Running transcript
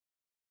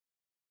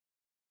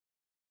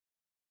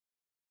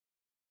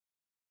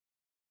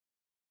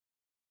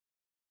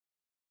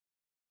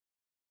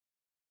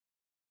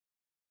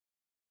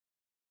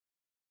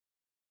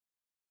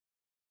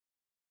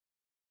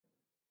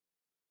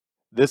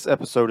This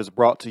episode is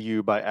brought to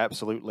you by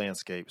Absolute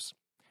Landscapes.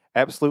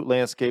 Absolute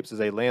Landscapes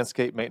is a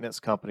landscape maintenance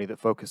company that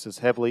focuses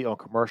heavily on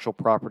commercial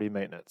property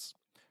maintenance.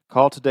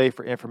 Call today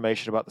for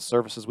information about the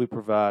services we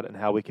provide and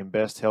how we can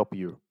best help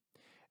you.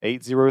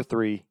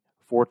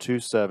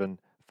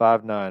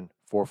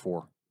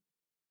 803-427-5944.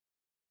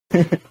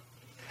 You're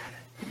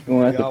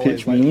gonna have to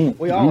pitch me in.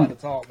 We all like to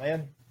talk,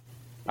 man.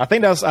 I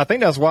think that's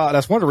why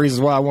that's one of the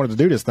reasons why I wanted to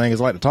do this thing is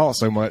I like to talk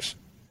so much.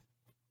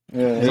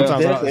 Yeah.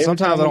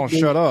 Sometimes I don't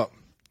shut up.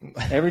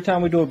 Every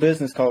time we do a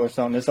business call or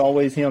something, it's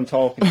always him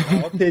talking.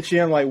 I'll pitch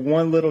in like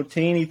one little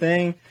teeny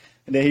thing,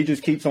 and then he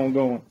just keeps on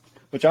going.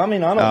 Which I don't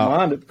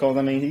mind it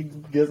because he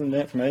gives them the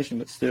information,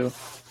 but still.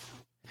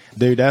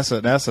 Dude, that's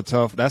a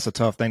tough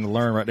thing to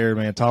learn right there,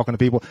 man. Talking to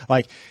people,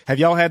 like, have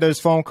y'all had those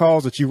phone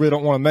calls that you really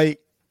don't want to make?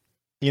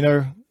 You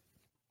know,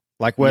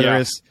 like whether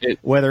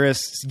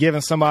it's giving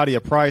somebody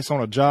a price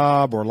on a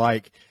job or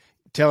like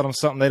telling them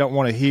something they don't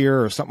want to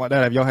hear or something like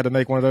that. Have y'all had to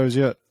make one of those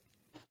yet?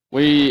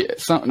 I'm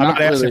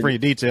not asking for any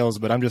details,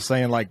 but I'm just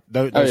saying like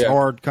those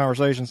hard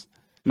conversations.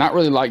 Not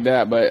really like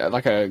that, but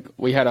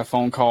we had a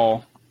phone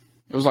call.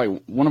 It was like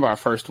one of our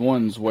first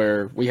ones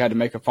where we had to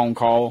make a phone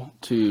call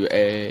to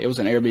it was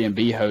an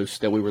Airbnb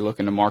host that we were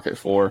looking to market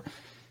for.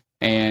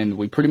 And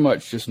we pretty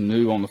much just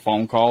knew on the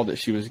phone call that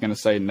she was going to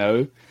say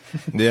no.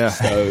 Yeah.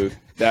 So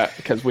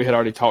because we had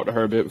already talked to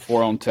her a bit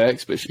before on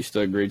text, but she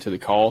still agreed to the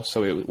call.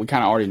 So we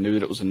kind of already knew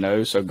that it was a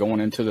no. So going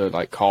into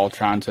the call,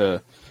 trying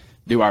to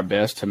do our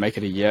best to make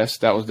it a yes,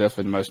 that was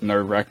definitely the most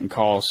nerve-wracking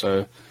call.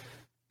 So,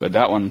 but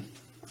that was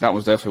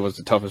definitely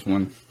the toughest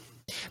one.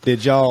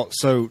 Did y'all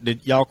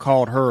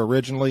called her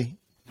originally?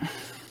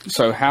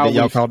 So how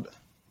y'all called?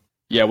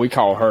 Yeah, we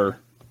called her.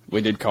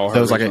 We did call her.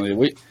 It was originally.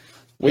 It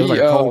was like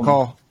a cold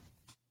call.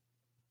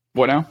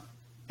 What now?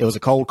 It was a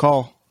cold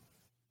call.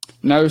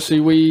 No, see,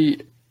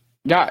 we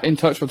got in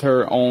touch with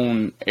her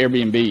on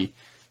Airbnb.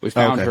 We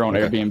found her on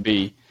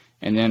Airbnb,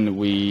 and then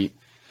we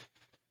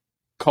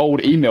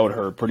cold emailed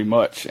her pretty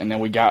much, and then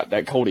we got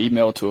that cold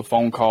email to a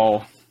phone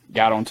call,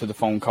 got onto the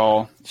phone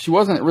call. She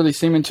wasn't really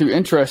seeming too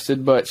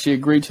interested, but she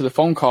agreed to the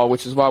phone call,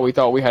 which is why we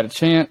thought we had a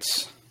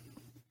chance.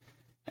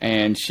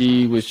 And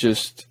she was a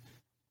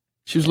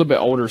little bit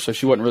older, so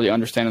she wasn't really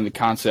understanding the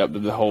concept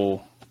of the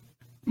whole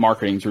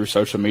marketing through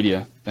social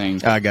media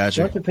thing. I got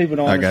you. Lots of people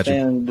don't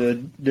understand the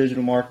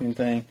digital marketing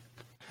thing.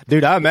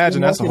 Dude, I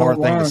imagine that's a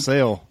hard thing to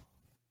sell.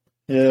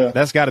 Yeah.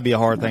 That's got to be a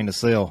hard thing to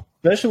sell.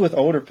 Especially with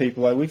older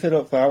people. Like, we've hit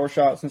up flower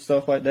shops and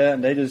stuff like that,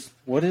 and they just,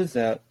 what is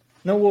that?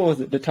 No, what was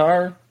it? The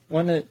tire?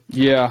 Wasn't it?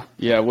 Yeah.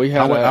 We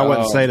had I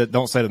wouldn't say that.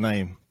 Don't say the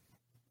name.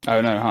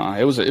 Oh, no,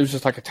 It was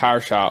just like a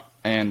tire shop,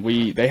 and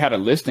they had a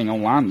listing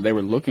online that they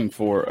were looking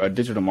for a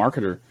digital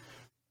marketer,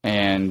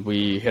 and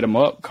we hit them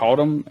up, called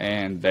them,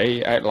 and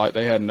they acted like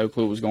they had no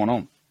clue what was going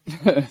on.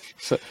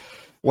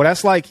 Well,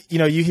 that's like,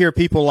 you hear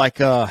people like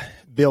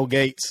Bill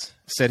Gates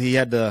said he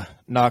had to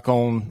knock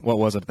on,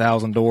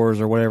 1,000 doors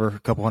or whatever, a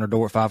couple hundred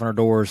doors, 500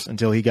 doors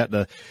until he got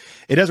it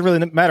doesn't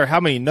really matter how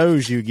many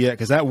no's you get,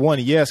 because that one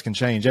yes can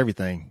change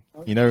everything,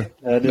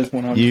 That is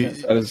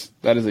 100%.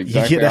 That is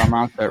exactly our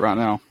mindset right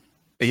now.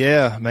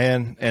 Yeah,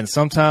 man. And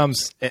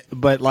sometimes,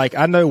 but like,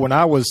 I know when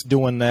I was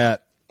doing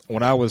that,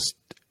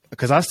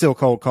 because I still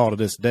cold call to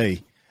this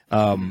day,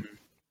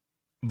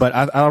 but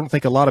I don't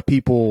think a lot of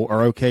people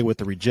are okay with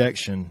the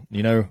rejection,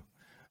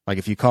 like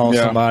if you call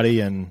somebody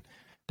and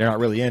they're not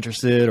really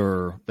interested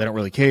or they don't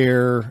really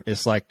care,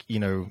 it's like,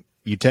 you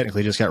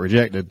technically just got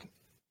rejected.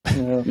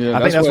 Yeah,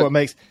 I think that's what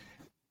makes.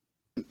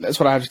 That's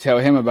what I have to tell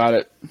him about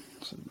it.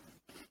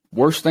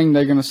 Worst thing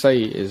they're going to say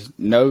is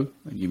no,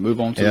 and you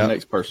move on to the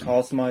next person.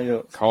 Call somebody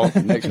else. Call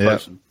the next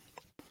person.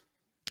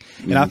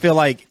 And I feel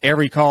like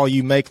every call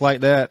you make like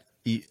that,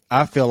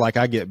 I feel like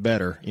I get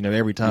better,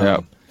 every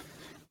time.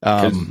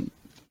 Yeah.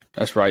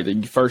 That's right.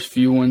 The first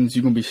few ones,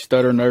 you're going to be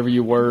stuttering over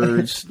your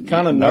words.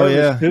 Kind of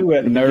nervous, too,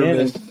 at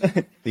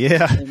the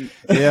beginning.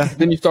 Yeah.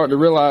 Then you start to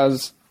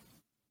realize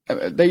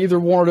they either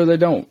want it or they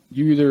don't.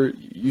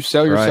 You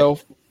sell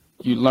yourself,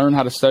 you learn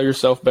how to sell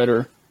yourself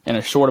better in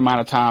a short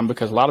amount of time,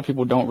 because a lot of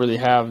people don't really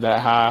have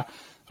that high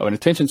of an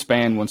attention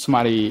span when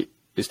somebody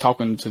is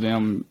talking to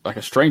them like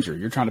a stranger.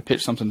 You're trying to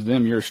pitch something to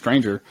them, you're a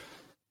stranger.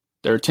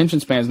 Their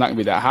attention span is not going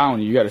to be that high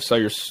on you. You got to sell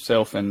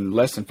yourself in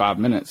less than 5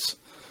 minutes.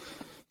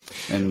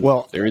 And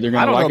they're either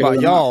going to like it or not. I don't know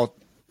about y'all,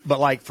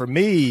 but like for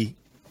me,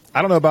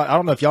 I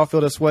don't know if y'all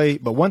feel this way,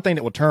 but one thing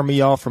that will turn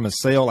me off from a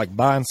sale, like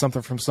buying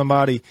something from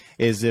somebody,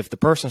 is if the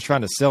person's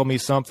trying to sell me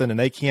something and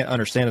they can't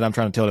understand it, I'm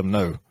trying to tell them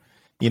no.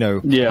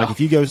 Like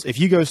if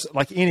you go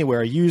like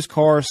anywhere, a used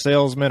car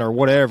salesman or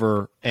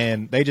whatever,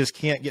 and they just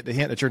can't get the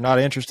hint that you're not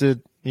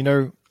interested,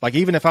 like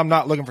even if I'm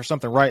not looking for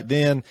something right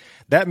then,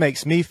 that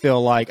makes me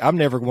feel like I'm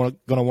never going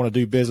to want to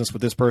do business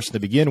with this person to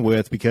begin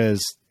with,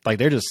 because like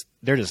they're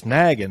just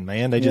nagging,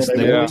 man. They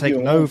won't take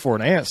no for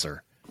an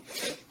answer.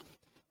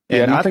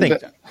 And I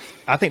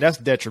think that's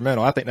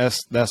detrimental. I think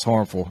that's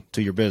harmful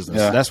to your business.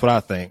 Yeah. That's what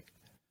I think.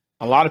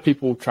 A lot of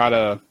people try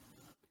to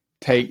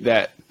take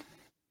that.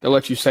 They'll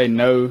let you say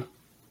no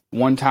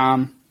one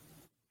time,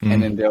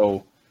 and then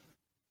they'll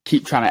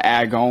keep trying to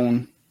ag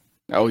on.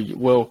 Oh,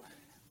 well,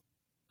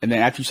 And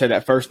then after you say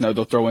that first no,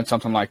 they'll throw in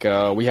something like,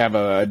 we have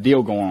a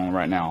deal going on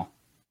right now.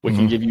 I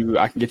can get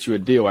you a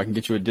deal. I can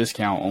get you a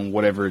discount on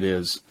whatever it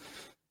is.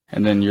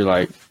 And then you're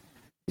like,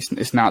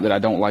 it's not that I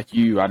don't like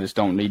you. I just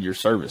don't need your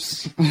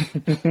service.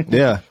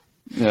 Yeah.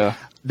 Yeah.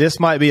 This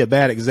might be a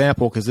bad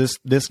example because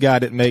this guy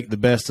didn't make the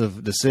best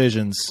of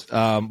decisions.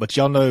 But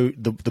y'all know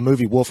the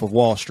movie Wolf of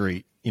Wall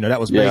Street. You know, that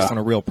was based on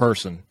a real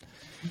person.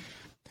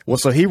 Well,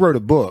 so he wrote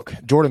a book.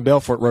 Jordan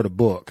Belfort wrote a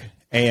book.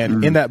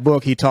 And in that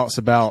book, he talks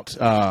about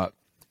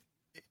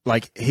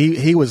like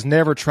he was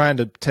never trying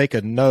to take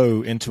a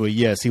no into a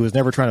yes. He was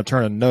never trying to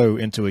turn a no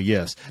into a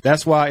yes.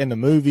 That's why in the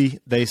movie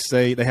they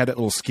say they had that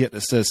little skit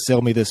that says,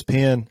 "Sell me this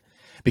pen."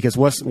 Because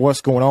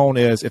what's going on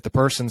is if the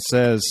person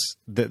says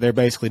that they're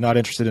basically not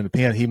interested in the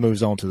pen, he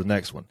moves on to the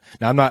next one.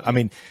 Now,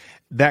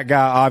 that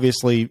guy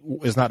obviously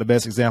is not the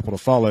best example to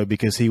follow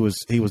because he was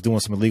doing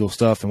some illegal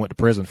stuff and went to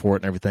prison for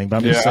it and everything. But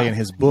I'm just saying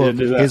his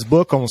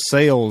book on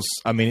sales.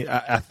 I mean,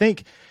 I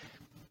think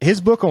his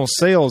book on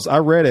sales, I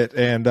read it,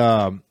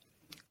 and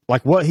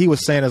like what he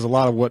was saying is a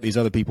lot of what these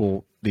other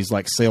people, these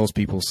like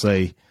salespeople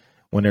say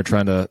when they're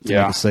trying to make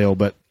a sale.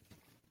 But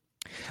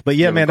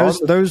yeah, man,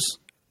 those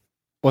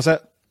what's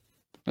that?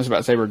 I was about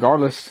to say,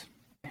 regardless,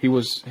 he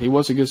was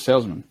a good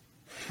salesman.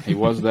 He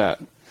was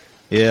that.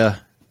 Yeah.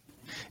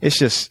 It's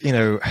just, you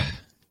know,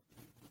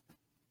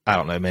 I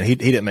don't know, man. He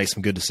didn't make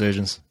some good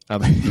decisions. I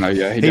mean, no,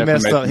 yeah, he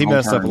messed up. He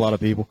messed up a lot of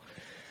people.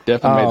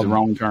 Definitely made the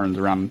wrong turns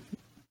around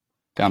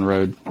down the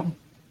road.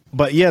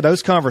 But yeah,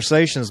 those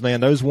conversations,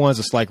 man, those ones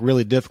it's like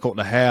really difficult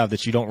to have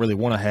that you don't really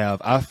want to have.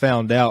 I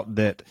found out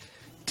that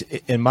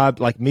in my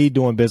like me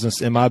doing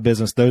business in my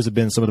business, those have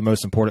been some of the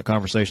most important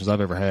conversations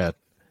I've ever had.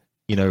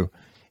 You know,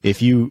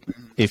 if you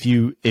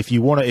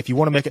want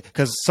to make it,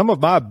 because some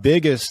of my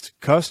biggest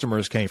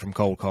customers came from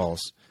cold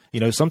calls. You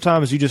know,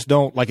 sometimes you just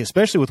don't like,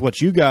 especially with what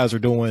you guys are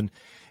doing.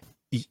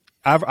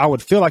 I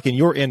would feel like in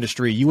your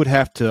industry, you would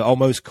have to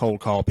almost cold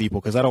call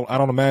people because I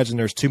don't imagine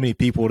there's too many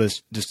people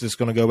that's just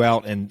going to go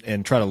out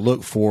and try to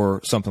look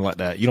for something like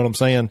that. You know what I'm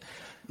saying?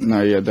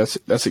 No, yeah,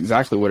 that's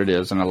exactly what it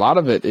is, and a lot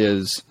of it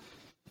is,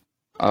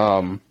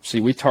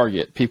 we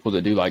target people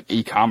that do like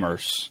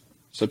e-commerce,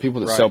 so people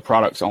that sell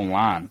products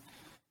online.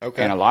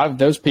 Okay. And a lot of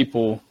those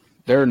people,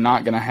 they're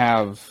not going to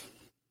have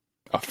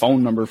a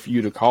phone number for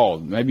you to call.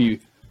 Maybe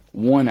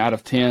 1 out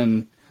of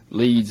 10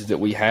 leads that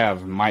we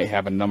have might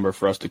have a number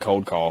for us to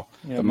cold call.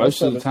 Yeah, but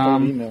most of the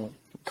time,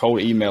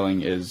 cold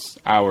emailing is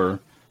our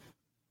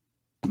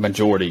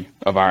majority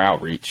of our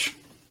outreach.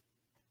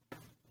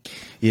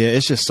 Yeah,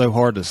 it's just so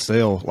hard to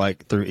sell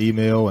like through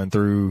email and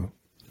through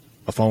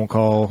a phone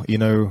call, you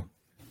know.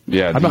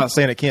 Yeah. I'm not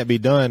saying it can't be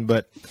done,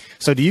 but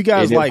so do you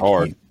guys like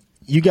hard.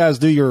 You guys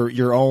do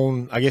your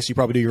own, I guess you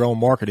probably do your own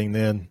marketing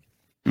then,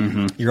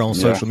 your own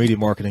social media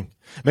marketing.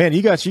 Man,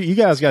 you guys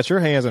got your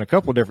hands in a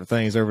couple of different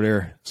things over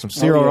there. Some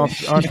serial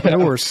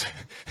entrepreneurs.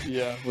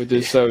 Yeah, we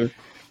did. So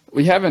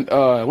we haven't,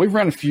 we've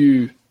run a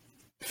few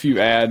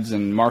ads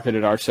and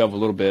marketed ourselves a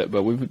little bit,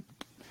 but we've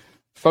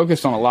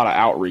focused on a lot of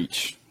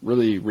outreach,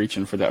 really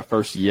reaching for that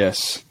first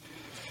yes.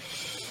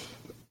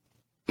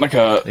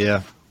 Well,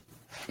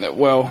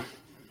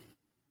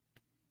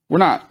 we're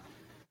not,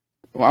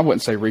 I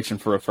wouldn't say reaching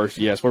for a first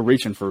yes. We're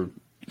reaching for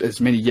as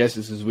many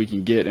yeses as we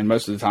can get, and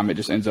most of the time it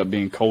just ends up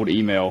being cold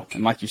email.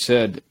 And like you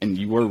said, and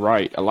you were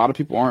right, a lot of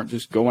people aren't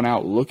just going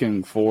out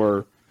looking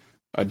for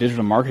a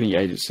digital marketing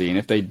agency, and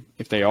if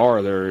they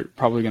are, they're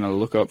probably going to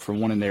look up for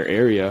one in their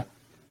area,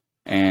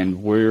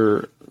 and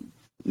we're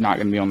not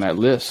going to be on that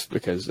list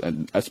because,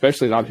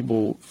 especially a lot of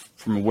people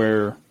from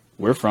where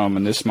we're from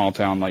in this small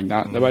town, like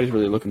nobody's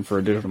really looking for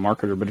a digital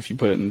marketer, but if you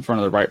put it in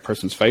front of the right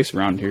person's face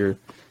around here,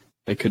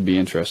 they could be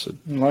interested.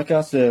 Like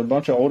I said, a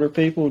bunch of older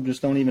people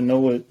just don't even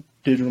know what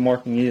digital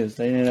marketing is.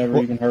 They ain't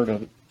never even heard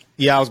of it.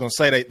 Yeah, I was going to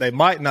say they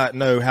might not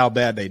know how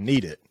bad they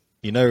need it.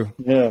 You know?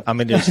 Yeah. I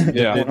mean,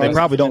 they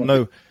probably don't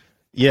know.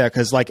 Yeah,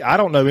 because like I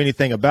don't know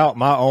anything about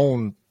my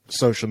own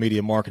social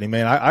media marketing,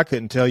 man. I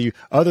couldn't tell you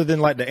other than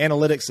like the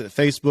analytics that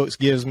Facebook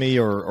gives me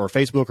or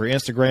Facebook or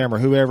Instagram or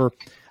whoever.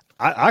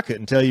 I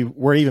couldn't tell you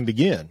where to even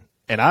begin.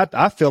 And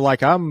I feel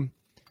like I'm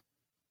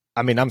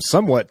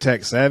somewhat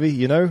tech savvy,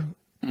 you know?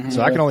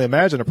 So I can only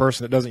imagine a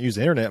person that doesn't use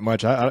the internet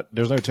much.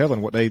 There's no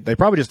telling what they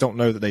probably just don't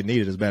know that they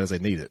need it as bad as they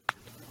need it.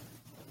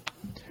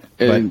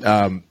 And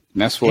but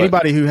that's what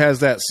anybody who has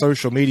that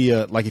social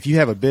media, like if you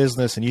have a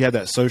business and you have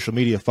that social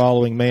media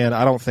following, man,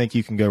 I don't think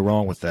you can go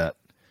wrong with that.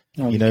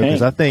 You know,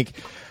 because I think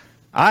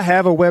I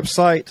have a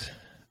website.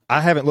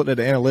 I haven't looked at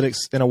the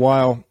analytics in a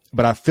while,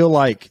 but I feel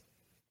like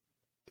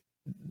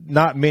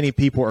not many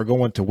people are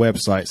going to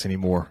websites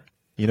anymore.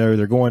 You know,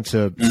 they're going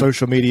to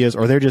social medias,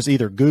 or they're just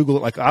either Google.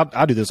 Like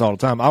I do this all the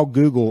time. I'll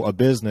Google a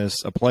business,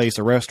 a place,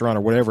 a restaurant,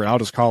 or whatever, and I'll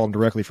just call them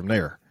directly from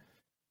there.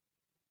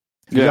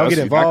 Do y'all get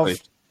involved?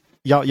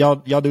 Exactly.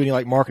 Y'all do any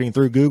like marketing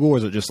through Google, or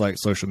is it just like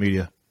social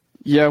media?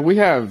 Yeah, we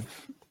have.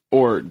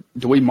 Or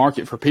do we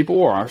market for people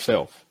or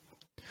ourselves?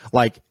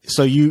 Like,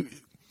 so there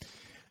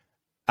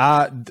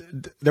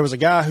was a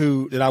guy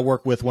that I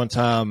worked with one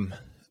time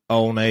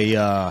on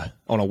a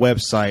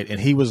website, and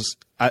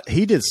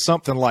he did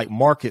something like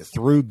market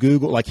through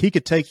Google. Like he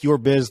could take your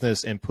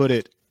business and put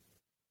it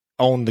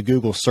on the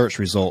Google search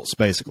results,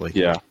 basically.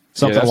 Yeah.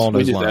 Something along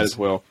those lines. We did that as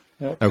well.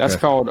 Yep. Okay. That's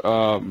called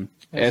SEO.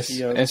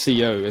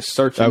 It's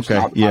search engine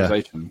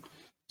optimization. Yeah.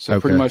 So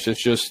pretty much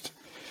it's just,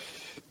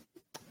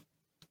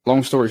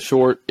 long story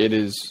short, it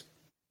is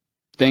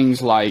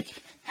things like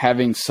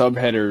having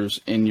subheaders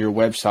in your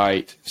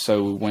website.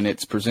 So when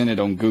it's presented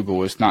on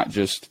Google, it's not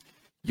just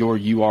your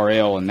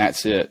URL and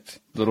that's it.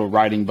 Little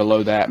writing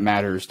below that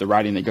matters. The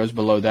writing that goes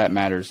below that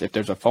matters. If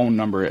there's a phone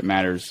number, it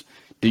matters.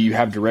 Do you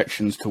have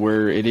directions to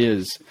where it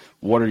is?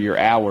 What are your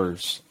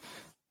hours?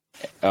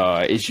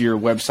 Is your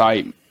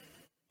website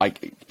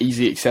like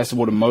easy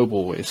accessible to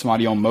mobile? Is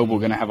somebody on mobile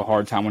going to have a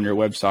hard time on your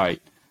website?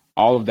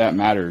 All of that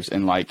matters,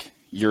 and like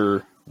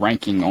your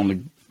ranking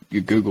on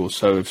your Google.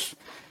 So if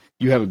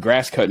you have a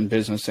grass cutting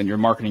business and you're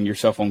marketing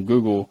yourself on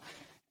Google,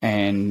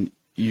 and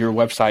your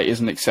website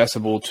isn't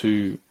accessible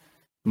to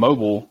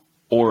mobile,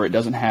 or it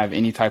doesn't have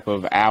any type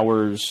of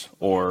hours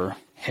or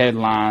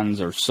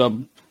headlines or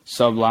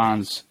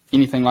sublines,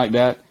 anything like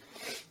that,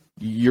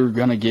 you're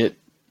gonna get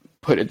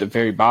put at the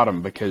very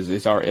bottom because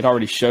it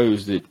already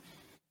shows that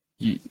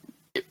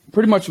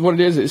pretty much what it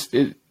is.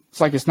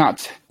 It's like it's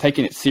not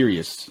taking it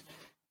serious.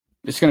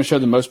 It's going to show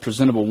the most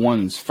presentable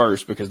ones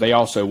first because they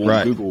also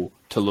want Google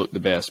to look the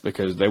best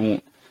because they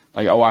want,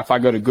 like, oh, if I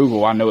go to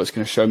Google, I know it's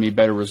going to show me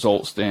better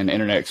results than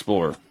Internet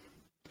Explorer.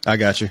 I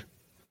got you.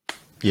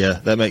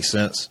 Yeah, that makes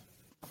sense.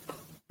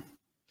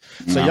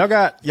 So y'all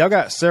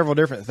got several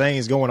different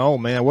things going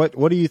on, man.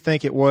 What do you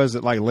think it was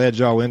that like led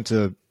y'all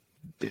into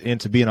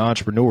being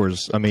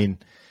entrepreneurs? I mean,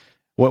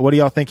 what do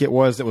y'all think it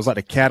was that was like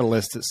a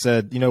catalyst that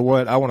said, you know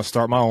what, I want to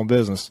start my own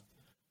business?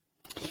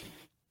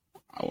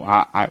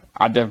 I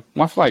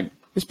feel like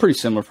it's pretty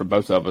similar for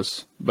both of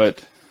us,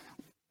 but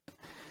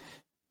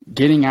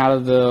getting out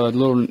of the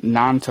little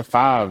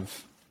 9-to-5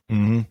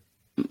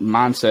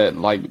 mindset,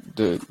 like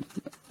the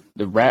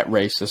rat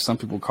race, as some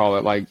people call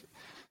it, like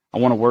I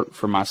want to work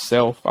for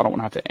myself. I don't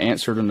want to have to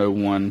answer to no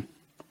one.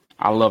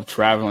 I love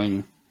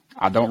traveling.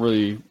 I don't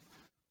really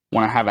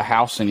want to have a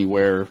house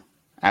anywhere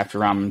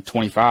after I'm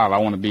 25. I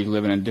want to be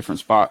living in different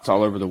spots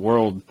all over the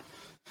world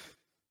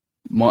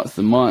month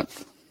to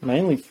month.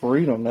 Mainly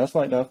freedom. That's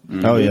like the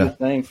biggest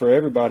thing for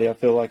everybody, I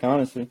feel like,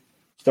 honestly.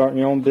 Starting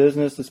your own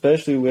business,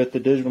 especially with the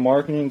digital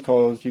marketing,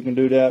 because you can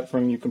do that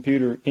from your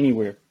computer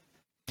anywhere.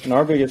 And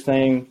our biggest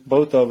thing,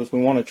 both of us, we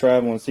want to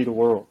travel and see the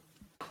world.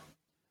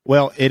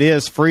 Well, it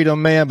is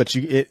freedom, man, but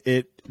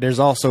there's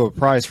also a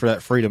price for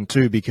that freedom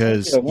too,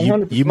 because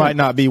you might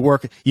not be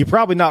working. You're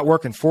probably not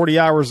working 40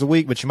 hours a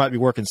week, but you might be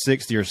working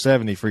 60 or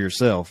 70 for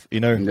yourself.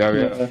 You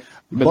know,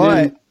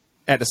 but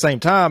at the same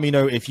time, you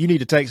know, if you need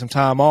to take some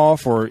time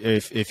off, or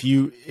if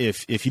you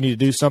need to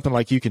do something,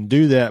 like, you can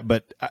do that.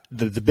 But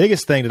the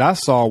biggest thing that I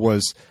saw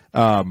was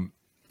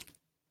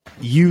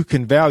you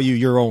can value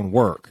your own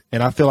work.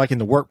 And I feel like in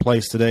the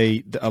workplace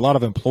today, a lot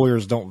of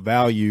employers don't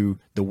value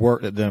the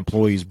work that the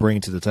employees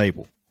bring to the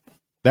table.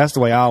 That's the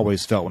way I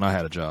always felt when I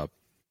had a job.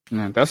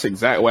 Yeah, that's the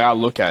exact way I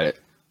look at it.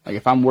 Like,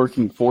 if I'm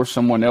working for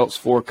someone else,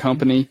 for a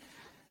company,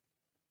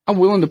 I'm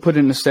willing to put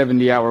in a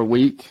 70-hour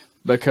week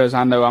because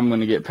I know I'm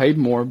going to get paid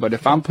more. But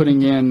if I'm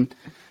putting in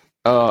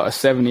a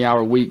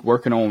 70-hour week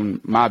working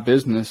on my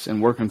business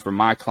and working for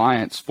my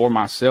clients, for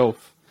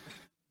myself,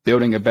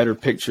 building a better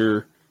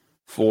picture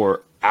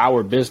for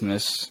our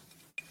business,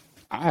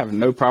 I have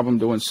no problem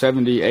doing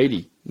 70,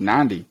 80,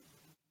 90.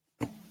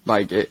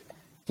 Like,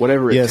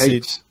 whatever it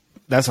takes. See,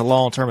 that's a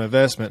long-term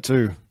investment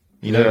too.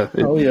 You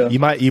know, you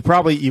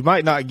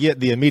might not get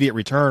the immediate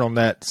return on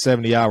that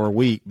 70-hour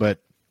week, but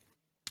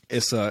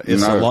it's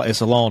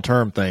a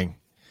long-term thing.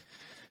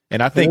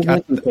 And I think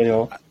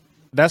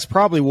that's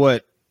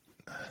probably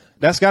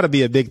that's got to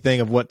be a big thing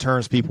of what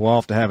turns people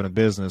off to having a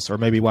business, or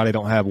maybe why they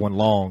don't have one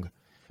long,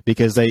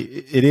 because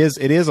it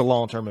is a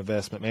long-term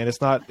investment, man.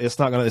 It's not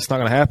going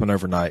to happen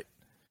overnight.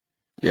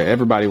 Yeah.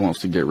 Everybody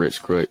wants to get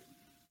rich quick.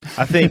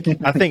 I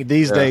think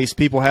these days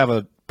people have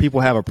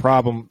a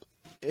problem,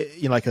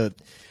 you know,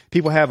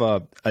 people have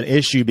an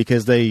issue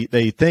because they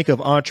think of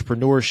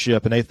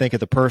entrepreneurship and they think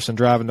of the person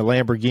driving the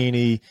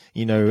Lamborghini,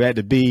 you know, at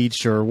the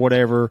beach or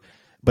whatever,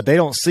 but they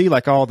don't see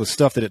like all the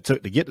stuff that it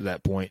took to get to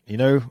that point, you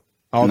know,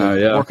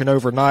 working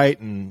overnight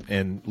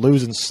and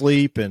losing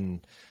sleep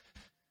and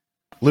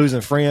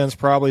losing friends,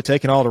 probably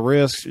taking all the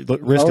risks,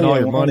 risking all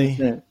your 100%.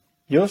 Money.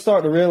 You'll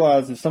start to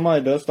realize if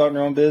somebody does start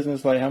their own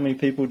business, like how many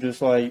people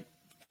just like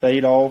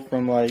fade off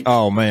from like.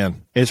 Oh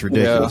man, it's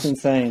ridiculous. Yeah, it's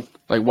insane.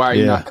 Like, why are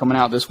you not coming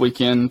out this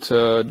weekend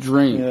to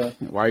drink? Yeah.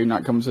 Why are you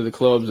not coming to the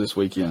clubs this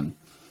weekend?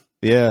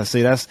 Yeah,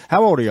 see,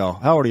 how old are y'all?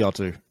 How old are y'all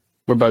too?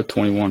 We're both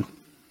 21.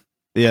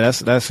 Yeah,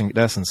 that's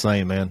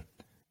insane, man.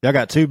 Y'all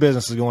got two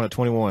businesses going at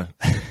 21.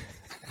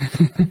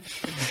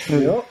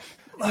 Yep.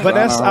 But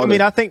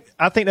I think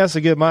that's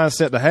a good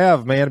mindset to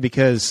have, man,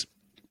 because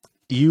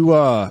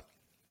I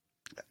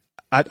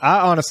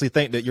honestly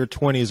think that your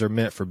 20s are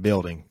meant for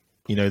building.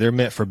 You know, they're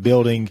meant for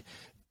building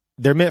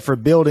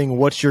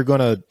what you're going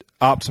to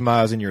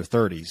optimize in your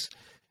 30s.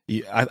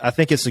 I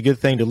think it's a good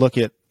thing to look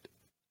at.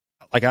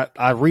 Like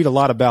I read a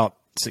lot about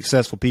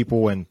successful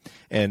people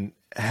and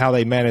how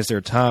they manage their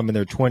time in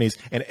their 20s,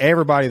 and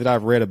everybody that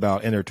I've read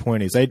about in their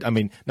 20s, I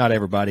mean, not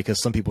everybody, because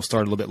some people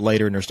started a little bit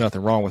later and there's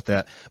nothing wrong with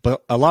that.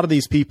 But a lot of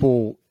these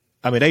people,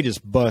 I mean, they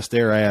just bust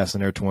their ass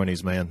in their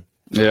 20s, man.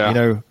 Yeah. You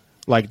know,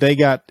 like they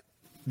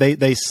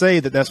say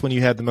that that's when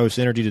you have the most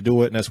energy to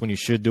do it, and that's when you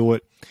should do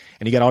it.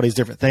 And you got all these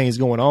different things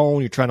going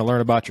on. You're trying to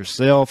learn about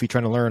yourself. You're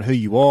trying to learn who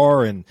you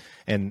are and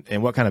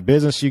what kind of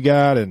business you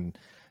got. And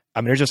I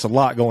mean, there's just a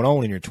lot going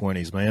on in your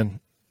 20s, man.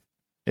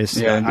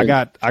 I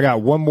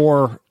got one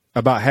more,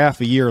 about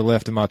half a year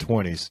left in my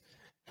 20s,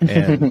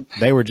 and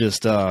they were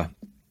just, dude,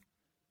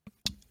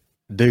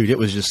 it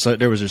was just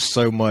there was just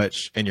so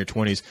much in your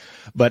 20s.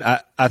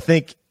 But I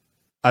think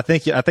that's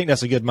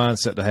a good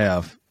mindset to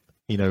have.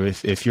 You know,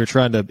 if you're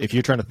trying to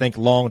think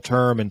long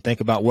term and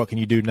think about what can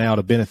you do now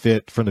to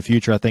benefit from the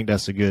future, I think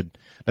that's a good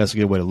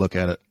way to look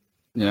at it.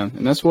 Yeah,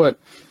 and that's what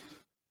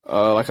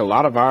like a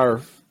lot of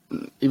our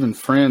even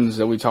friends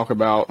that we talk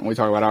about when we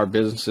talk about our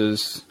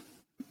businesses,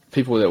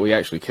 people that we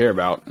actually care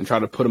about, and try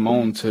to put them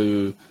on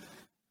to,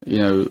 you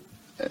know,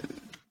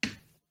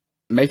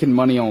 making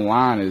money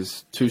online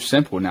is too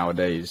simple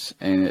nowadays.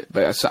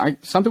 But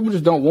some people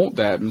just don't want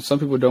that, and some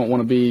people don't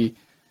want to be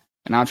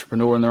an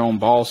entrepreneur and their own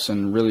boss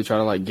and really try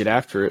to like get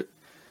after it.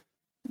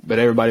 But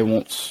everybody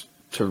wants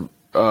to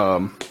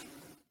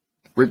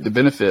reap the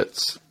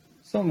benefits.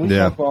 Something we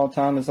talk about all the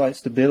time is like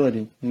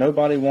stability.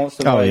 Nobody wants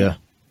to.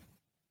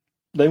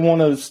 They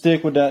want to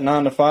stick with that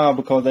 9 to 5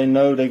 because they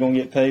know they're going to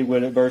get paid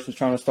with it versus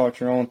trying to start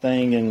your own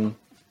thing and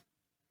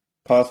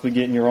possibly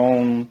getting your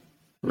own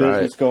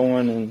business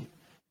going and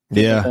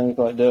things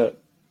like that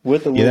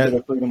with a little bit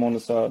of freedom on the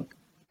side.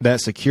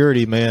 That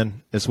security,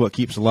 man, is what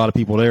keeps a lot of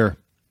people there.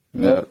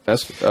 Yeah,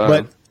 that's.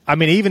 But I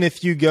mean, even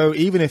if you go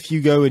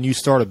and you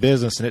start a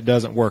business and it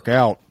doesn't work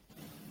out,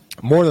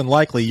 more than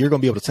likely you're going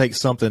to be able to take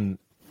something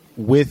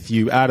with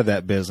you out of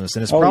that business,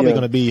 and it's probably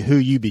going to be who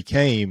you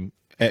became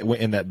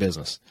in that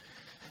business.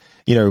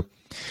 You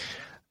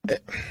know,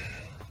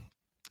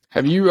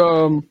 have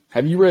you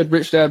read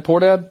Rich Dad Poor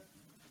Dad?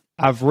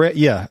 I've read,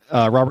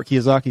 Robert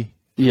Kiyosaki.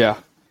 Yeah.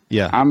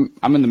 I'm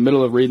in the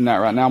middle of reading that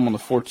right now. I'm on the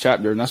 4th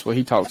chapter, and that's what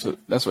he talks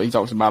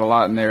about a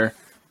lot in there.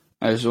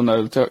 As you'll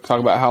know, talk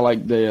about how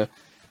like the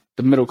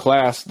middle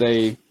class,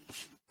 they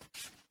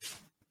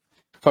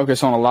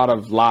focus on a lot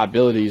of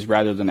liabilities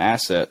rather than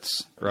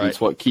assets. Right.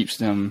 It's what keeps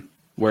them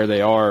where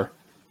they are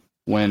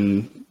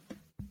when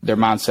their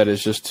mindset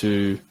is just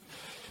to,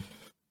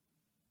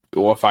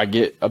 well, if I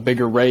get a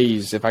bigger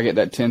raise, if I get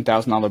that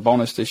 $10,000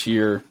 bonus this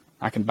year,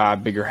 I can buy a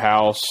bigger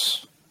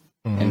house,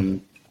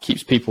 and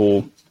keeps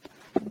people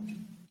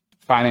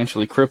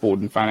financially crippled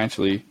and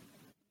financially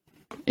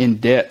in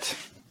debt.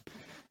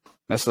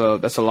 That's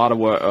a lot of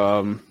what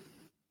I'm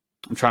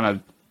trying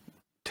to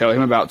tell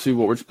him about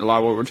too. A lot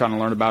of what we're trying to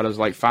learn about is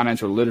like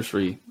financial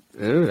literacy.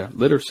 Learn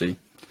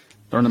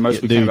the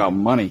most we can about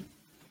money.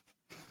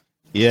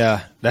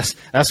 Yeah, that's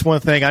one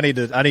thing I need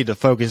to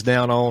focus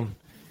down on.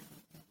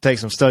 Take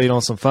some study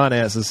on some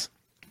finances.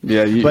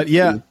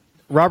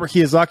 Robert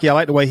Kiyosaki, I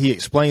like the way he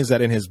explains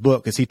that in his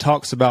book, because he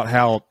talks about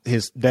how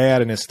his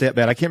dad and his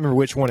stepdad, I can't remember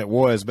which one it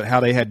was, but how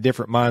they had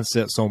different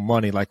mindsets on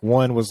money. Like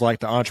one was like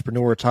the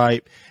entrepreneur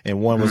type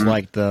and one was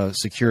like the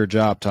secure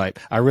job type.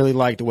 I really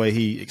like the way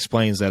he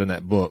explains that in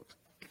that book.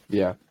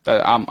 Yeah,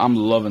 I'm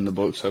loving the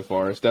book so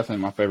far. It's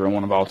definitely my favorite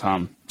one of all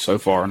time so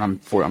far, and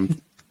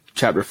I'm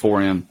chapter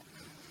 4 in.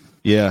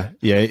 Yeah,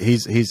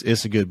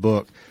 it's a good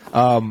book.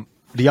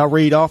 Do y'all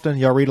read often?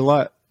 Y'all read a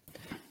lot?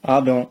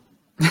 I don't.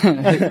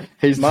 I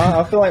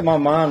feel like my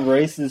mind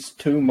races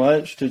too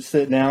much to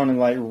sit down and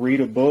like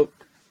read a book.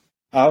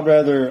 I'd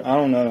rather, I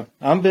don't know.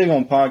 I'm big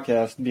on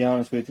podcasts, to be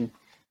honest with you.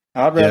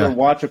 I'd rather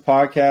watch a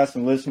podcast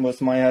and listen to what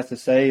somebody has to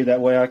say.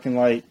 That way I can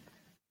I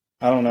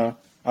don't know.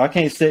 I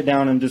can't sit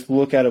down and just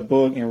look at a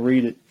book and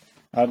read it.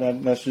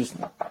 That's just,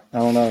 I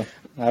don't know.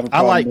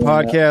 I like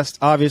podcasts,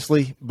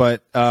 obviously,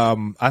 but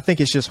I think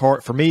it's just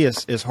hard for me.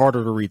 It's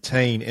harder to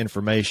retain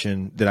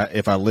information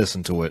if I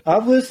listen to it.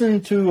 I've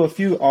listened to a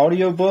few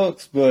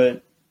audiobooks,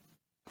 but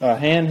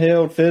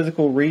handheld,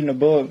 physical, reading a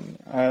book,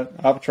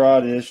 I've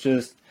tried it. It's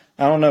just,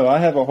 I don't know. I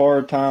have a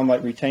hard time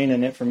like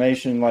retaining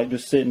information, like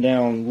just sitting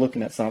down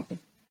looking at something.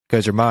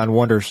 Because your mind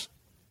wanders.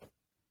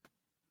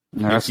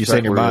 No, you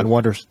saying your mind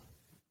wanders?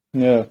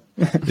 Yeah.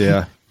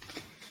 Yeah.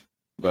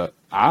 But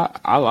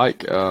I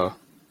like.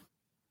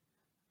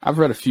 I've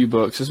read a few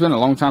books. It's been a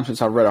long time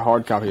since I've read a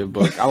hard copy of a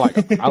book. I like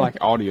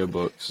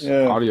audiobooks.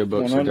 Yeah,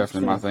 audiobooks 100%. Are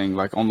definitely my thing.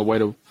 Like on the way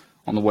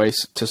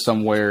to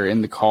somewhere,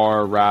 in the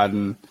car,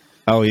 riding.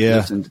 Oh yeah.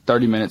 Listen to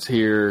 30 minutes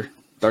here,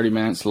 30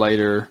 minutes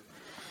later,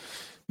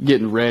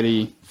 getting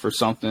ready for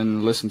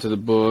something, listen to the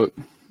book,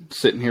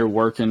 sitting here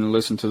working,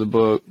 listen to the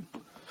book.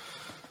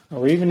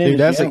 Or even in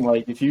the gym,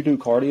 like if you do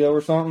cardio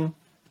or something.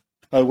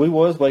 Like we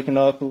was waking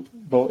up,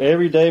 but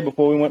every day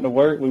before we went to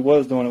work, we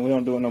was doing it. We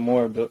don't do it no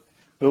more, but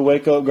we'll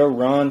wake up, go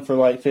run for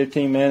like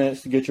 15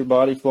 minutes to get your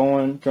body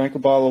flowing, drink a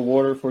bottle of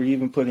water before you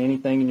even put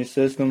anything in your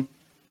system,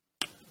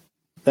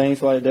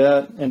 things like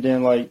that. And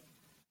then like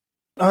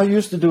I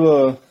used to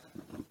do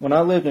when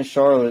I lived in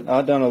Charlotte,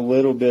 I done a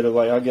little bit of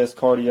I guess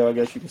cardio, I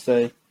guess you could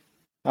say.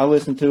 I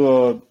listened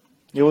to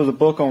it was a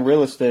book on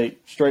real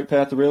estate, Straight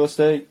Path to Real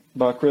Estate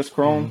by Chris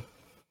Crone.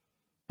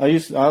 I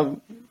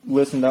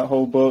listened to that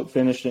whole book,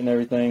 finished it and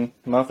everything.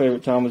 My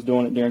favorite time was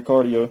doing it during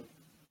cardio.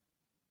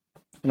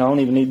 And I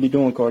don't even need to be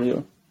doing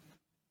cardio.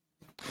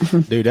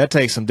 Dude, that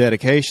takes some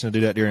dedication to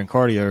do that during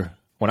cardio.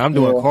 When I'm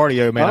doing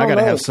cardio, man, I got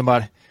to have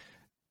somebody.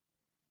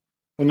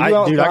 I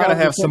got to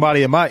have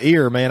somebody in my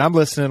ear, man. I'm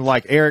listening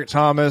like Eric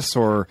Thomas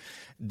or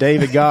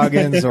David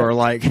Goggins or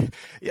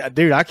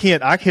dude, I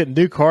couldn't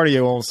do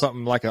cardio on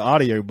something like an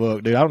audio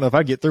book, dude. I don't know if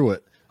I'd get through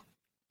it.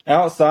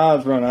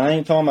 Outside's running. I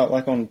ain't talking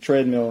about on the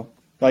treadmill.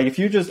 If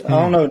you just, I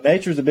don't know,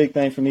 nature's a big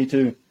thing for me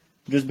too.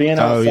 Just being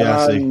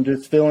outside and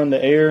just feeling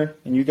the air,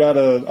 and you got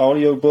an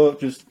audio book,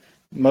 just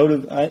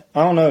I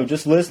don't know,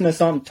 just listen to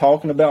something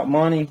talking about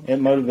money, it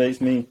motivates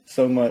me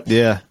so much.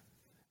 Yeah.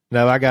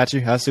 No, I got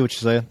you. I see what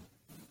you're saying.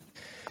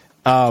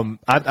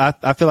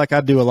 I feel like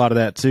I do a lot of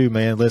that too,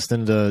 man.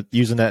 Listening to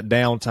using that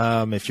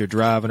downtime if you're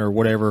driving or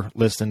whatever,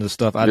 listening to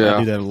stuff. I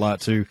do that a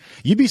lot too.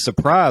 You'd be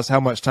surprised how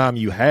much time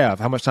you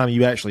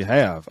actually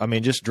have. I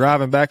mean, just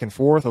driving back and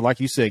forth, or like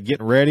you said,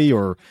 getting ready,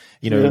 or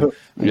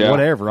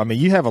whatever. I mean,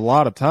 you have a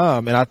lot of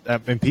time, and I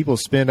mean, people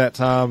spend that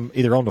time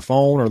either on the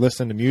phone or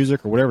listening to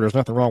music or whatever. There's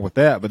nothing wrong with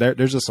that, but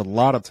there's just a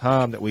lot of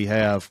time that we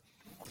have.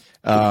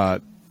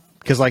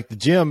 Because the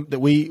gym that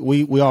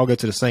we all go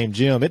to the same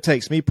gym, it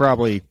takes me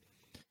probably,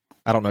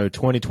 I don't know,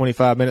 20,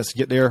 25 minutes to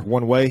get there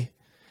one way.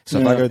 So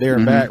if I go there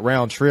and back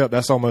round trip,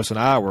 that's almost an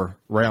hour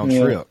round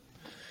trip.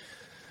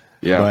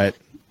 Yeah.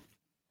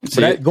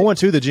 But going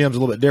to the gym is a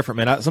little bit different,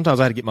 man. Sometimes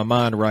I had to get my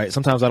mind right.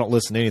 Sometimes I don't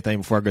listen to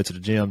anything before I go to the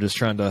gym, just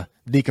trying to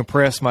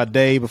decompress my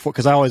day before,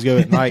 because I always go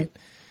at night.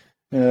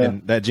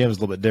 And that gym is a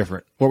little bit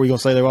different. What were you going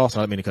to say there, Austin?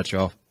 I didn't mean to cut you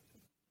off.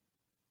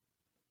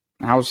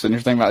 I was sitting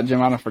here thinking about the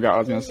gym. I forgot what I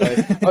was going to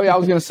say. I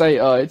was going to say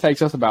it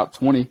takes us about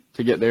 20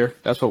 to get there.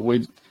 That's what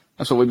we've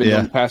been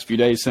doing the past few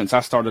days since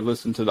I started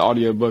listening to the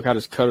audiobook. I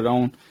just cut it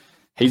on.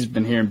 He's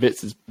been hearing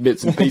bits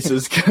and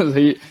pieces because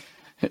he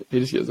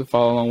just gets to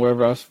follow along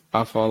wherever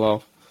I fall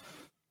off.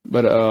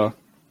 But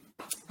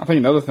I think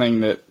another thing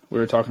that we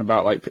were talking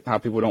about, how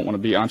people don't want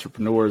to be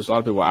entrepreneurs, a lot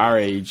of people our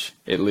age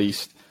at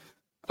least,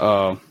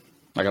 a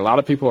lot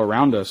of people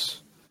around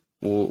us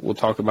will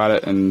talk about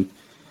it, and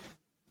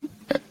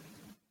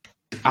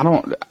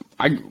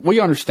we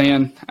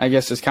understand, I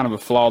guess it's kind of a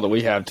flaw that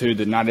we have too,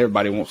 that not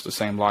everybody wants the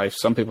same life.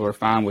 Some people are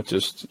fine with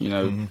just,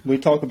 We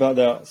talk about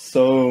that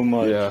so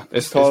much. Yeah,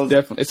 it's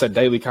definitely, it's a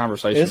daily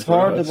conversation. It's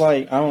hard to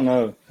I don't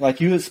know,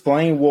 you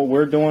explain what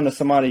we're doing to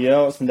somebody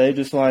else and they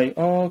just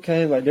oh,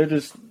 okay, they're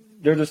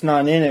just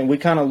not in it. And we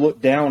kind of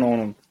look down on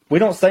them. We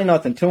don't say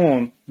nothing to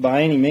them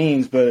by any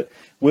means, but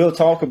we'll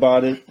talk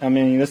about it. I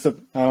mean, I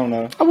don't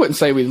know. I wouldn't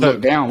say we look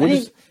down.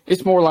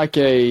 It's more like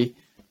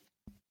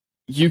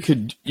you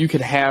could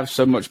have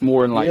so much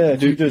more and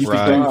do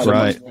so much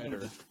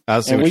better. I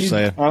see what you're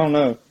saying. I don't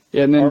know.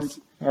 Yeah, and then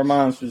our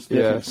minds just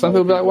different. Some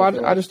people be like,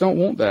 "Well, I just don't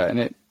want that."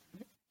 And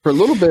for a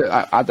little bit,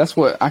 that's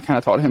what I kind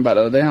of talked to him about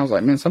the other day. I was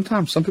like, "Man,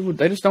 sometimes some people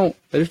they just don't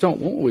want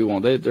what we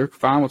want. They're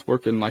fine with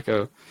working like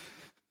a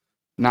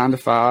 9 to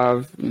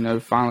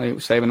 5. Finally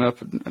saving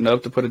up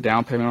enough to put a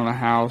down payment on a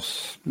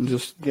house, and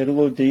just get a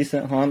little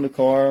decent Honda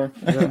car."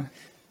 Yeah.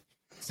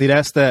 See,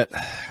 that's that,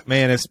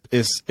 man.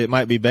 It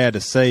might be bad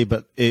to say,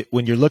 but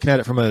when you're looking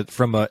at it from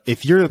a,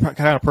 if you're the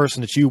kind of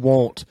person that you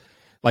want,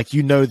 that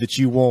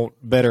you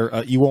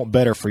want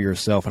better for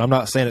yourself. And I'm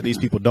not saying that these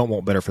people don't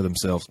want better for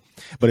themselves,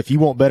 but if you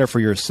want better for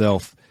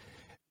yourself,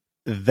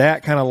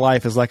 that kind of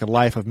life is like a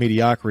life of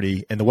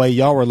mediocrity. And the way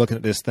y'all were looking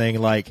at this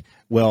thing, I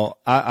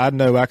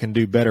know I can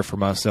do better for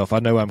myself. I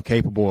know I'm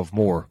capable of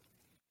more.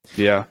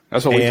 Yeah,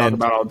 that's what we talk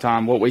about all the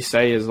time. What we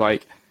say is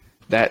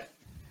that.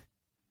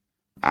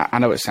 I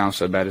know it sounds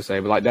so bad to say,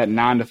 but that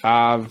 9 to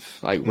 5,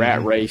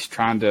 rat race,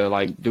 trying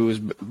to do as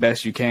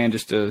best you can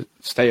just to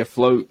stay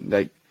afloat,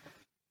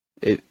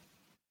 it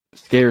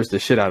scares the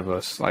shit out of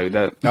us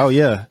that. Oh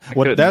yeah,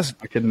 that's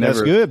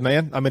good,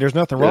 man. I mean, there's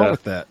nothing wrong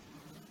with that.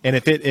 And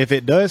if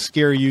it does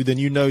scare you, then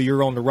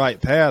you're on the right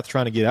path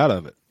trying to get out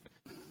of it.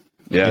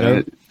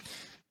 Yeah.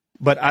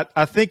 But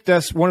I think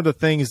that's one of the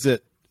things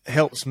that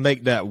helps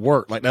make that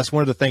work. That's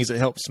one of the things that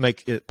helps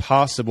make it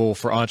possible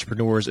for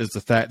entrepreneurs is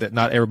the fact that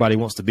not everybody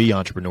wants to be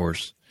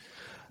entrepreneurs.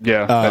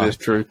 Yeah, that is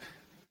true.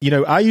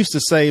 I used to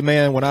say,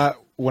 man,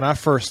 when I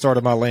first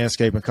started my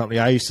landscaping company,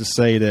 I used to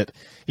say that,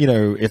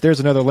 if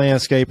there's another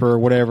landscaper or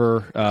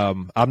whatever,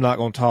 I'm not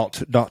going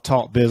to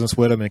talk business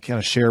with them and kind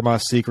of share my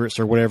secrets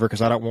or whatever,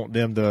 because I don't want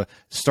them to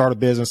start a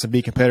business and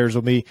be competitors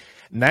with me.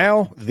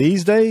 Now,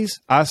 these days,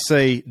 I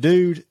say,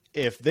 dude,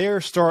 if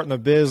they're starting a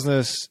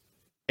business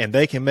and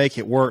they can make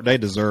it work, they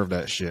deserve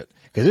that shit,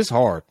 because it's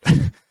hard.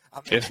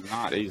 It's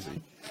not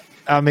easy.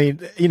 I mean,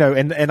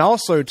 and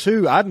also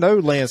too, I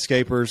know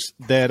landscapers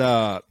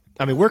that,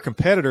 we're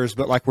competitors,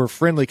 but we're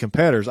friendly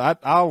competitors.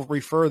 I'll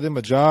refer them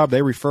a job.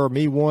 They refer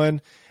me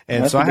one.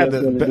 And so I had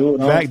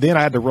back then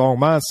I had the wrong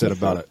mindset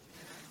about it.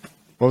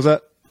 What was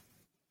that?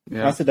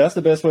 Yeah. I said, that's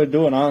the best way to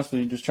do it.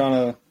 Honestly, just trying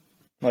to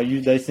Like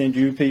they send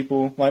you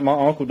people. Like my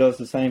uncle does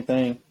the same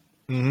thing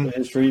with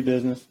his tree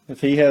business.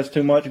 If he has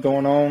too much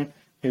going on,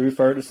 he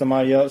referred to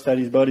somebody else that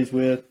he's buddies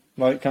with.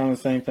 Like kind of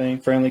the same thing,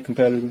 friendly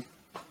competitors.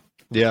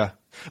 Yeah.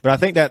 But I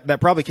think that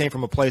probably came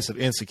from a place of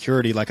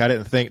insecurity. Like I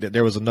didn't think that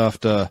there was enough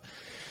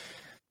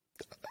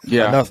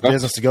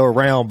business to go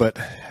around. But,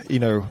 you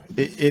know,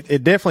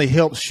 it definitely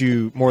helps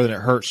you more than it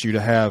hurts you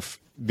to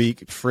be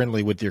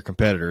friendly with your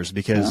competitors,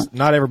 because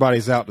not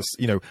everybody's out to,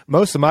 you know,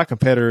 most of my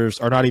competitors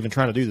are not even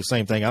trying to do the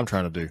same thing I'm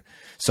trying to do.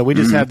 So we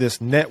just have this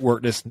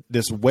network,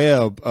 this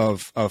web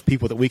of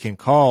people that we can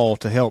call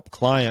to help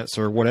clients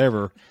or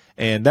whatever.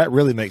 And that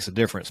really makes a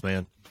difference,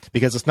 man.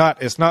 Because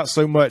it's not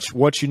so much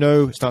what you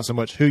know, it's not so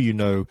much who you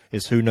know,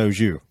 it's who knows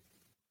you.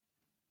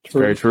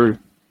 Very true.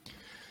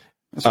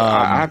 So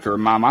I have to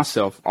remind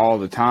myself all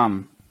the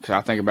time, because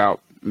I think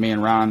about me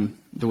and Ryan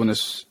doing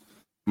this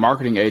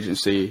marketing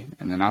agency,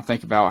 and then I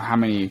think about how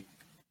many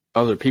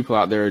other people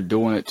out there are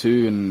doing it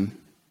too, and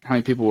how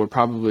many people were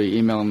probably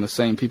emailing the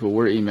same people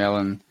we're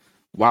emailing.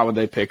 Why would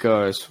they pick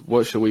us?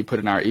 What should we put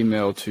in our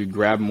email to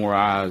grab more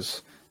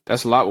eyes?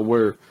 That's a lot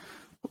what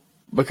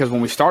because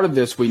when we started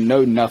this, we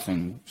know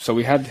nothing. So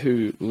we had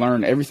to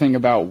learn everything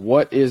about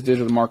what is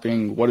digital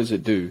marketing, what does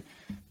it do,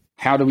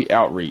 how do we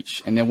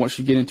outreach? And then once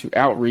you get into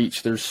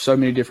outreach, there's so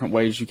many different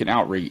ways you can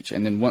outreach.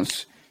 And then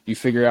once you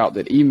figure out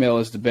that email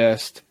is the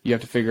best, you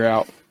have to figure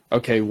out,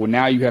 okay, well,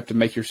 now you have to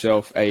make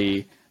yourself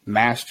a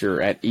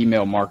master at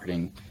email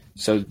marketing.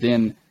 So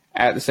then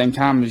at the same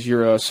time as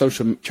you're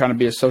trying to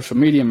be a social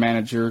media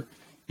manager,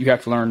 you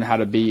have to learn how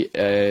to be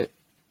a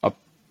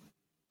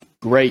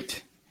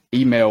great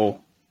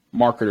email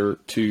marketer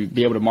to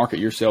be able to market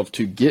yourself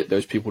to get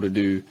those people to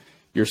do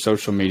your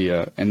social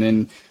media. And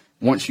then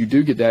once you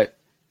do get that,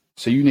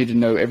 so you need to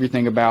know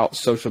everything about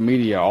social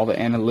media, all the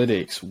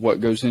analytics, what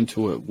goes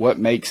into it, what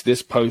makes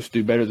this post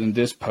do better than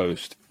this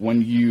post.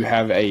 When you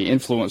have a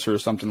influencer or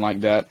something like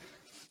that,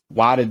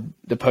 why did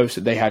the post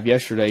that they have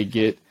yesterday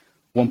get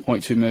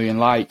 1.2 million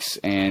likes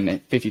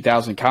and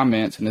 50,000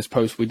 comments, and this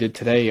post we did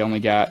today only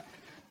got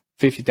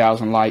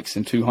 50,000 likes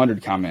and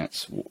 200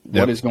 comments?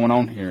 What is going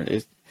on here?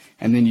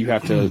 And then you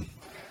have to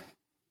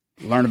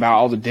learn about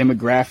all the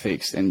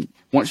demographics. And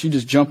once you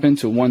just jump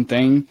into one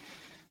thing,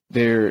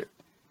 there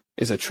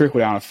is a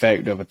trickle-down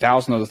effect of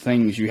 1,000 other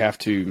things you have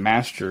to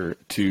master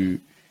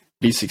to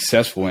be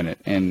successful in it.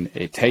 And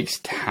it takes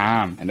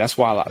time. And that's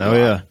why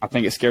I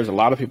think it scares a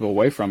lot of people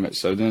away from it.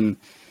 So then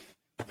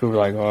people are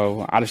like,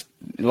 oh, a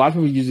lot of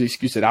people use the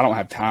excuse that I don't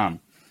have time.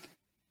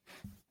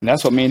 And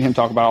that's what me and him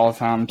talk about all the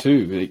time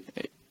too.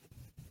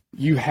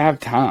 You have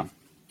time.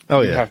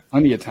 Oh, yeah. You have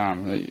plenty of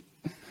time.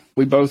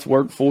 We both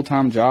work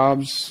full-time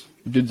jobs.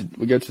 We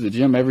go to the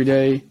gym every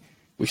day.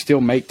 We still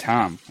make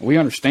time. We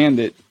understand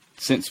that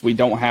since we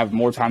don't have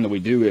more time than we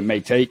do, it may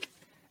take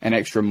an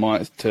extra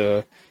month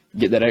to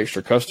get that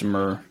extra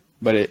customer,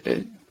 but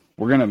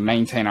we're going to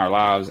maintain our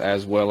lives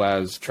as well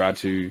as try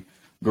to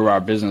grow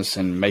our business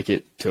and make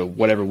it to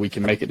whatever we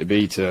can make it to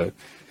be to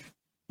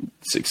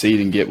succeed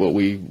and get what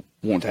we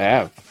want to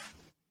have.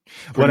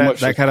 Well,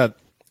 that kind of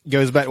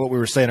goes back to what we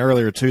were saying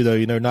earlier too, though.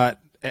 You know, not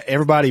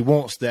everybody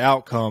wants the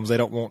outcomes; they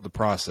don't want the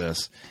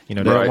process. You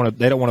know,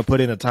 they don't want to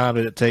put in the time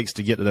that it takes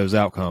to get to those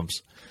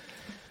outcomes.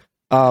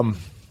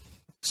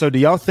 So do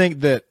y'all think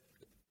that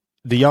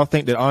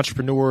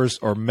entrepreneurs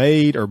are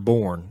made or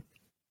born?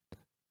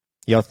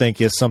 Y'all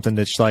think it's something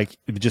that's like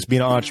just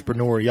being an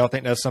entrepreneur? Y'all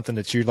think that's something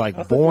that you're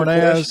like born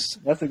as?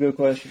 That's a good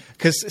question.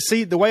 Because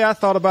see, the way I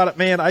thought about it,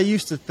 man, I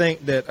used to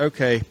think that,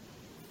 okay,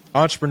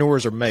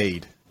 entrepreneurs are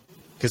made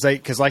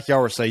because like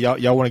y'all were saying,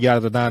 y'all want to get out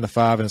of the 9 to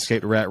 5 and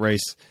escape the rat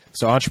race.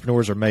 So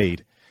entrepreneurs are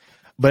made.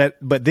 But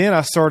then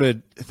I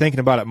started thinking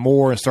about it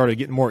more and started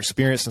getting more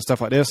experience and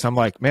stuff like this. I'm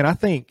like, man, I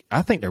think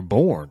they're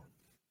born.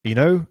 You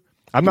know,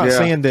 I'm not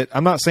saying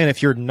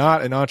if you're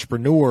not an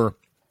entrepreneur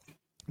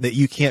that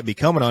you can't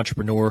become an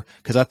entrepreneur,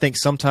 because I think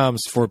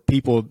sometimes for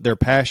people, their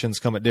passions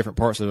come at different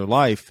parts of their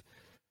life.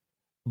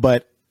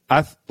 But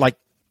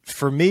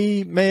for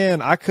me,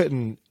 man, I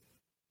could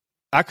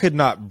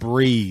not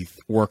breathe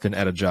working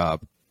at a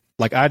job.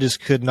 Like I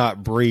just could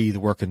not breathe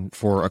working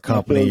for a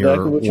company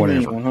or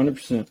whatever.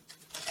 100%.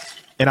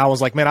 And I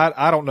was like, man,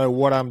 I don't know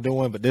what I'm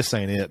doing, but this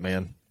ain't it,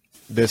 man.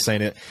 This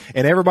ain't it.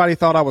 And everybody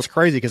thought I was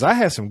crazy because I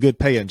had some good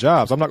paying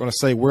jobs. I'm not going to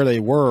say where they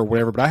were or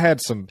whatever, but I had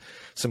some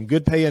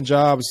good paying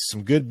jobs,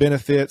 some good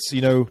benefits,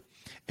 you know,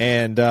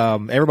 and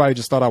everybody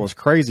just thought I was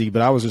crazy.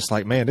 But I was just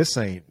like, man, this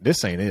ain't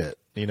it.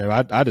 You know,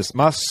 I just,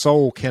 my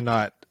soul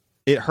cannot,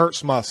 it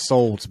hurts my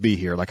soul to be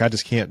here. Like I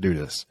just can't do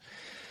this.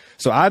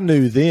 So I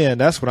knew then,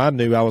 that's when I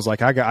knew. I was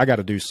like, I got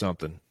to do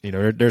something. You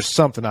know, there's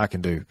something I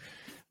can do.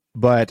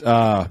 But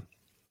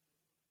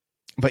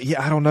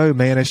yeah, I don't know,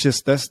 man. It's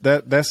just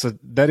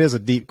that is a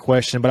deep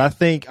question. But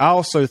I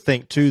also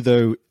think too,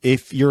 though,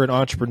 if you're an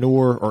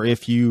entrepreneur or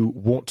if you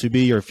want to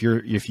be, or if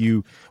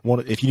you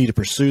need to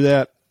pursue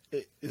that,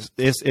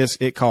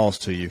 it calls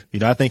to you. You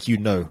know, I think you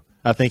know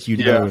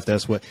if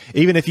that's what.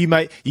 Even if you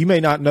may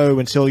not know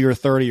until you're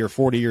 30 or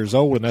 40 years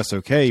old, and that's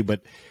okay.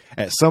 But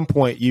at some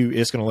point,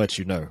 it's going to let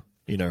you know.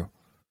 You know.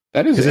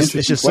 That is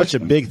it's just such a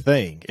big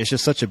thing. It's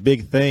just such a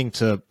big thing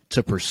to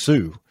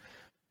pursue.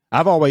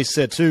 I've always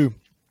said too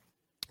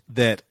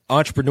that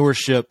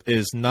entrepreneurship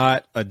is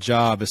not a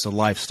job; it's a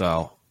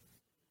lifestyle.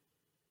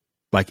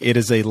 Like it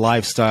is a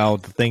lifestyle.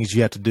 The things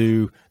you have to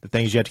do, the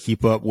things you have to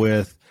keep up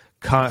with,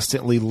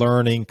 constantly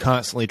learning,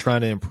 constantly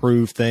trying to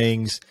improve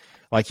things.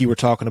 Like you were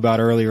talking about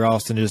earlier,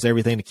 Austin, just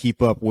everything to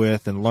keep up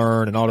with and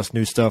learn and all this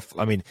new stuff.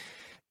 I mean,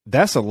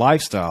 that's a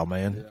lifestyle,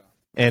 man.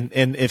 Yeah.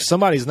 And if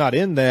somebody's not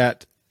in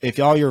that, if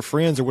all your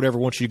friends or whatever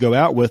want you to go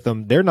out with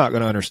them, they're not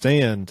going to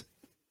understand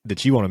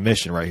that you on a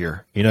mission right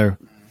here. You know,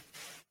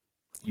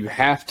 you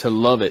have to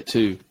love it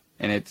too,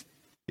 and it's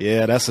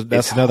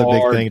another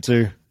hard. Big thing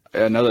too.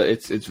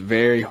 It's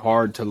very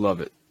hard to love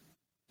it.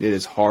 It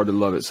is hard to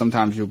love it.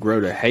 Sometimes you'll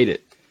grow to hate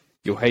it.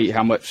 You'll hate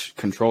how much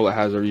control it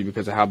has over you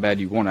because of how bad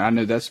you want it. I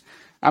know that's.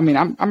 I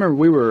remember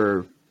we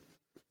were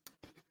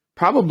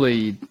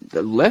probably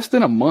less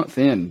than a month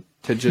in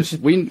to just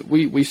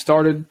we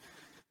started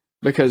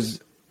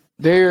because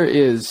there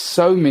is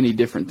so many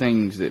different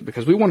things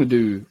because we want to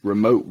do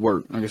remote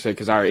work. Like I said,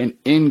 because our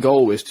end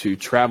goal is to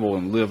travel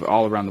and live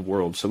all around the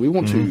world. So we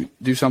want to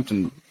do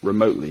something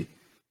remotely.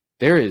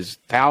 There is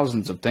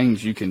thousands of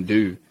things you can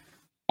do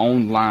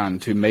online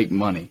to make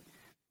money.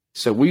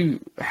 So we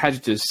had to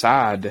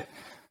decide,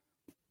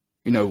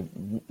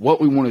 what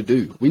we want to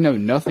do. We know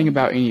nothing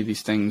about any of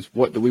these things.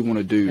 What do we want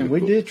to do? And we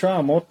did try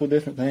multiple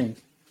different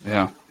things.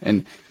 Yeah.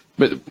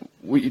 But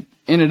we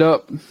ended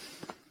up,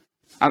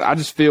 I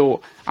just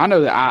feel, I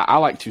know that I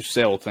like to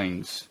sell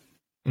things.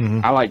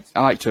 Mm-hmm. I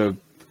like to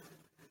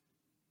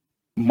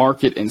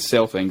market and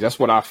sell things. That's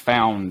what I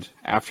found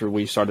after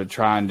we started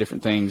trying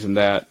different things and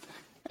that.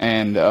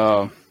 And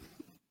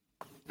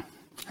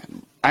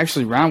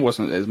actually, Ryan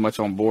wasn't as much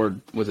on board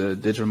with a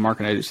digital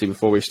marketing agency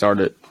before we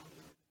started.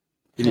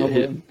 He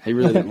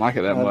really didn't like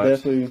it that much. I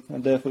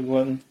definitely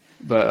wasn't.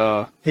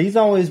 But he's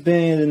always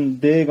been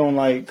big on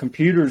like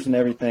computers and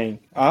everything.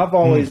 I've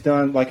always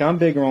done I'm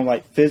bigger on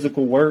like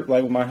physical work,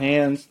 like with my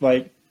hands,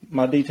 like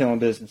my detailing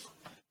business.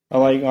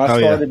 I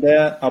started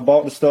that. I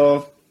bought the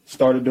stuff,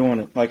 started doing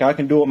it. Like I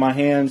can do it with my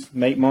hands,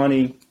 make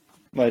money.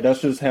 Like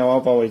that's just how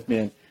I've always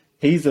been.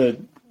 He's a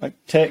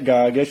tech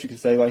guy, I guess you could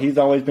say. Like he's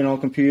always been on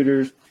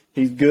computers.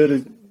 He's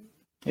good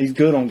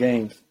on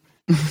games.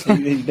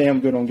 He's damn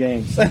good on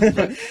games.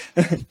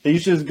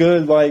 He's just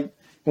good. Like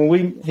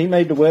when he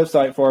made the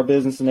website for our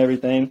business and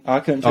everything, I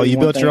couldn't. Oh, you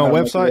built your own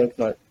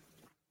website?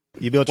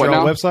 You built your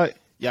own website?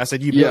 Yeah, I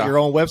said you built your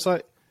own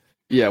website.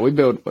 Yeah, we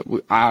built.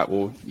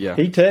 Yeah.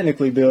 He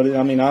technically built it.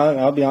 I mean,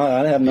 I'll be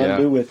honest. I have nothing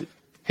to do with it.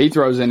 He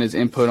throws in his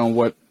input on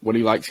what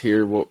he likes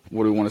here, what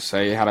we want to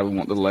say, how do we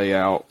want the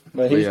layout.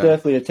 But he's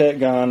definitely a tech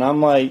guy, and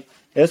I'm like,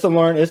 it's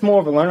more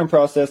of a learning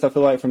process. I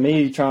feel like for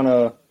me, trying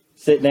to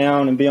sit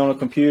down and be on a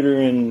computer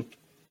and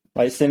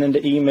like sending the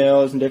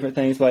emails and different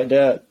things like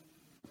that.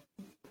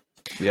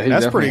 Yeah,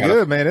 that's pretty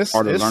good, man. It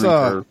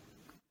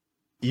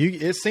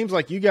seems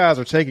like you guys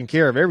are taking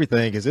care of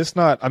everything because it's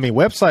not. I mean,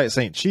 websites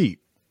ain't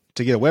cheap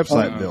to get a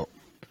website built.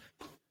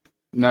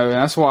 No,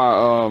 that's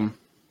why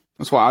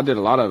I did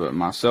a lot of it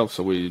myself,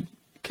 so we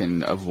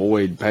can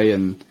avoid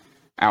paying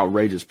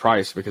outrageous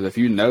price. Because if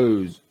you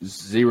know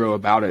zero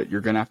about it,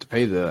 you're gonna have to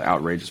pay the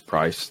outrageous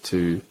price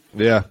to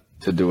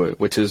do it.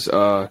 Which is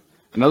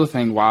another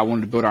thing why I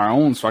wanted to build our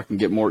own, so I can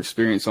get more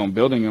experience on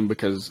building them.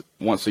 Because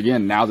once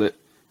again, now that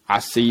I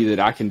see that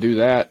I can do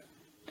that,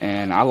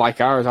 and I like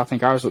ours, I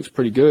think ours looks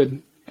pretty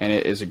good, and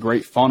it is a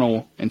great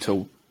funnel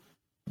into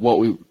what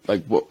we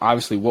like.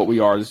 Obviously, what we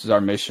are. This is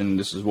our mission.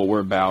 This is what we're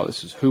about.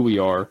 This is who we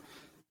are.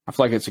 I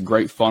feel like it's a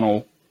great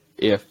funnel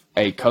if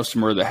a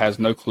customer that has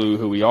no clue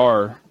who we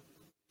are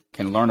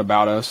can learn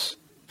about us,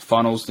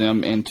 funnels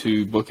them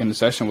into booking a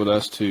session with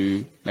us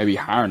to maybe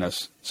hiring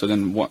us. So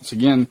then once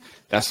again,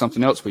 that's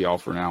something else we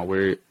offer now.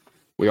 We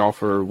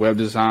offer web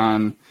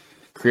design,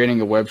 creating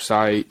a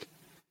website.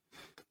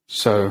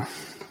 So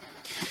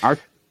our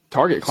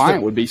target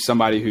client would be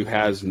somebody who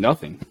has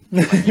nothing.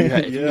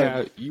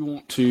 You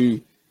want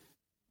to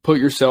put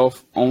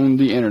yourself on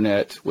the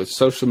internet with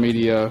social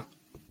media,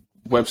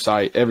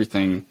 website,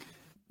 everything.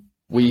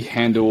 We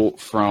handle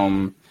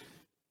from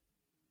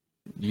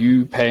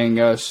you paying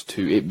us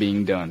to it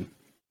being done,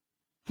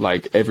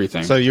 like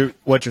everything. So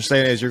what you're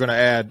saying is you're going to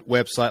add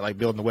website, like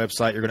building the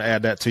website. You're going to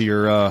add that to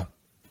your,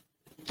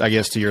 I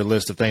guess, to your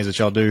list of things that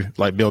y'all do,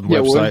 like building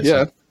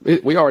websites.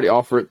 We already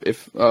offer it.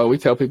 If we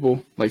tell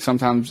people, like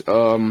sometimes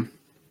the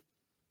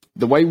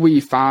way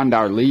we find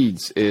our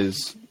leads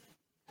is.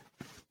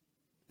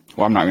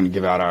 Well, I'm not going to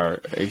give out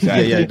our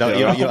exact.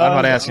 I'm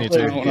not asking you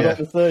to.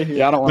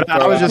 I don't want to.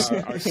 I was just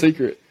our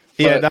secret.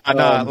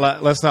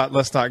 Let's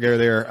not go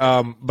there.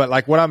 But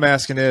like what I'm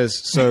asking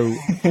is so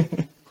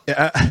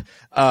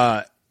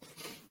but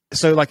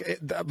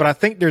I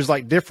think there's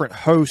like different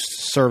host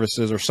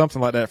services or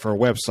something like that for a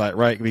website,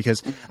 right?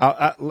 Because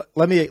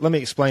let me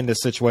explain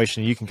this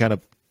situation. You can kind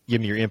of give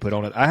me your input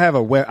on it. I have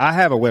a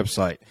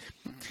website,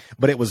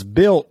 but it was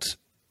built.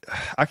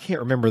 I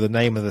can't remember the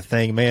name of the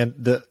thing,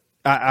 man.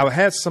 I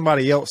had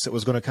somebody else that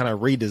was going to kind of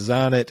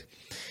redesign it.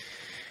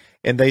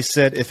 and they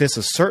said if it's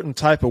a certain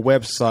type of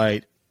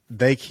website,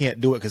 they can't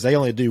do it because they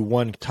only do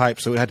one type,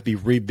 so it had to be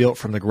rebuilt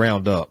from the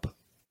ground up.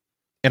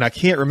 And I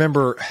can't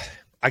remember.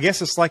 I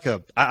guess it's like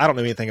I don't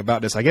know anything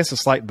about this. I guess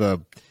it's like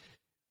the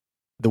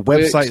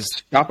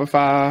websites.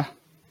 Shopify,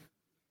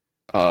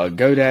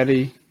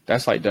 GoDaddy.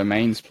 That's like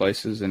domains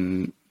places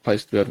and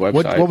places to build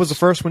websites. What was the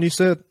first one you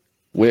said?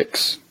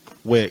 Wix.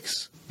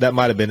 That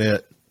might have been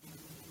it.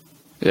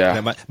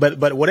 Yeah.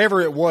 But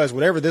whatever it was,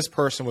 whatever this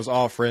person was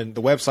offering,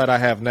 the website I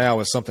have now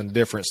is something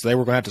different. So they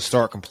were going to have to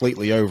start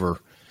completely over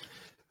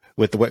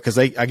with the web, because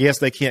I guess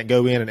they can't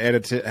go in and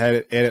edit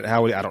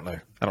how I don't know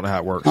how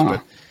it works.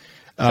 But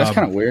that's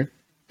kind of weird.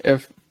 I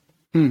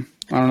don't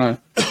know.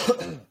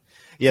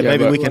 Yeah,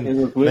 maybe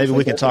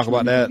we can talk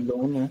about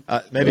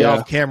that. Maybe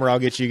off camera, I'll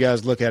get you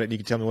guys to look at it and you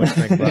can tell me what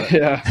you think about it.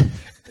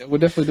 Yeah, we'll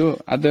definitely do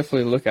it. I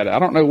definitely look at it. I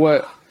don't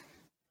know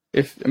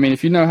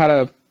if you know how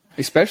to,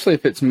 especially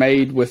if it's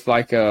made with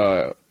like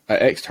a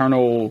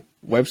external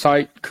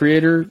website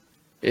creator,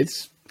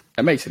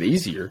 that makes it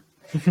easier.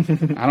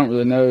 I don't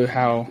really know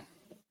how.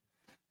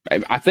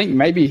 I think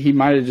maybe he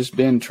might have just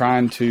been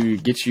trying to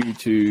get you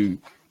to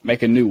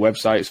make a new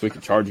website so we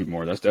can charge you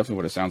more. That's definitely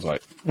what it sounds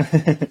like.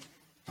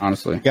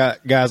 Honestly,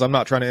 guys, I'm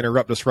not trying to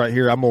interrupt us right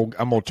here. I'm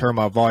gonna turn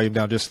my volume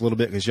down just a little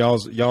bit because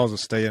y'all's are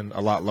staying a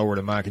lot lower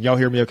than mine. Can y'all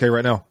hear me okay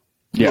right now?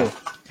 Yeah.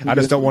 I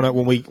just don't want to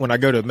when I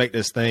go to make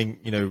this thing,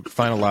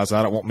 finalize.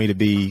 I don't want me to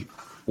be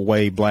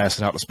way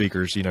blasting out the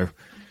speakers,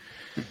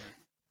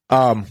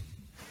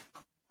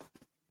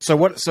 So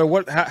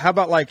what? How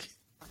about like?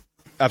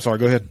 I'm sorry.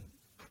 Go ahead.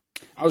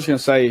 I was going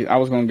to say, I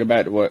was going to go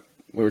back to what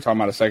we were talking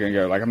about a second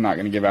ago. Like, I'm not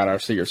going to give out our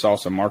secret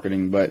sauce of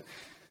marketing, but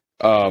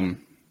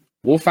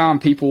we'll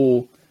find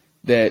people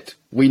that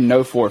we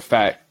know for a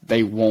fact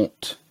they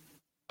want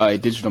a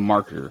digital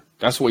marketer.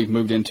 That's what we've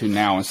moved into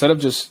now. Instead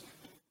of just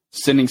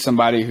sending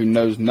somebody who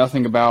knows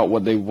nothing about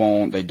what they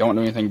want, they don't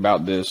know anything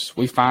about this,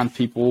 we find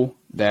people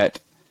that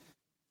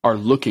are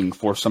looking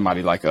for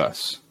somebody like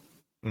us.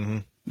 Mm-hmm.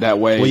 That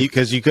way. Well,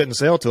 because you couldn't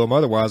sell to them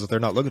otherwise if they're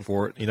not looking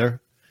for it,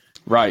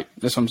 Right.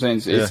 That's what I'm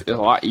saying. It's a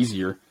lot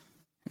easier.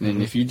 And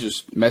then if you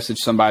just message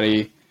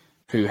somebody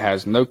who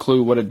has no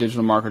clue what a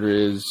digital marketer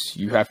is,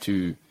 you have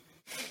to,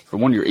 for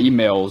one, your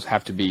emails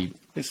have to be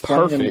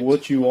perfect.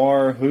 What you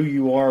are, who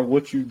you are,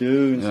 what you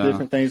do, and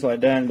different things like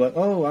that. And like,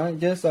 I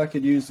guess I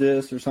could use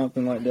this or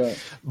something like that.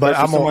 But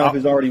somebody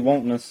who's already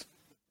wanting us.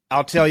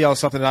 I'll tell y'all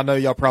something. I know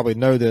y'all probably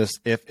know this.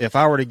 If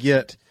I were to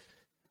get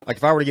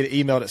an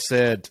email that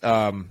said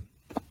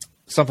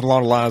something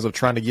along the lines of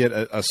trying to get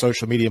a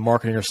social media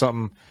marketing or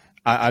something,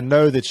 I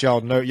know that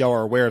y'all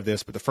are aware of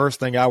this, but the first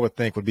thing I would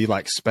think would be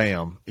like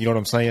spam. You know what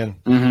I'm saying?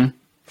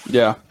 Mm-hmm.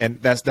 Yeah.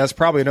 And that's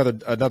probably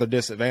another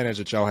disadvantage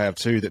that y'all have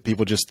too, that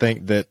people just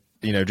think that,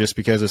 just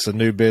because it's a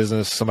new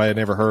business, somebody had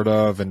never heard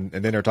of, and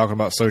then they're talking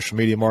about social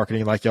media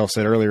marketing, like y'all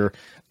said earlier,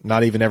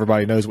 not even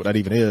everybody knows what that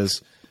even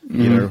is,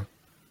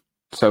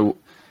 So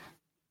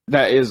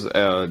that is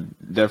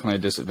definitely a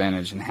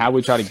disadvantage. And how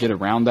we try to get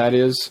around that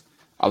is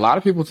a lot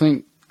of people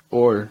think,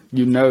 or,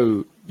 you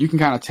can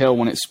kind of tell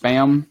when it's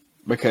spam,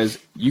 because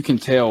you can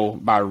tell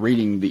by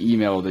reading the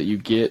email that you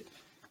get.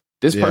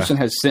 This person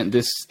has sent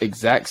this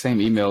exact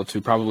same email to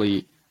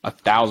probably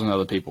 1,000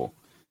 other people.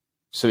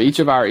 So each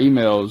of our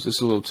emails, this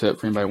is a little tip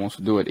for anybody who wants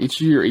to do it.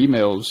 Each of your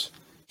emails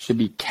should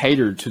be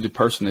catered to the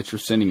person that you're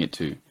sending it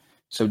to.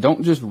 So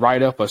don't just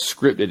write up a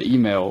scripted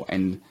email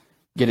and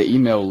get an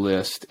email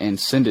list and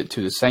send it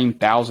to the same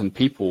 1,000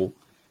 people.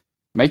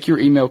 Make your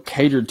email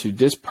catered to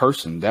this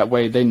person. That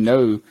way they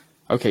know,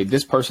 okay,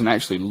 this person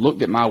actually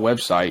looked at my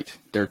website.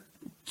 They're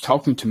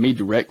talking to me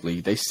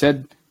directly. They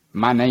said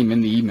my name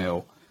in the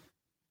email.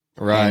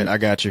 Right, I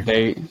got you.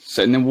 And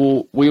then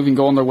we'll even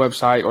go on their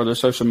website or their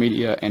social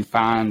media and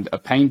find a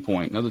pain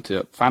point. Another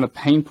tip, find a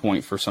pain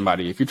point for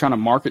somebody. If you're trying to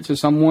market to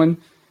someone,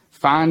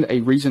 find a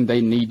reason they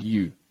need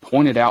you.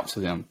 Point it out to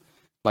them.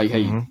 Like,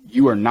 hey,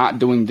 you are not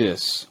doing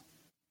this.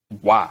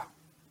 Why?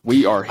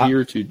 We are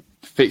here to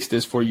fix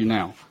this for you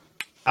now.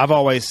 I've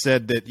always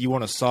said that you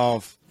want to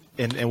solve,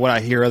 and what I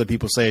hear other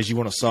people say is you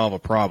want to solve a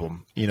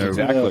problem.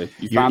 Exactly.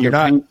 You find their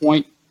pain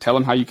point, tell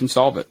them how you can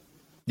solve it.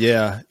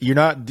 Yeah, you're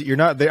not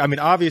there. I mean,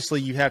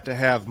 obviously you have to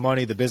have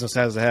money. The business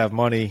has to have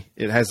money.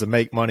 It has to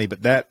make money,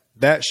 but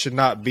that should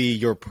not be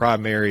your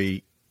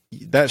primary.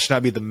 That should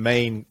not be the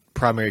main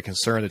primary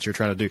concern that you're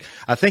trying to do.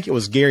 I think it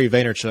was Gary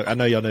Vaynerchuk. I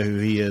know y'all know who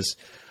he is.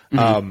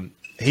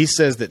 He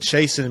says that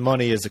chasing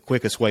money is the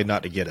quickest way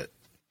not to get it.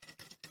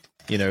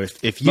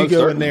 If you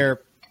go in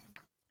there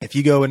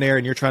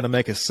and you're trying to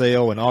make a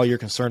sale and all you're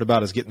concerned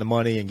about is getting the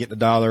money and getting the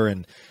dollar,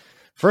 and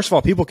first of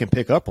all, people can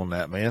pick up on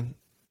that, man.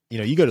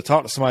 You go to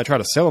talk to somebody, try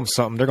to sell them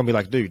something, they're going to be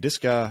like, dude, this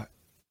guy,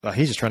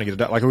 he's just trying to get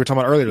it. Like we were talking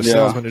about earlier, the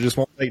salesman that just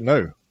won't take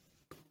no.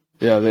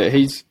 Yeah,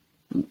 he's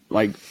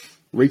like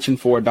reaching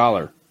for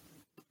 $1.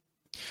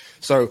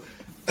 So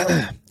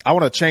I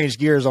want to change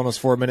gears on us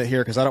for a minute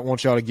here because I don't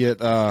want y'all to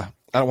get, I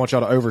don't want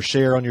y'all to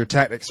overshare on your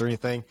tactics or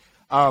anything.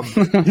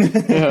 Austin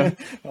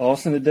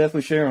would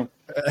definitely share them.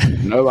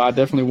 No, I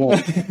definitely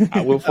won't.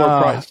 I will for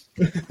a price.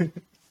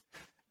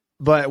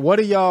 But what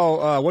do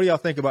y'all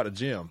think about the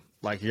gym?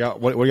 Like, y'all,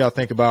 what do y'all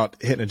think about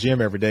hitting a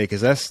gym every day?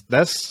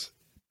 Because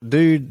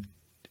dude,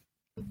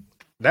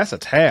 that's a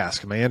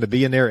task, man, to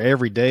be in there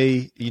every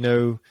day. You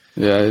know,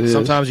 Yeah,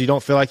 sometimes you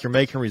don't feel like you're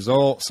making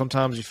results.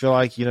 Sometimes you feel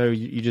like,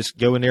 you just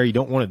go in there, you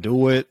don't want to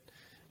do it.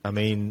 I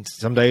mean,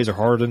 some days are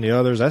harder than the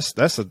others.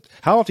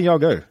 How often y'all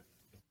go?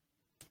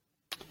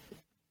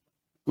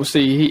 Well,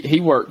 see,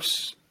 he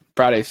works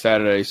Friday,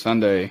 Saturday,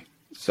 Sunday,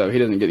 so he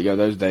doesn't get to go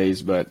those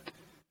days. But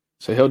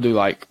so he'll do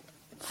like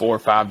 4 or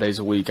 5 days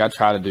a week. I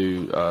try to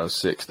do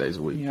 6 days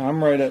a week. Yeah,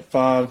 I'm right at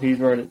 5. He's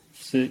right at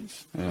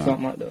 6,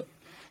 something like that.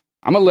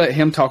 I'm gonna let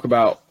him talk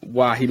about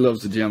why he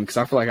loves the gym because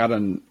I feel like I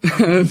done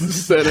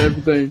said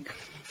everything.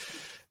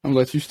 I'm gonna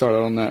let you start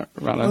on that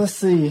right now. Let's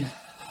see.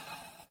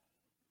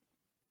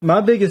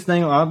 My biggest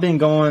thing, I've been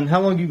going.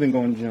 How long have you been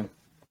going to the gym?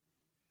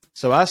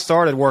 So I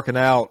started working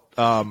out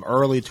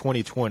early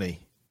 2020,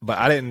 but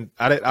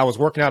I was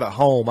working out at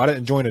home. I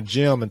didn't join a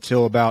gym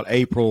until about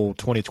April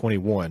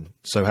 2021.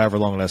 So however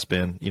long that's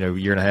been, a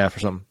year and a half or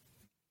something.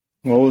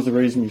 What was the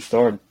reason you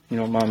started? You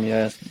don't mind me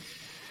asking.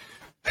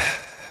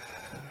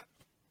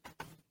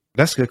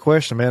 That's a good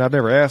question, man. I've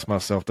never asked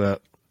myself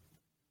that.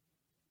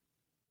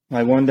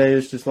 Like one day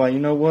it's just like, you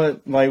know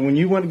what? Like when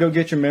you went to go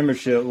get your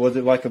membership, was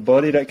it like a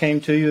buddy that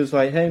came to you? It's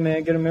like, hey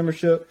man, get a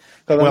membership.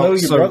 Because I know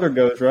your brother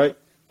goes, right?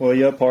 Well,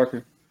 yeah,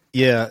 Parker.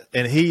 Yeah,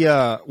 and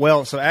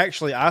so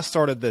actually I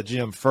started the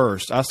gym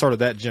first. I started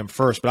that gym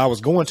first, but I was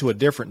going to a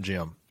different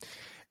gym.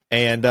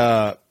 And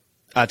I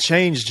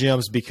changed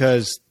gyms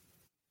because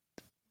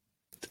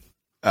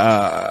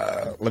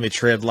let me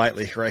tread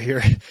lightly right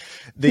here.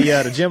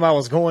 The gym I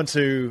was going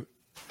to,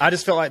 I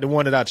just felt like the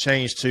one that I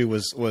changed to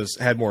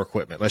had more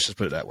equipment. Let's just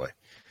put it that way.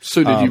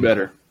 Suited you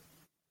better.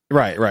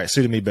 Right.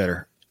 Suited me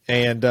better.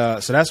 And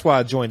so that's why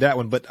I joined that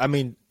one. But I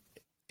mean,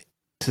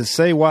 to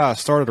say why I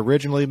started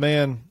originally,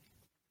 man,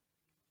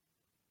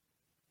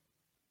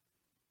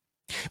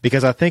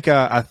 because I think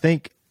I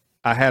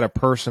had a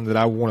person that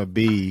I want to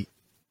be,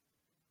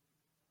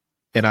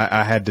 and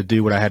I had to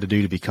do what I had to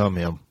do to become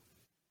him.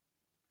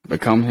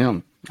 Become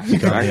him.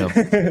 Become him.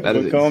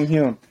 Become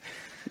him.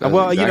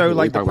 Well, exactly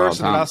like the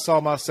person that I saw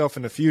myself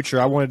in the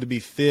future, I wanted to be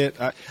fit.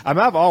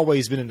 I've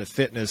always been into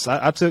fitness.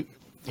 I took,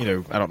 I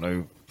don't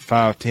know,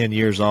 5-10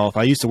 years off.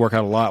 I used to work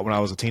out a lot when I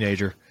was a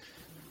teenager,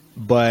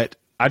 but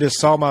I just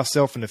saw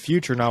myself in the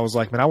future, and I was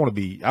like, man, I want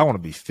to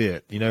be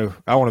fit. I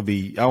want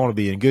to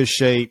be in good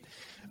shape.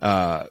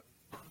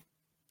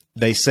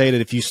 They say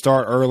that if you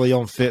start early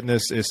on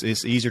fitness,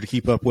 it's easier to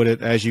keep up with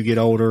it as you get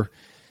older.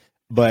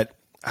 But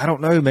I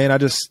don't know, man. I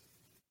just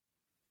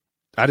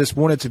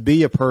wanted to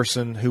be a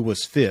person who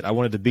was fit. I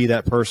wanted to be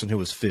that person who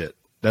was fit.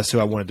 That's who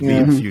I wanted to be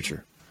in the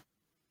future.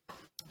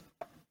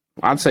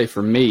 I'd say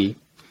for me,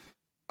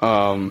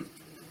 I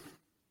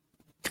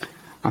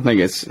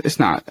think it's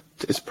a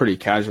pretty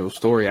casual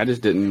story. I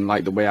just didn't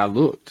like the way I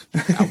looked.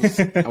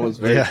 I was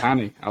very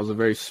tiny. I was a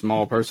very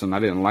small person. I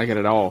didn't like it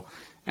at all.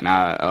 And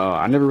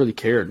I never really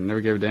cared.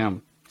 Never gave a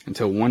damn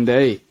until one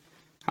day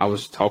I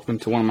was talking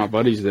to one of my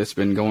buddies that's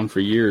been going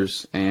for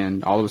years,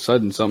 and all of a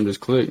sudden something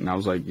just clicked, and I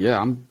was like, yeah,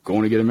 I'm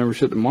going to get a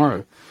membership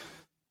tomorrow.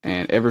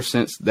 And ever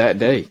since that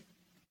day,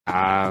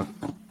 I've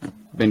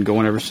been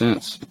going ever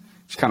since.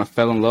 Just kind of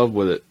fell in love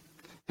with it.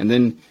 And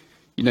then,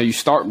 you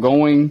start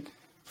going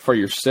for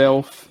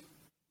yourself,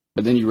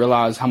 but then you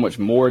realize how much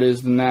more it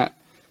is than that.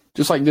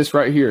 Just like this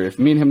right here. If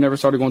me and him never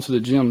started going to the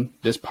gym,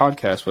 this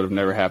podcast would have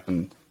never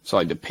happened. So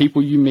like the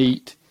people you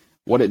meet,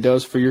 what it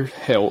does for your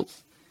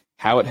health,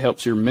 how it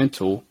helps your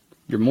mental,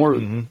 you're more,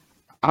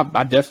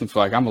 I definitely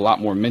feel like I'm a lot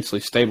more mentally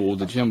stable.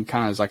 The gym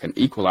kind of is like an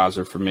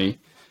equalizer for me.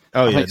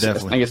 Oh, yeah,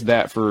 definitely. I think it's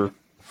that for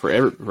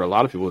a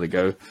lot of people that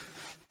go.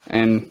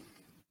 And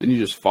then you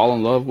just fall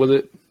in love with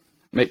it,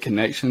 make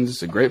connections.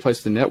 It's a great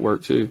place to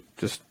network too.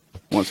 Just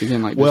once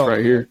again, like this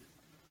right here.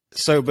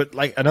 So, but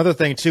like another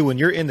thing too, when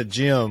you're in the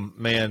gym,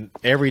 man,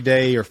 every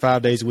day or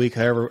 5 days a week,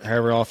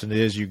 however often it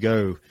is you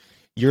go,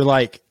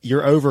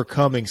 you're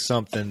overcoming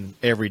something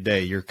every day.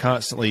 You're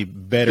constantly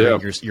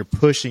bettering. You're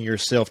pushing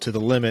yourself to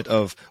the limit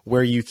of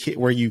where you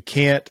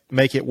can't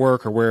make it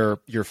work or where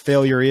your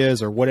failure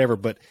is or whatever.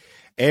 But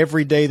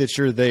every day that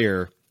you're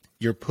there,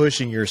 you're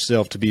pushing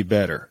yourself to be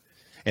better.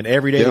 And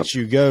every day that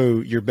you go,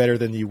 you're better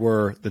than you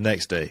were the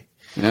next day.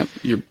 Yep.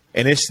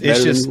 And it's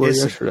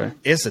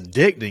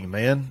addicting,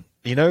 man.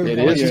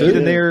 Once you get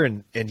in there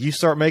and you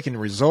start making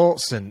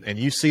results and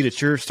you see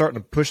that you're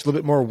starting to push a little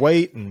bit more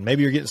weight and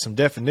maybe you're getting some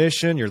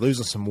definition, you're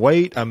losing some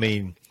weight. I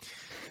mean,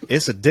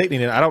 it's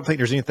addicting, and I don't think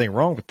there's anything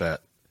wrong with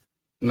that.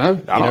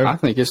 No, I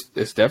think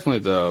it's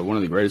definitely one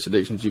of the greatest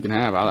addictions you can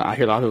have. I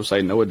hear a lot of people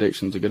say no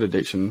addiction's a good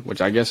addiction,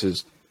 which I guess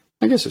is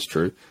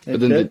true. But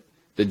then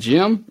the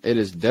gym, it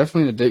is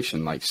definitely an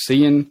addiction. Like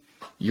seeing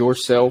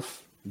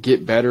yourself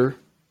get better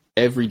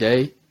every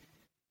day.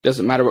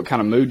 Doesn't matter what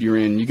kind of mood you're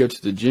in. You go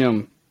to the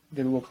gym.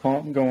 Get a little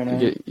pump going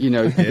on. You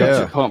got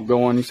your pump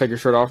going. You take your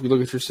shirt off. You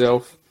look at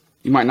yourself.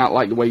 You might not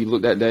like the way you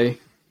look that day.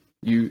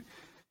 You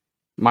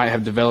might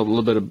have developed a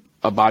little bit of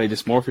a body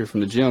dysmorphia from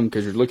the gym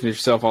because you're looking at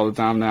yourself all the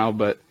time now.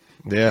 But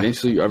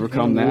eventually you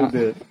overcome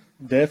that.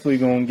 definitely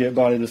going to get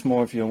body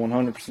dysmorphia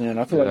 100%.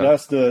 I feel like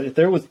that's if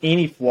there was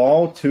any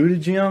flaw to the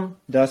gym,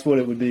 that's what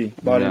it would be,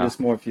 body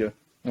dysmorphia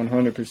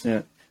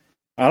 100%.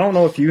 I don't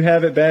know if you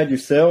have it bad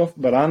yourself,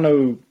 but I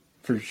know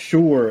for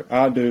sure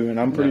I do, and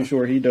I'm pretty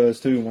sure he does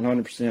too,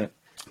 100%.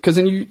 Because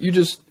then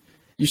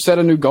you set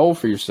a new goal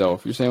for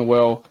yourself. You're saying,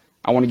 well,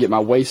 I want to get my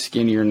waist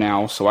skinnier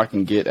now so I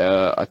can get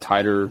a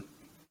tighter,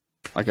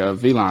 like a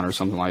V-line or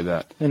something like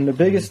that. And the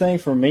biggest thing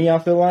for me, I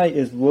feel like,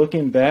 is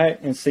looking back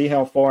and see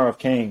how far I've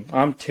came.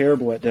 I'm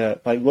terrible at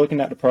that. Like,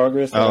 looking at the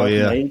progress that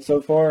I've made so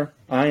far,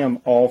 I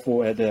am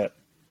awful at that.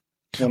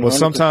 100%. Well,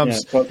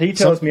 sometimes... Because he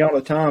tells me all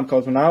the time,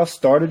 because when I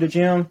started the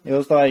gym, it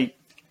was like,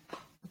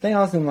 I think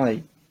I was in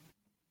like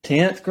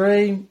 10th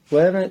grade,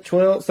 11th,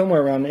 12th,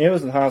 somewhere around there. It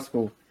was in high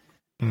school.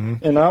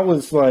 Mm-hmm. And I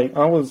was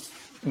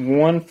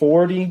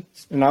 140,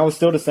 and I was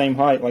still the same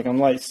height. Like, I'm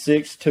like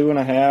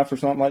 6'2.5" or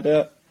something like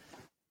that.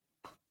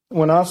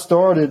 When I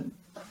started,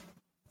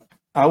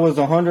 I was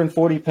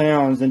 140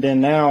 pounds, and then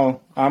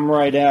now I'm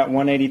right at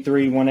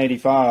 183,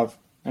 185.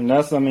 And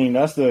that's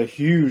a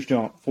huge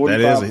jump,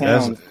 45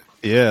 pounds.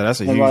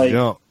 That's a huge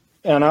jump.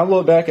 And I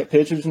look back at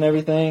pictures and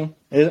everything.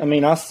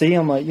 I see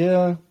them like,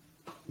 yeah,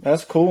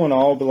 that's cool and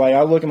all. But, like,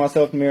 I look at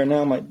myself in the mirror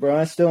now, I'm like, bro,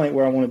 I still ain't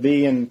where I want to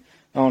be. And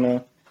I don't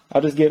know. I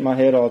just get in my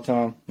head all the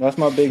time. That's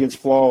my biggest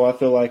flaw, I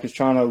feel like, is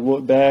trying to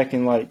look back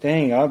and, like,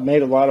 dang, I've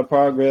made a lot of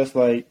progress.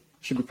 Like,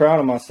 should be proud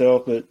of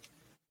myself, but.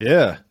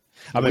 Yeah.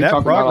 I mean,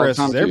 that progress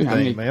is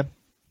everything, man.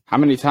 How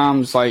many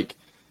times, like,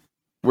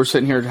 we're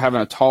sitting here having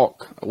a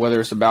talk,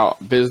 whether it's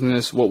about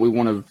business, what we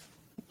want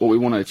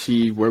to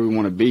achieve, where we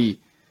want to be,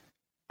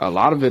 a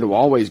lot of it will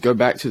always go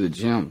back to the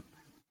gym.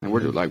 And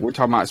we're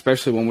talking about,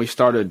 especially when we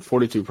started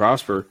 42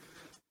 Prosper,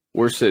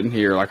 we're sitting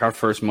here like our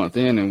first month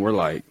in, and we're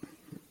like,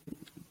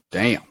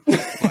 damn,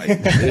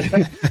 like,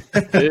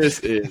 this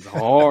is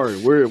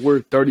hard. We're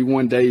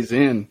 31 days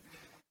in.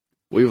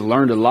 We've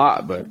learned a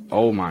lot, but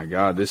oh my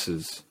God, this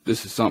is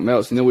something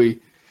else. And then we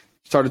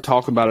started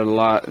talking about it a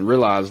lot and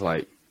realized,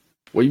 like,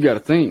 well, you got to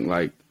think,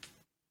 like,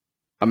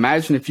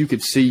 imagine if you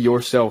could see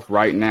yourself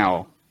right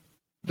now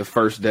the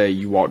first day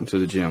you walked into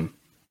the gym.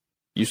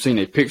 You've seen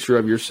a picture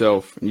of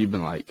yourself, and you've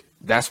been like,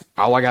 that's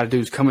all I got to do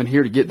is come in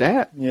here to get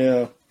that.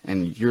 Yeah.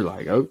 And you're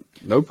like, oh,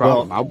 no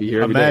problem. Well, I'll be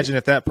here every imagine day.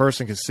 If that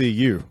person could see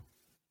you.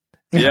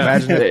 Yeah.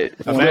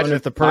 Imagine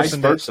if the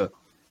person vice versa.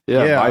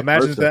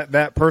 Imagine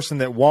that person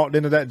that walked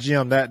into that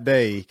gym that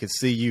day could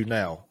see you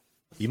now.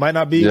 You might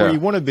not be where you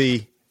want to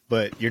be,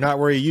 but you're not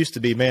where you used to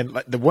be, man.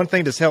 Like, the one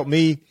thing that's helped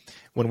me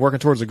when working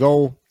towards a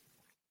goal,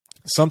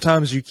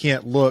 sometimes you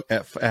can't look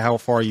at how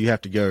far you have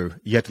to go.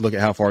 You have to look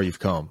at how far you've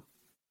come.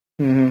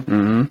 Mm-hmm.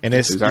 Mm-hmm. And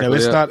it's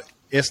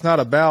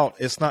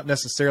not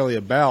necessarily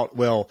about,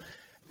 well,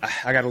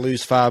 I got to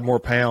lose 5 more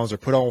pounds or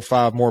put on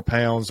 5 more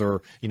pounds,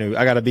 or,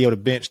 I got to be able to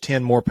bench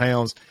 10 more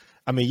pounds.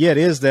 I mean, yeah, it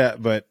is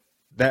that, but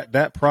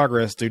that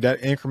progress, dude,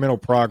 that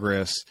incremental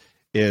progress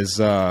is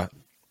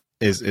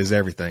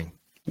everything.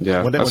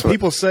 Yeah. When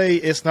people say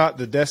it's not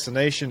the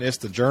destination, it's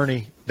the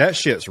journey, that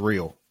shit's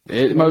real.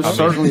 It most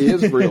certainly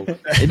is real.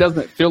 It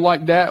doesn't feel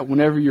like that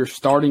whenever you're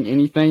starting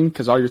anything,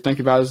 because all you're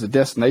thinking about is the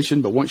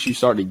destination. But once you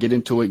start to get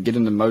into it, get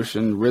into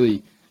motion,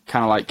 really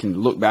kind of like can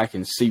look back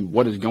and see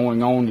what is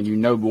going on,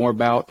 and more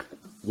about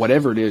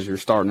whatever it is you're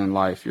starting in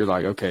life, you're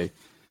like, okay,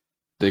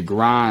 the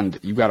grind,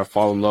 you got to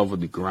fall in love with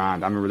the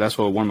grind. I remember that's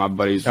what one of my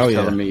buddies was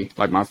telling me,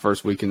 like my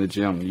first week in the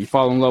gym. You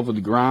fall in love with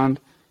the grind,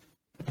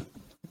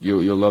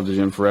 you'll love the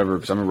gym forever.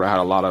 Because I remember I had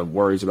a lot of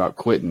worries about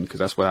quitting, because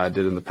that's what I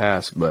did in the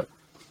past. But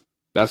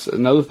that's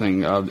another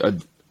thing,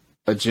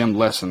 a gym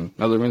lesson,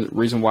 another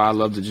reason why I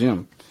love the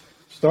gym.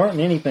 Starting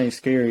anything's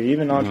scary,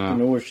 even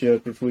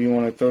entrepreneurship, if we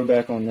want to throw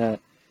back on that.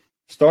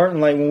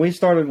 Starting, like,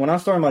 when I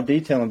started my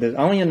detailing business,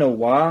 I don't even know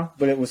why,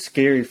 but it was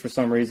scary for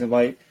some reason.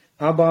 Like,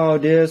 I buy all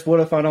this, what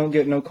if I don't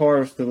get no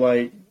cars to,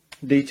 like,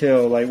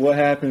 detail? Like, what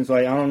happens?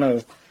 Like, I don't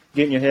know,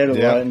 get in your head a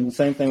lot. And the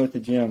same thing with the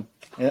gym.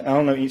 I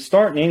don't know,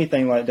 starting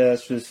anything like that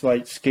is just,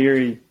 like,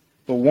 scary.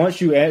 But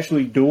once you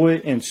actually do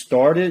it and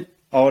start it,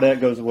 all that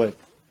goes away.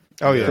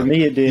 Oh, yeah. For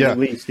me, it did, at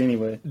least,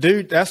 anyway.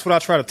 Dude, that's what I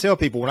try to tell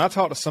people. When I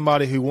talk to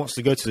somebody who wants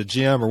to go to the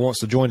gym or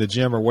wants to join the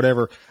gym or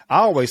whatever,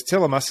 I always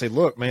tell them, I say,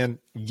 look, man,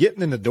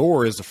 getting in the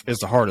door is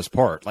the hardest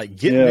part. Like,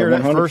 getting there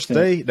 100%. That first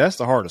day, that's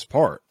the hardest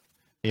part,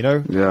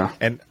 Yeah.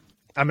 And,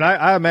 I mean,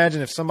 I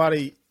imagine if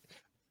somebody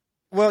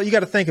 – well, you got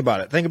to think about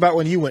it. Think about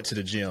when you went to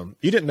the gym.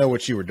 You didn't know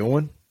what you were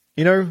doing,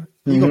 You're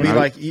going to be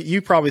like –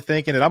 you probably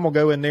thinking that I'm going to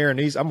go in there and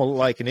I'm going to look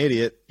like an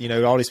idiot.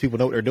 All these people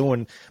know what they're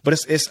doing. But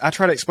it's I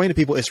try to explain to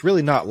people it's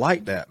really not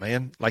like that,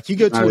 man. Like, you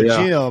go to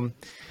a gym,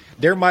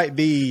 there might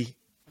be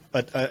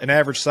an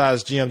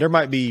average-sized gym. There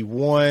might be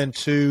 1,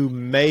 2,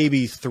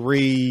 maybe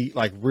 3,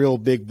 like, real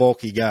big,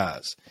 bulky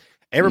guys.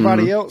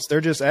 Everybody else,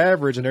 they're just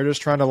average, and they're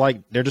just trying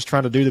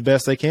to do the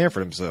best they can for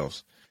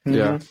themselves.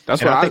 Yeah,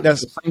 that's what I think.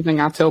 That's the same thing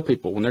I tell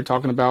people when they're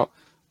talking about,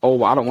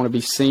 oh, I don't want to be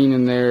seen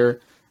in there.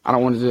 I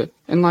don't want to do it.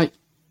 And, like,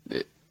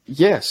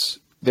 yes,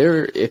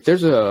 if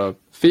there's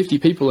 50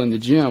 people in the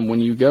gym when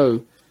you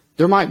go,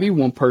 there might be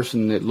one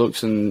person that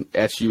looks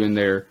at you in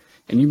there,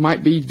 and you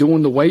might be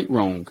doing the weight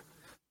wrong.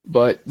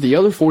 but the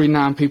other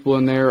 49 people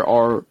in there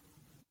are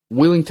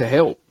willing to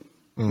help.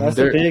 That's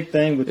a big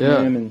thing with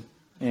women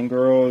and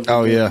girls.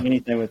 Oh, yeah.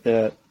 Anything with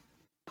that.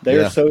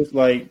 They're so,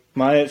 like,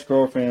 my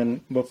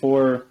ex-girlfriend,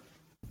 before,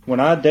 when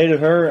I dated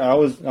her, I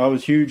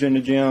was huge in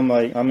the gym.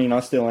 Like, I mean, I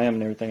still am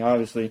and everything,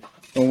 obviously.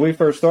 When we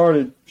first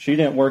started, she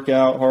didn't work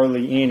out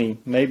hardly any.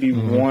 Maybe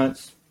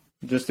once,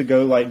 just to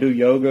go, like, do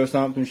yoga or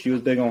something. She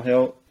was big on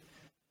health.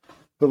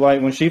 But,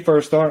 like, when she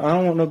first started, I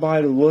don't want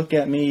nobody to look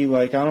at me.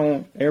 Like,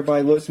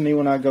 everybody looks at me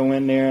when I go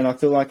in there, and I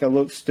feel like I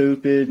look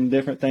stupid and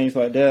different things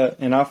like that.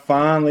 And I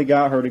finally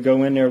got her to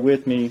go in there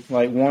with me,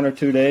 like, 1 or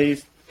 2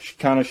 days. She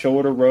kind of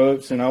showed her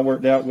ropes, and I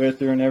worked out with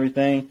her and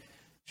everything.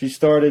 She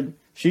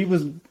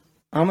was,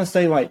 I'm going to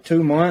say, like,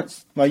 2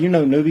 months. Like,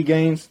 newbie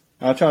gains.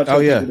 I try to tell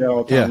people that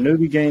all the time.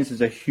 Newbie gains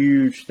is a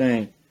huge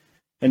thing.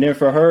 And then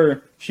for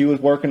her, she was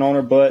working on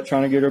her butt,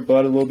 trying to get her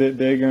butt a little bit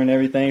bigger and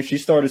everything. She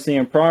started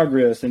seeing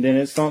progress, and then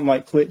it's something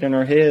like clicked in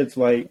her head. It's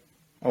like,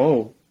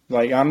 oh,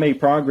 like I made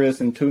progress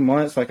in 2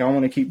 months. Like I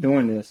want to keep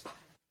doing this.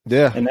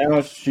 Yeah. And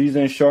now she's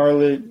in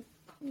Charlotte,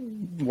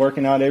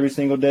 working out every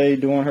single day,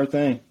 doing her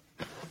thing.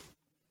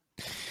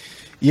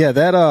 Yeah,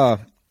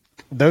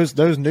 those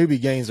newbie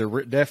gains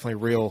are definitely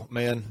real,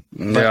 man.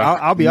 Yeah,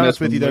 I'll be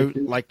honest with you though,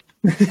 like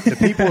the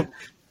people.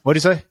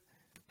 What'd you say?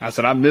 I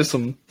said I miss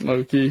them,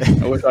 low key.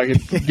 I wish I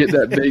could get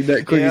that big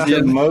that quick Yeah, the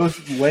again.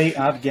 most weight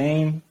I've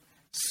gained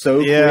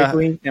so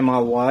quickly in my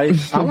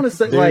life. I want to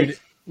say, like,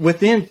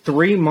 within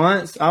 3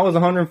 months, I was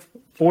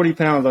 140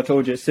 pounds, I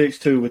told you, at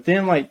 6'2".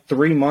 Within, like,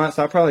 3 months,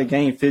 I probably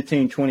gained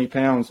 15, 20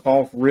 pounds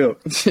off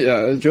rip.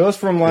 Yeah. Just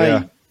from,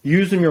 like,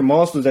 using your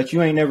muscles that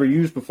you ain't never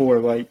used before.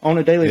 Like, on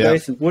a daily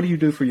basis, what do you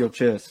do for your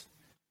chest?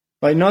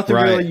 Like, nothing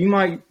really. You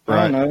might,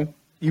 I don't know.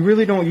 You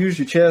really don't use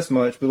your chest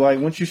much, but like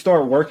once you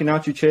start working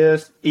out your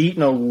chest,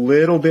 eating a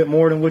little bit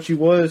more than what you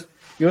was,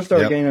 you'll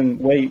start gaining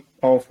weight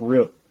off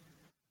rip.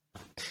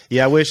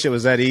 Yeah, I wish it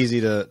was that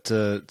easy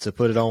to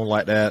put it on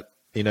like that.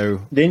 Then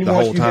the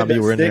whole time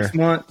you were in there. 6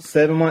 month,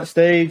 7 month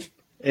stage,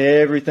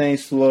 everything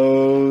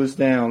slows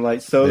down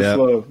like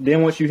slow.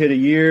 Then once you hit a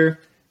year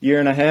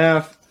and a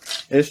half,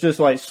 it's just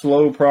like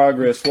slow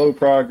progress,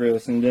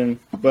 and then.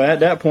 But at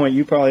that point,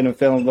 you probably done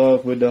fell in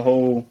love with the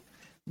whole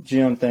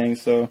gym thing.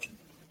 So.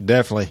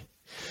 Definitely.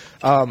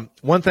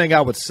 One thing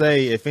I would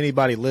say, if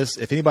anybody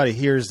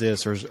hears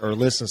this or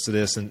listens to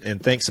this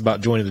and thinks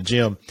about joining the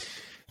gym,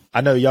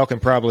 I know y'all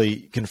can probably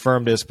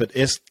confirm this, but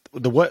it's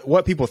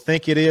what people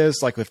think it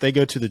is. Like if they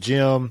go to the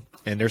gym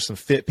and there's some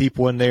fit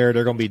people in there,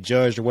 they're going to be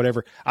judged or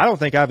whatever. I don't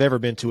think I've ever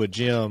been to a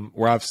gym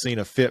where I've seen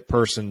a fit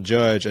person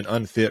judge an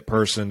unfit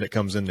person that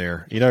comes in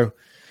there. Yeah.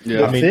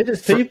 The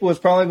fittest people is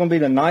probably going to be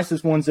the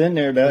nicest ones in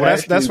there.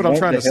 That's what I'm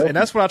trying to say, and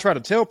that's what I try to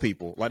tell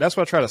people. Like that's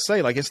what I try to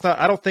say. Like it's not.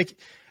 I don't think.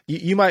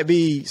 You might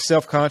be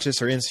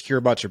self-conscious or insecure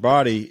about your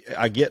body.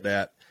 I get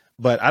that,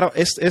 but I don't.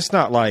 It's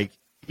not like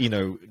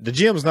the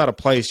gym's not a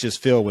place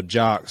just filled with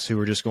jocks who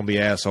are just going to be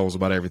assholes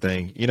about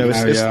everything.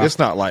 It's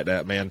not like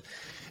that, man.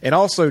 And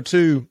also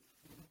too,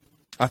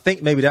 I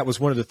think maybe that was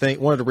one of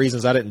the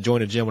reasons I didn't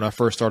join a gym when I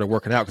first started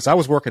working out because I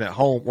was working out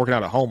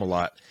at home a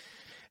lot.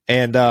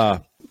 And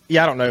I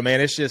don't know, man.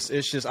 It's just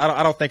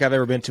I don't think I've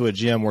ever been to a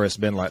gym where it's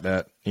been like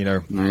that. Yeah,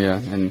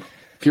 and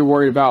if you're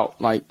worried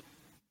about like.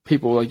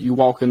 People like you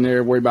walk in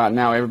there, worry about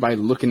now everybody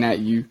looking at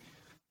you.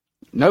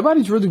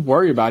 Nobody's really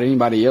worried about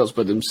anybody else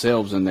but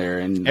themselves in there,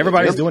 and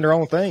everybody's doing their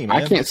own thing. Man.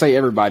 I can't say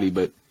everybody,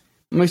 but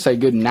let me say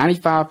good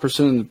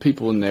 95% of the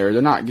people in there,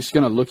 they're not just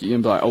going to look at you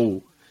and be like,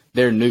 "Oh,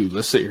 they're new.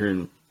 Let's sit here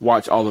and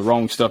watch all the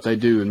wrong stuff they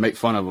do and make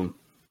fun of them."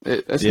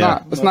 That's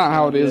not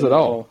how it is at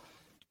all.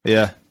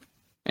 Yeah.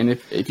 And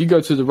if you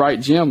go to the right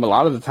gym, a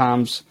lot of the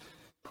times,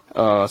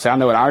 say I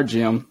know at our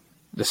gym,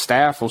 the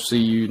staff will see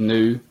you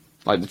new,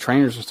 like the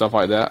trainers and stuff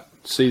like that.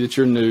 See that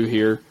you're new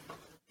here.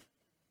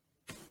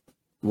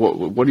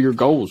 What are your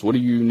goals? What do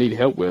you need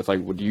help with?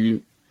 Like, what do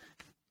you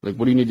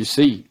need to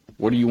see?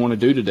 What do you want to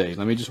do today?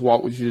 Let me just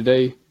walk with you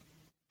today.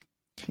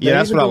 Yeah,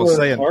 that's what I was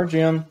saying. Our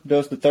gym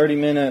does the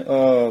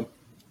 30-minute.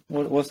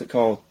 What's it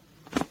called?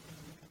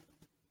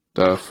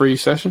 The free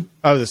session.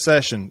 Oh, the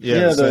session.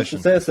 Yeah, the session.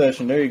 Success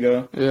session. There you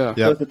go. Yeah.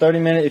 So it's the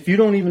 30-minute. If you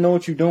don't even know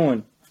what you're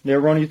doing, they'll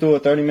run you through a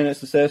 30-minute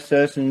success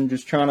session,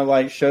 just trying to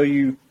like show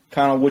you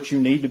kind of what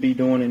you need to be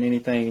doing in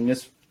anything, and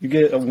this. You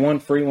get one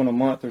free one a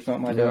month or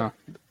something like that.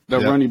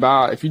 They'll run you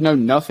by. If you know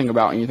nothing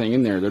about anything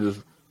in there, they'll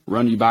just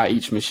run you by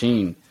each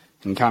machine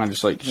and kind of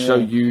just like show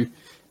you,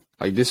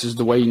 like, this is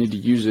the way you need to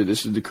use it.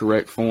 This is the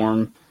correct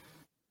form.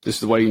 This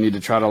is the way you need to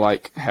try to,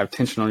 like, have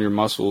tension on your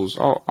muscles,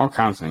 all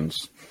kinds of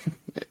things.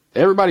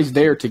 Everybody's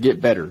there to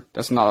get better.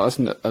 That's another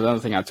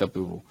thing I tell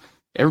people.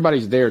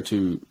 Everybody's there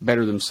to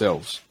better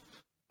themselves.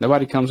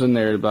 Nobody comes in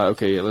there to be like,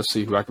 okay, let's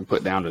see who I can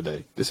put down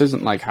today. This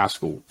isn't like high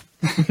school.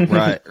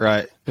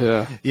 Right.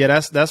 Yeah.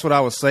 That's what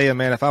I was saying,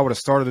 man. If I would have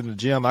started in the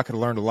gym, I could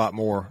have learned a lot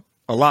more,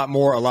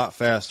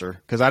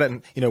 faster. Because I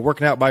didn't,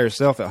 working out by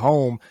yourself at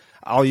home,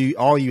 all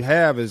you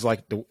have is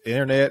like the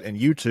internet and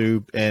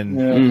YouTube,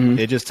 and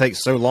it just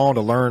takes so long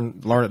to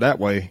learn it that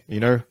way.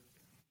 Yeah,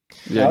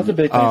 that was a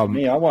big thing for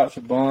me. I watched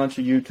a bunch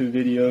of YouTube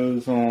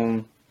videos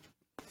on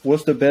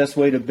what's the best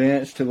way to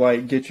bench to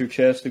like get your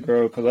chest to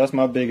grow? Because that's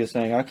my biggest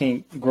thing. I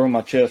can't grow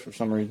my chest for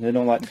some reason. It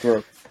don't like to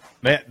grow.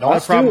 Man, the only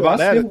problem about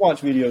that, I still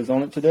watch videos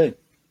on it today.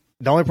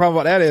 The only problem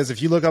about that is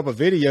if you look up a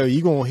video,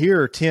 you're going to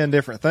hear 10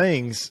 different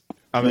things.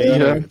 I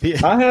mean,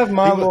 I have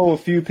my little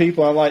few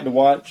people I like to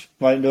watch,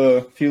 like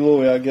the few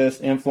little, I guess,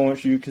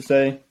 influencers you could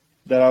say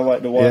that I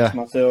like to watch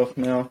myself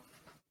now.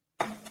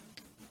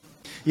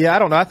 Yeah, I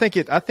don't know. I think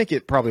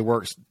it probably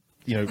works.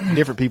 You know,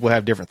 different people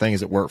have different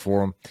things that work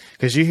for them,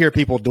 because you hear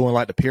people doing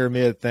like the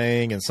pyramid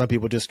thing, and some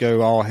people just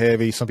go all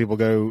heavy. Some people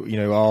go,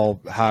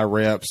 all high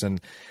reps. And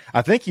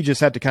I think you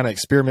just have to kind of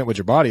experiment with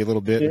your body a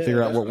little bit and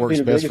figure out what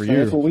works best for you.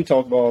 That's what we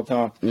talk about all the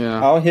time.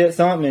 Yeah. I'll hit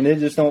something and it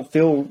just don't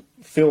feel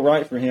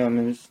right for him.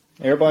 And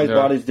everybody's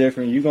body's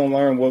different. You're going to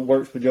learn what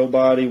works with your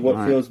body,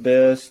 what feels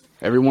best.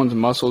 Everyone's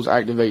muscles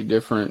activate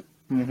different.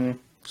 Mm-hmm.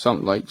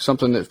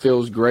 Something that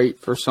feels great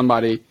for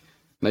somebody,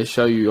 they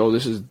show you, oh,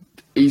 this is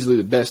easily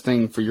the best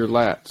thing for your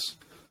lats.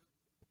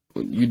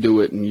 You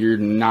do it and you're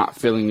not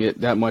feeling it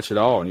that much at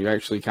all, and you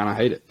actually kind of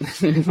hate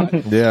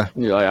it. Yeah.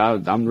 You're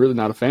like, I'm really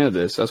not a fan of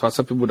this. That's why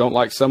some people don't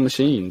like some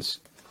machines.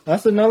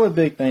 That's another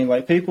big thing.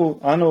 Like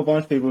I know a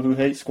bunch of people who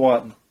hate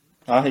squatting.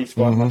 I hate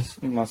squatting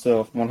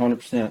myself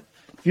 100%.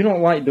 If you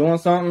don't like doing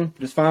something,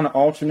 just find an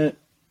alternate,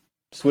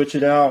 switch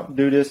it out,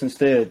 do this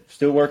instead.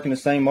 Still working the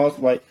same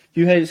muscle. Like if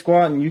you hate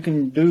squatting, you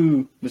can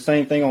do the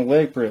same thing on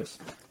leg press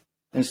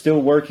and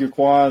still work your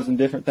quads and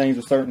different things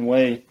a certain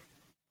way.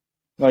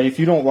 Like, if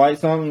you don't like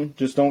something,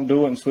 just don't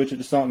do it and switch it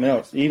to something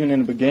else, even in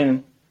the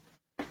beginning.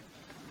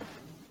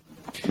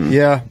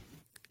 Yeah.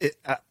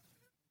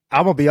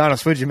 I'm going to be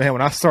honest with you, man.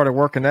 When I started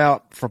working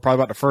out for probably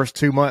about the first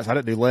 2 months, I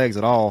didn't do legs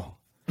at all.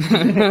 I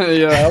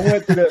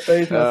went through that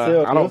phase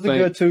myself. It was a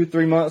good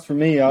 2-3 months for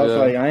me. I was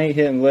like, I ain't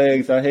hitting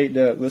legs. I hate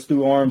that. Let's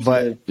do arms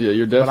today. Yeah,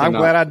 you're definitely. But I'm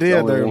glad I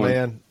did, though,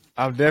 man.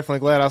 I'm definitely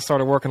glad I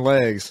started working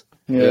legs.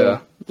 Yeah.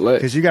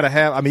 Because you got to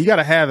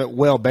have it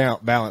well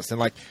balanced. And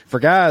like for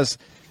guys,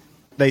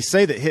 they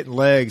say that hitting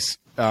legs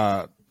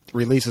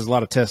releases a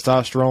lot of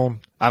testosterone.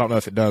 I don't know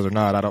if it does or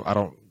not.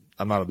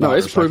 I'm not a doctor,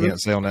 it's proven. I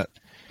can't say on that.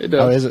 It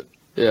does. Oh, is it?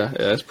 Yeah,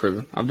 it's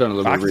proven. I've done a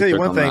little bit of research. I can tell you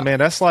one on thing, that. man.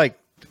 That's like,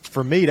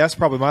 for me, that's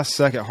probably my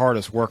second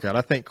hardest workout.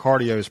 I think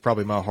cardio is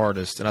probably my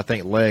hardest, and I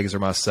think legs are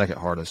my second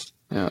hardest.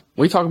 Yeah,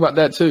 we talk about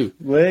that too.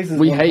 Legs.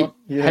 We hate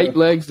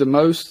legs the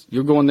most.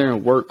 You're going there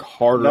and work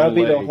harder. That'll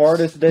be legs. the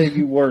hardest day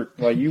you work.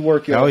 Like you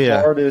work your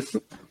hardest,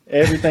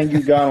 everything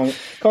you got on.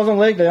 Because on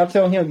leg day, I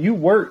tell him you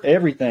work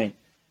everything,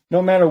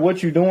 no matter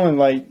what you're doing.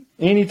 Like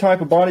any type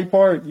of body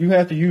part, you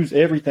have to use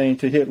everything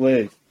to hit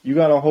legs. You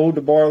got to hold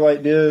the bar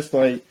like this,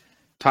 like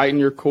tighten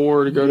your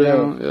core to go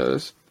down.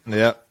 Yes.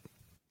 Yeah.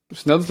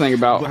 It's another thing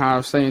about how I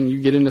was saying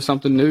you get into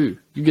something new.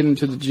 You get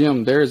into the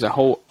gym, there's a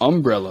whole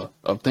umbrella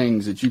of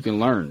things that you can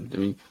learn. I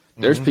mean,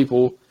 there's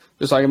people,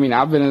 just like,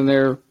 I've been in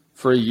there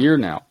for a year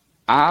now.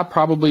 I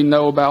probably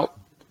know about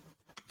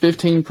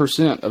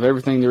 15% of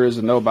everything there is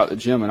to know about the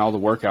gym and all the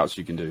workouts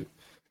you can do.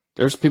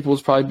 There's people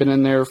who's probably been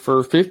in there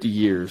for 50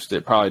 years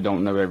that probably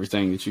don't know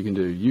everything that you can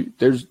do.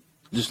 There's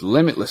just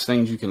limitless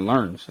things you can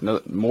learn.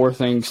 So more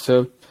things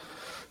to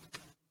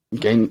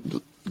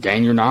gain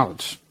your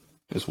knowledge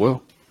as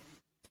well.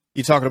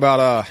 You talking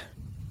about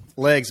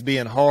legs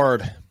being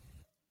hard.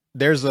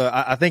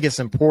 I think it's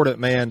important,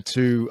 man,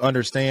 to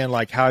understand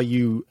like how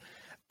you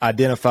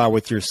identify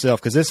with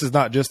yourself, because this is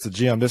not just the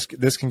gym.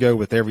 This can go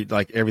with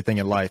everything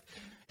in life.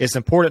 It's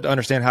important to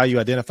understand how you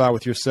identify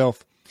with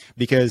yourself,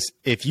 because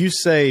if you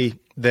say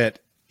that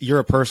you're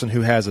a person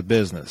who has a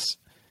business,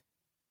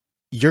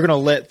 you're going to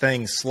let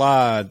things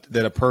slide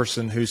that a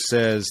person who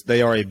says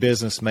they are a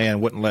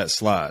businessman wouldn't let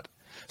slide.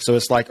 So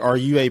it's like, are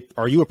you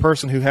a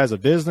person who has a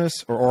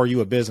business, or are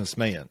you a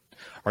businessman?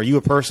 Are you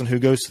a person who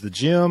goes to the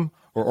gym,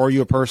 or are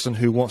you a person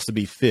who wants to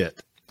be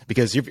fit?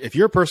 Because if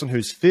you're a person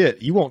who's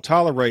fit, you won't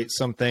tolerate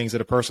some things that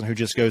a person who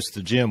just goes to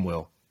the gym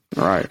will.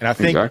 Right. And I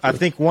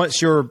think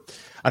once your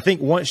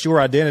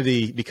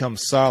identity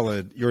becomes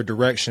solid, your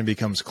direction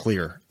becomes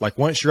clear. Like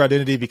once your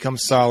identity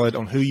becomes solid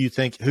on who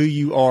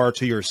you are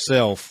to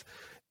yourself,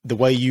 the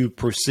way you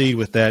proceed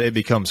with that, it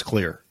becomes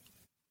clear.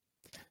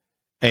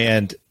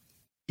 And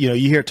you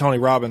hear Tony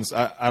Robbins.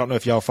 I don't know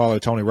if y'all follow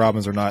Tony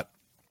Robbins or not,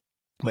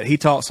 but he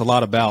talks a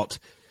lot about,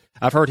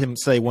 I've heard him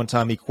say one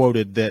time, he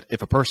quoted that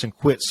if a person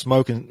quit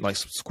smoking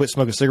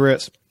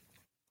cigarettes,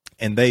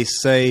 and they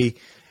say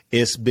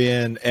it's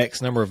been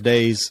X number of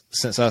days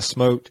since I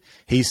smoked,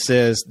 he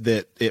says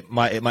that it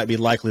might be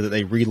likely that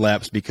they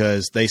relapse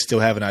because they still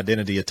have an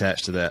identity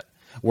attached to that.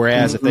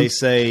 Whereas if they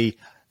say,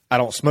 I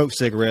don't smoke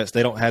cigarettes,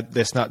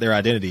 that's not their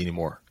identity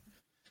anymore.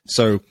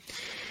 So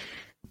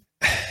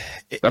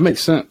that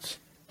makes sense.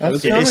 That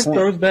kind of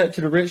throws back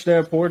to the Rich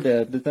Dad, Poor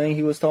Dad, the thing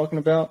he was talking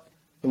about,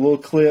 the little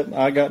clip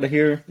I got to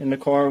hear in the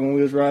car when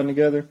we was riding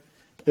together.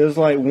 It was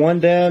like one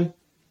dad,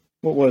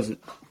 what was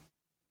it?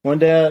 One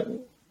dad,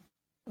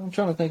 I'm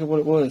trying to think of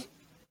what it was.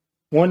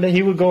 One day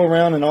he would go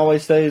around and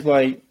always say,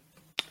 like,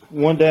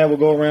 one dad would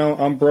go around,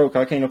 I'm broke,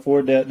 I can't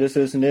afford that, this,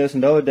 and this.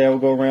 And the other dad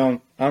would go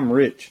around, I'm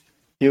rich.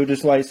 He would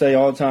just like say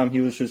all the time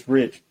he was just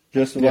rich.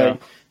 Just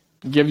like,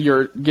 Give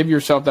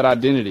yourself that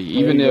identity,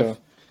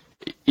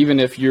 even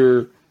if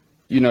you're,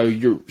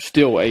 you're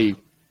still a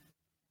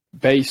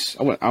base.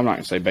 I'm not going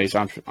to say base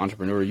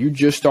entrepreneur. You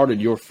just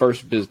started your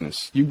first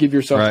business. You give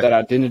yourself that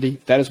identity.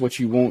 That is what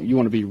you want. You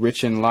want to be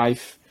rich in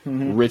life,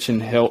 rich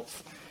in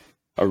health,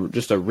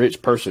 just a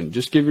rich person.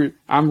 Just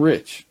I'm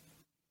rich.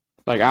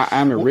 Like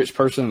I'm a rich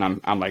person.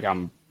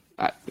 And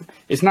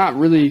it's not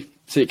really,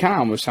 see, it kind of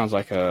almost sounds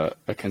like a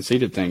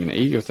conceited thing, an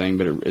ego thing,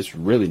 but it's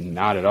really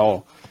not at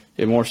all.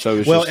 It more so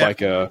is just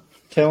like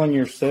telling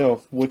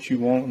yourself what you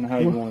want and how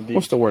you want to be.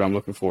 What's the word I'm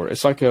looking for?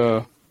 It's like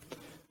I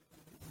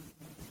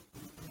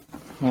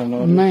don't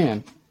know.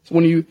 Man, it's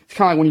kind of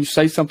like when you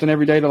say something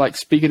every day to like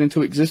speak it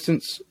into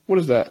existence. What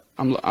is that?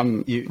 I'm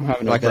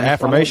having like an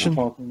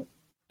affirmation.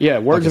 Yeah,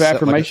 words of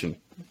affirmation.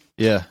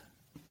 Yeah.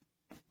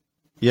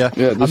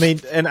 I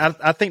mean, and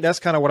I think that's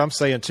kind of what I'm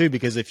saying too,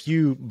 because if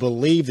you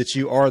believe that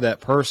you are that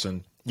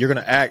person, you're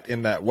going to act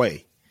in that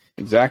way.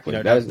 Exactly.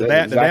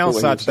 The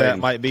downside to that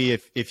might be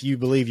if you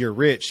believe you're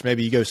rich,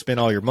 maybe you go spend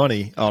all your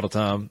money all the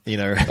time.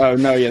 Oh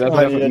no, yeah,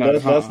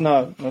 that's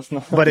not.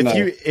 But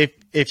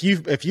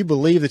if you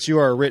believe that you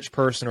are a rich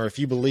person, or if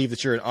you believe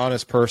that you're an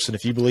honest person,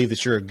 if you believe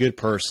that you're a good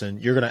person,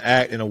 you're going to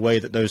act in a way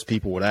that those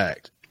people would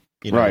act.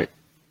 Right.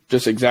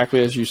 Just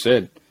exactly as you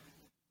said.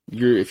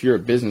 If you're a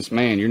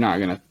businessman, you're not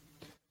going to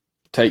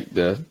take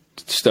the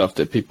stuff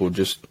that people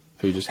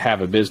who just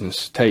have a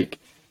business take.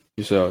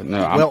 So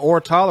no, or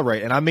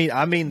tolerate, and I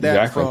mean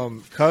that exactly.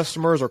 From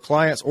customers or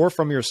clients or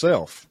from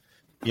yourself,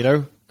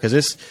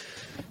 because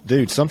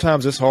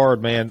sometimes it's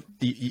hard, man.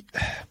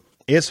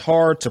 It's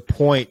hard to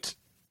point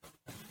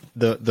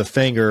the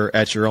finger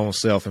at your own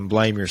self and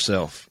blame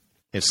yourself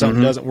if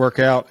something doesn't work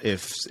out.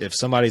 If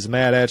somebody's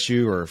mad at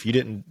you, or if you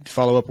didn't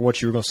follow up on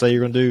what you were going to say you're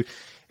going to do,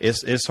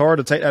 it's hard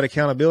to take that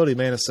accountability,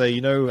 man, and say,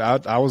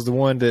 I was the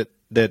one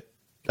that's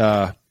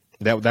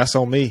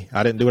on me.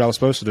 I didn't do what I was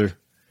supposed to do.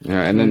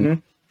 Yeah, and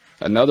then.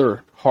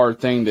 Another hard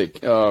thing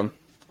that a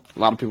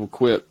lot of people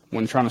quit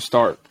when trying to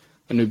start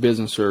a new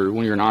business or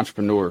when you're an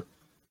entrepreneur,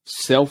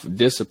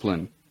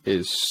 self-discipline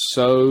is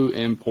so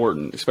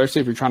important, especially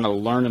if you're trying to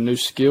learn a new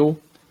skill,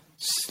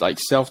 like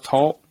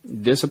self-taught.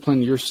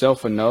 Discipline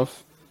yourself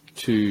enough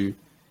to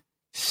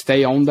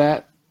stay on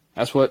that.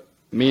 That's what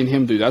me and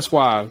him do. That's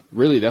why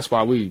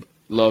we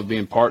love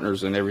being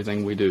partners in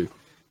everything we do.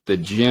 The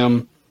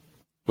gym,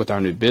 with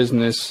our new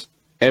business,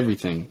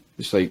 everything.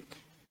 It's like,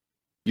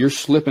 you're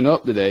slipping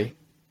up today.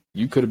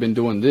 You could have been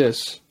doing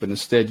this, but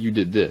instead you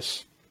did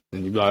this.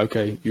 And you'd be like,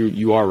 okay,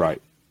 you are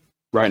right.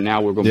 Right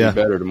now we're going to be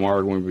better. Tomorrow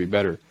we're going to be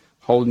better.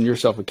 Holding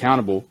yourself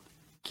accountable,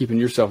 keeping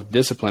yourself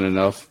disciplined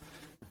enough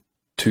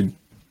to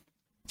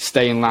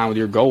stay in line with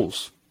your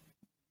goals.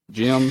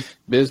 Gym,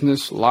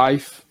 business,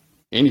 life,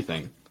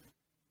 anything.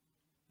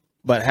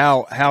 But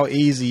how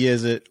easy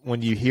is it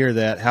when you hear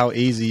that? How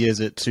easy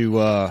is it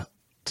to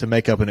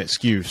make up an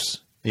excuse?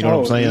 You know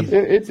what I'm saying?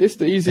 It's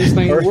the easiest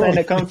thing. First thing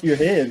that comes to your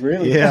head,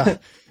 really.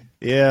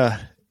 Yeah.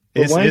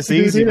 It's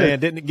easy,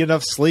 man. Didn't get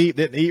enough sleep.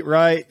 Didn't eat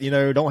right.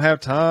 Don't have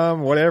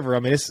time. Whatever. I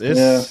mean, it's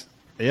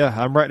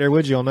I'm right there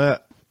with you on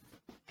that.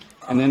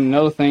 And then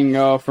another thing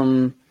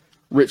from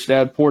Rich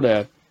Dad Poor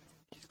Dad,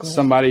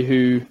 somebody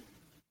who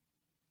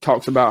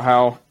talks about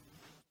how,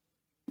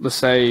 let's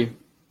say,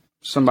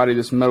 somebody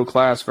that's middle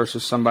class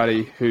versus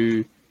somebody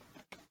who,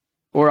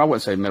 or I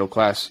wouldn't say middle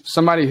class,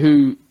 somebody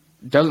who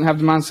doesn't have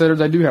the mindset or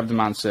they do have the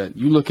mindset.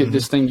 You look at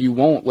this thing you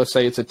want, let's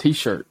say it's a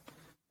t-shirt.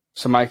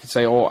 Somebody could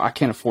say, oh, I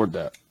can't afford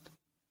that.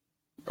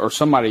 Or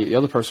the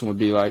other person would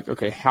be like,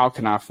 okay, how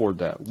can I afford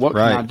that? What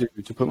can I do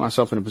to put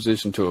myself in a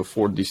position to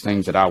afford these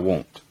things that I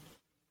want?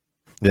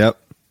 Yep.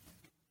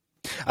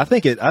 I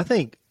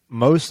think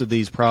most of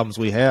these problems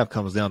we have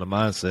comes down to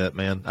mindset,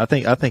 man. I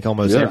think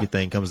almost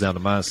everything comes down to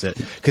mindset.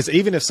 Because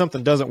even if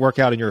something doesn't work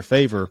out in your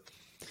favor,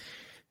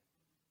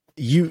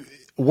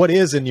 what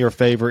is in your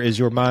favor is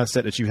your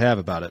mindset that you have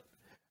about it.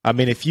 I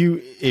mean, if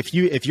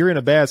you're in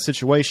a bad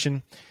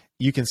situation,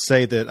 you can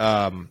say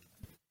that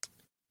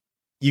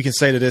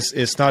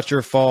it's not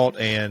your fault,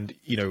 and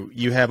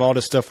you have all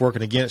this stuff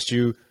working against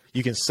you.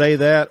 You can say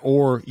that,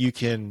 or you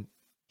can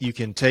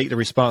take the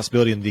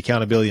responsibility and the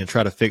accountability and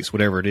try to fix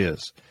whatever it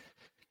is.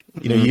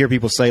 You hear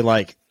people say,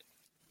 like,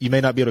 you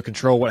may not be able to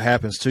control what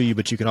happens to you,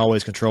 but you can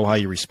always control how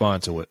you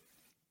respond to it.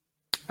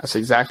 That's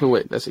exactly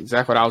what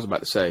I was about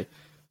to say.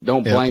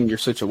 Don't blame your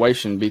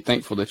situation. Be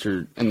thankful that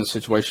you're in the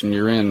situation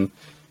you're in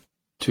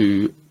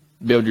to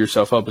build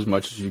yourself up as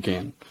much as you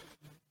can.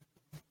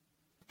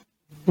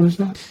 What is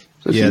that?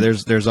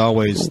 There's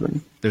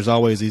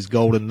always these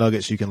golden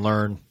nuggets you can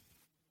learn,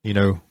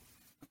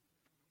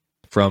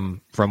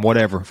 from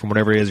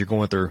whatever it is you're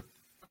going through.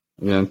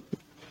 Yeah.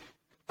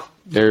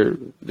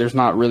 There's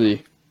not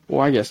really,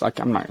 well, I guess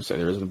I'm not going to say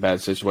there isn't a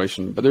bad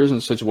situation, but there isn't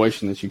a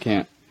situation that you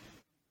can't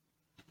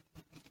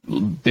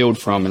build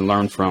from and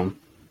learn from.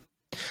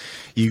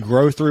 You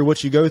grow through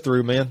what you go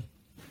through, man.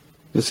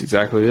 That's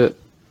exactly it.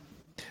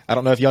 I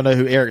don't know if y'all know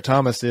who Eric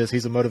Thomas is.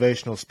 He's a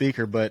motivational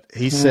speaker, but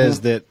he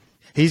says that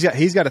he's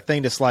got a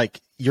thing that's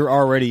like, you're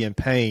already in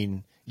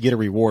pain, get a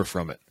reward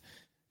from it.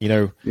 You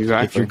know,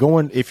 Exactly.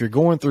 if you're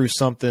going through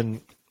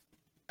something,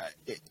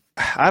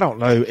 I don't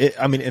know.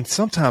 And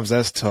sometimes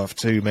that's tough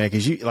too, man.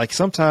 Cause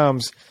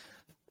sometimes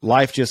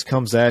life just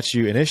comes at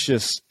you and it's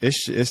just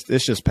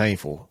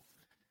painful.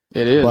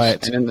 It is.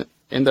 But, and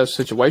in those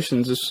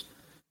situations,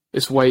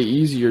 it's way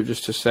easier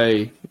just to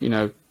say,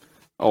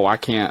 oh, I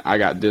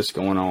got this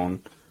going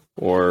on.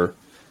 Or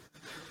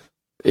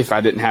if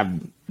I didn't have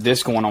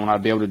this going on,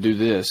 I'd be able to do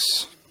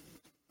this.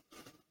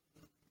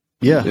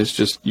 Yeah. It's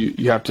just,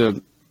 you have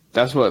to,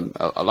 that's what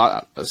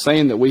a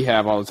saying that we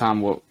have all the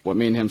time. What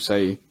me and him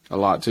say a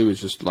lot too is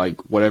just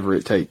like, whatever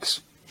it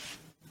takes.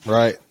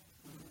 Right.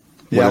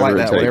 Yeah. I like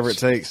that. Whatever it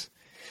takes.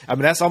 I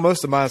mean, that's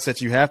almost the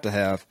mindset you have to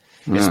have,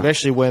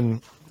 especially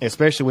when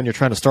you're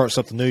trying to start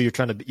something new, you're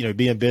trying to,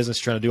 be in business,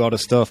 trying to do all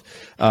this stuff.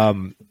 I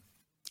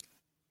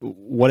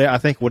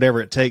think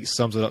whatever it takes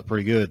sums it up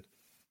pretty good.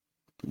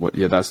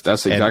 That's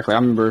exactly. I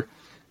remember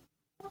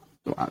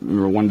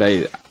one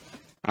day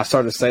I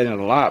started saying it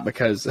a lot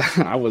because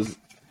I was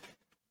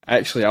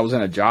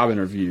in a job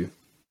interview,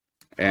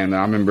 and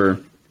I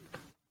remember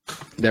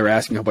they were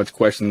asking me a bunch of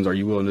questions. Are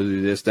you willing to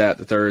do this, that,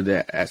 the third?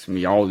 They asked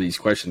me all of these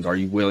questions. Are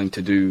you willing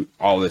to do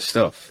all this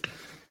stuff?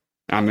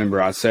 I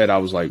remember I said, I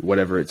was like,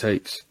 whatever it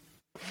takes.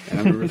 And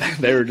I remember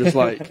they were just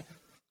like,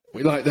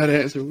 we like that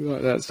answer. We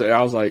like that. So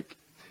I was like,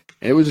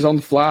 it was just on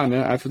the fly. And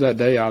after that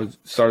day, I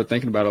started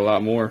thinking about it a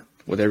lot more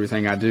with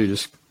everything I do.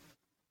 Just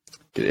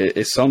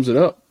it sums it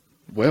up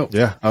well.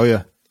 Yeah. Oh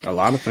yeah. A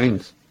lot of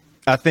things.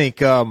 I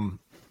think a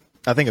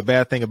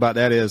bad thing about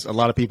that is a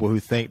lot of people who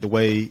think the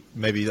way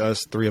maybe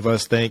three of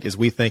us think is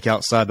we think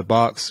outside the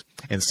box,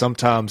 and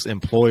sometimes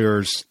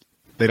employers,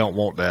 they don't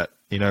want that,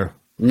 No,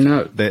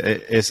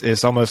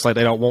 it's almost like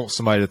they don't want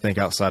somebody to think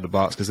outside the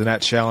box, because then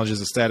that challenges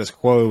the status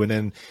quo. And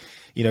then,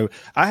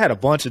 I had a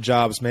bunch of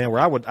jobs, man, where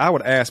I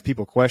would ask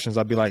people questions.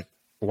 I'd be like,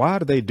 why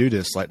do they do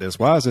this like this?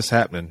 Why is this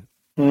happening?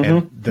 Mm-hmm.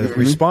 And the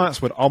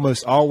response would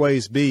almost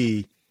always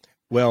be,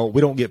 well,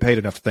 we don't get paid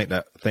enough to think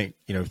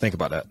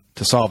about that,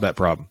 to solve that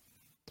problem.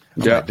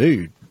 I'm like,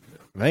 dude,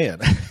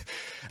 man,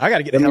 I got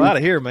to get the hell out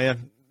of here,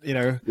 man. They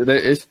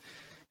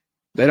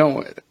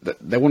want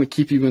to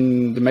keep you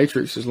in the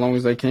matrix as long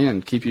as they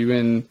can, keep you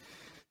in,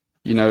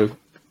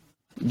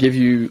 give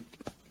you,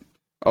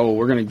 oh,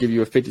 we're going to give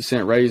you a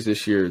 50-cent raise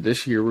this year.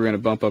 This year, we're going to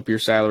bump up your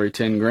salary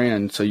 10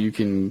 grand so you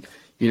can,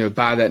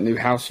 buy that new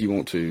house you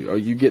want to, or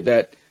you get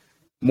that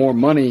more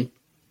money.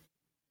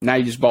 Now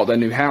you just bought that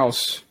new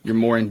house. You're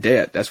more in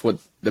debt. That's what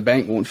the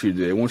bank wants you to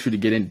do. They want you to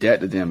get in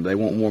debt to them. They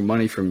want more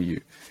money from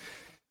you.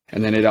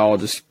 And then it all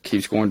just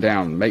keeps going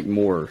down. Make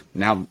more.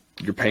 Now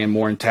you're paying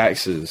more in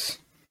taxes.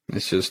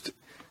 It's just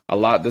a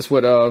lot. That's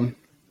what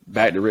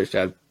Back to Rich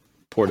Dad,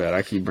 Poor Dad.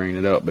 I keep bringing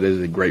it up, but it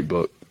is a great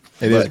book.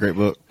 It is a great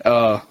book.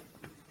 Man,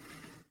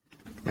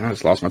 I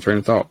just lost my train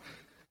of thought.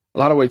 A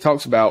lot of what he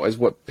talks about is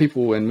what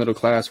people in middle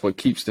class, what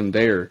keeps them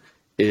there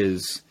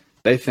is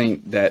they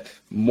think that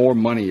more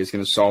money is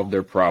going to solve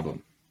their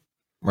problem.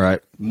 Right.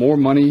 More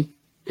money.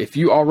 If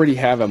you already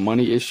have a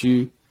money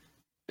issue,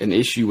 an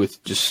issue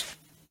with just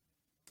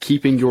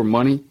keeping your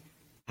money,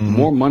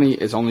 more money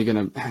is only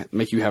going to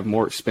make you have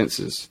more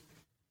expenses.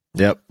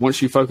 Yep.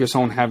 Once you focus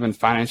on having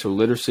financial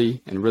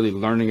literacy and really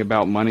learning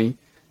about money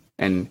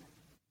and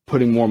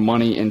putting more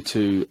money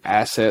into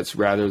assets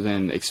rather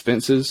than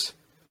expenses,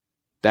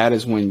 that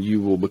is when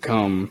you will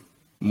become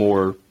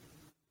more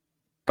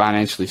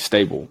financially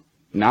stable.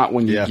 Not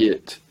when you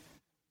get,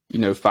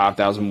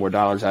 $5,000 more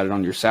added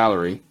on your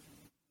salary.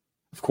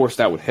 Of course,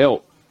 that would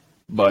help,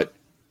 but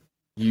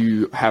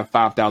you have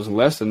 5,000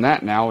 less than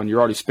that now, and you're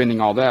already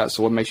spending all that.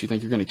 So what makes you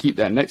think you're going to keep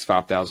that next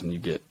 5,000 you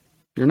get?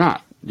 You're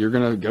not. You're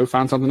going to go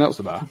find something else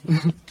to buy.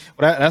 Well,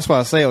 that's why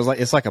I say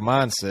it's like a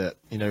mindset,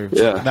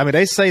 Yeah. I mean,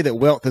 they say that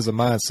wealth is a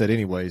mindset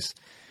anyways.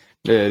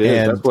 Yeah, it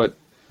is. That's what,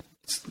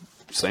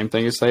 same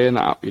thing as saying,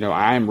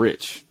 I am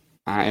rich.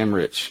 I am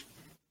rich.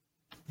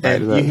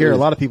 And you hear a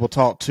lot of people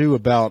talk too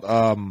about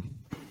that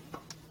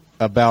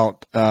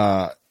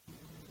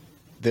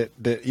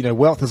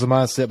wealth is a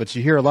mindset, but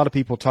you hear a lot of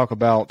people talk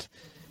about,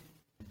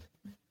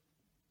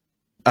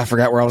 I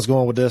forgot where I was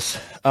going with this.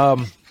 I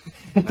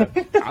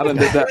done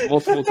did that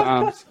multiple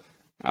times.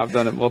 I've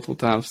done it multiple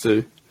times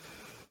too.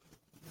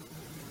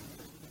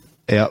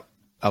 Yep.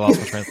 I lost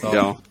my train of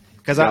thought.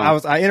 Because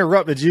I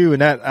interrupted you,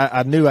 and that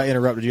I knew I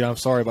interrupted you. I'm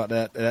sorry about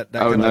that.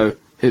 No.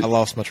 I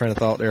lost my train of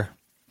thought there.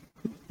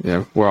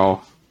 Yeah, we're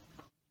all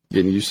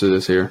getting used to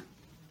this here.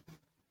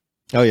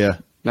 Oh yeah.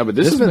 No, but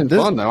this has been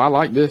fun though. I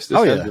like this. This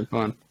has been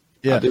fun.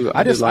 Yeah.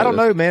 I don't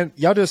know, man.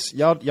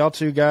 Y'all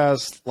two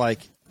guys,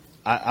 like,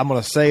 I'm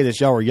gonna say this.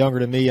 Y'all were younger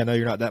than me. I know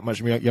you're not that much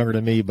younger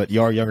than me, but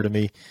you are younger than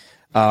me.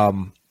 I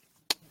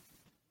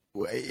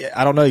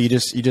don't know.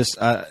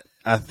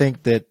 I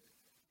think that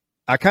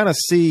I kind of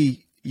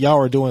see y'all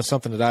are doing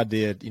something that I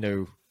did,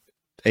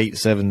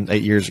 8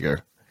 years ago.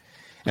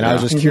 And I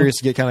was just curious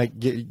to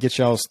get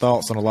y'all's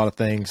thoughts on a lot of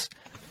things.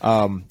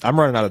 I'm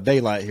running out of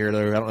daylight here,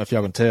 though. I don't know if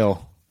y'all can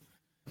tell.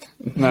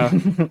 No,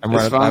 I'm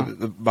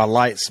running. My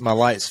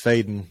lights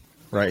fading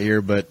right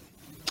here, but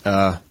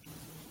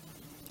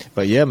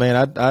But yeah,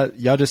 man,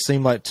 y'all just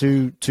seem like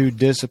two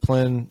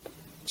disciplined,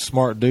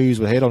 smart dudes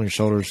with head on your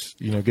shoulders.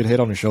 Good head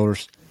on your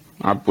shoulders.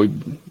 I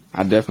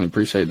definitely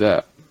appreciate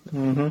that.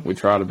 Mm-hmm. We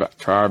try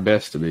our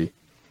best to be.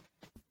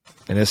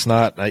 And it's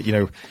not,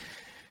 you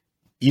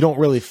don't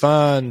really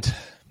find.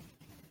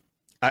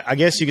 I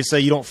guess you could say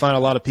you don't find a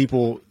lot of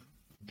people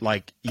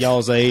like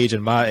y'all's age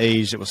and my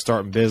age that was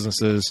starting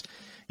businesses.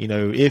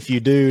 If you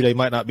do, they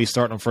might not be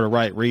starting them for the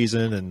right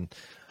reason and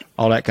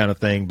all that kind of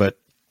thing. But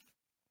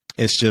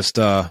it's just,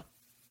 I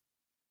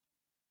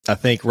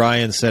think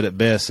Ryan said it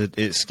best.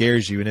 It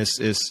scares you, and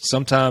it's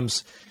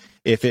sometimes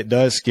if it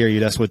does scare you,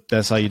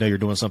 that's how you know you're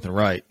doing something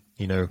right.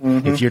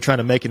 Mm-hmm. If you're trying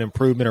to make an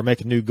improvement or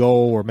make a new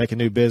goal or make a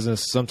new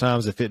business,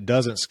 sometimes if it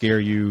doesn't scare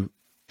you,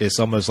 it's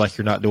almost like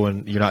you're not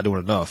doing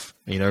enough.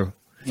 I agree.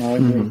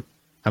 Mm-hmm.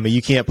 I mean,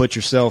 you can't put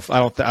yourself.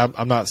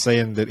 I'm not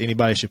saying that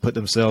anybody should put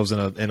themselves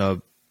in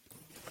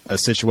a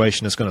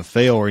situation that's going to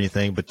fail or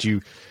anything, but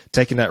you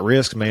taking that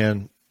risk,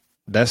 man,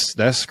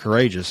 that's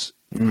courageous.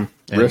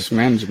 Risk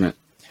management.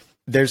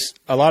 There's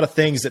a lot of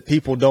things that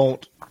people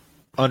don't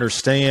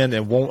understand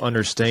and won't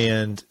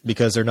understand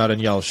because they're not in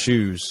y'all's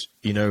shoes.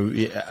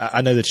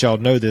 I know that y'all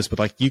know this, but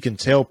like you can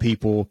tell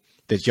people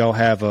that y'all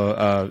have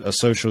a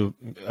social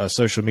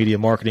media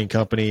marketing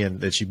company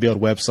and that you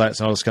build websites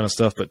and all this kind of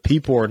stuff, but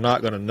people are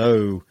not going to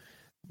know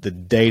the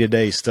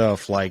day-to-day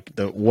stuff, like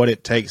what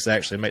it takes to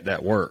actually make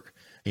that work.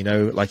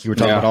 Like you were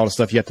talking about all the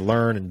stuff you have to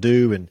learn and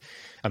do. And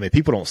I mean,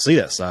 people don't see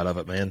that side of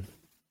it, man.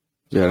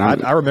 Yeah.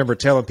 I remember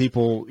telling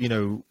people,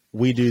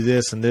 we do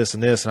this and this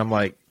and this. And I'm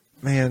like,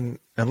 man,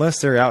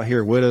 unless they're out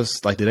here with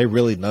us, like, do they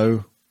really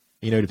know?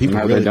 Do people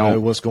really know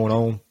what's going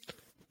on?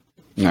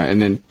 No.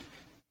 And then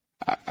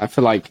I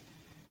feel like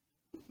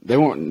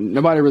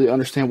nobody really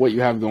understand what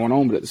you have going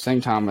on. But at the same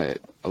time, a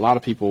lot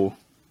of people,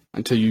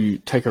 until you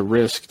take a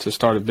risk to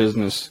start a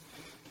business,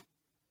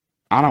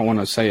 I don't want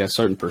to say a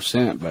certain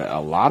percent, but a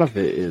lot of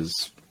it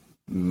is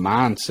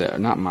mental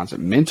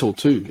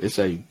too. It's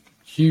a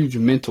huge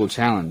mental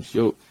challenge.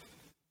 You'll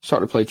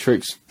start to play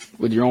tricks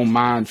with your own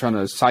mind, trying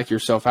to psych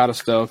yourself out of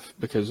stuff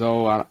because,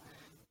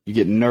 you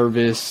get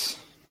nervous.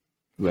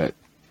 But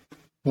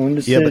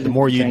but the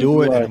more you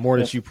do it and the more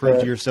that you prove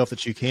to yourself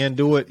that you can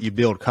do it, you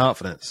build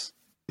confidence.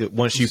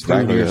 Once you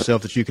prove to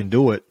yourself that you can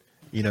do it,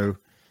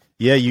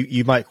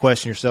 you might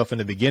question yourself in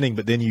the beginning,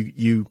 but then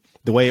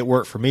the way it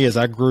worked for me is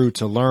I grew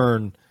to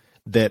learn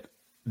that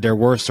there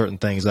were certain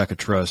things I could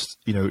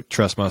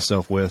trust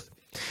myself with.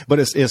 But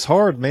it's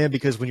hard, man,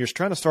 because when you're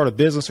trying to start a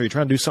business or you're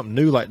trying to do something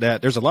new like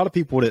that, there's a lot of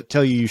people that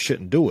tell you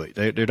shouldn't do it.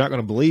 They're not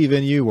going to believe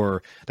in you,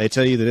 or they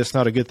tell you that it's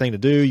not a good thing to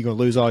do. You're going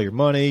to lose all your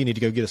money. You need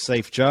to go get a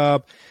safe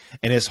job.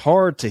 And it's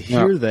hard to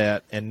hear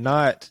that and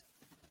not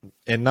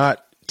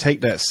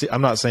take that.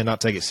 I'm not saying not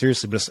take it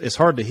seriously, but it's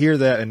hard to hear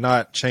that and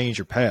not change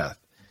your path.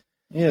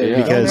 Yeah,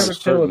 because don't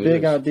ever tell a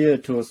big idea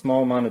to a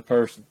small-minded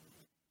person.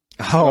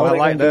 Oh, I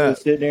like that.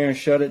 Sit there and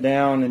shut it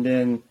down, and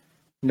then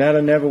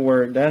that'll never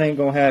work. That ain't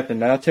gonna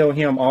happen. I tell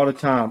him all the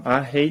time.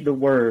 I hate the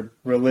word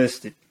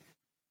realistic.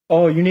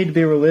 Oh, you need to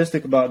be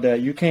realistic about that.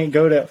 You can't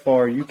go that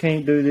far. You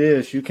can't do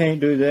this. You can't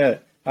do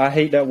that. I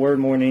hate that word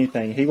more than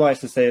anything. He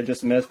likes to say it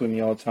just to mess with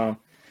me all the time.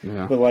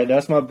 Yeah. But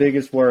that's my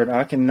biggest word.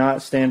 I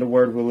cannot stand the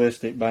word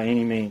realistic by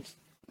any means.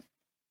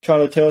 Try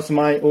to tell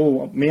somebody,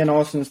 oh, me and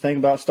Austin's thinking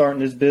about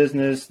starting this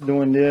business,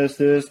 doing this.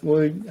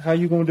 Well, how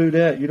you going to do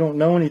that? You don't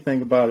know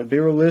anything about it. Be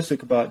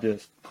realistic about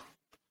this.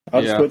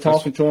 I just quit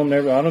talking to him.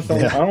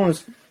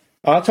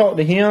 I talk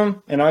to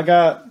him, and I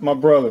got my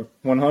brother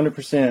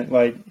 100%.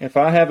 Like, if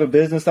I have a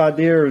business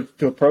idea or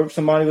to approach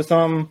somebody with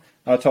something,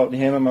 I talk to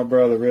him and my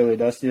brother, really.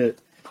 That's it.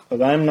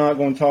 Because I'm not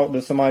going to talk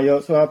to somebody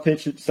else. So I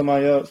pitch it to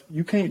somebody else.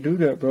 You can't do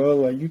that, bro.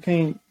 Like, you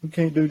can't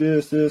do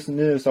this, and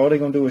this. All they're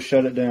going to do is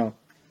shut it down.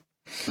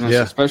 That's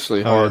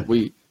especially hard.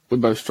 We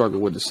both struggle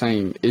with the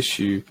same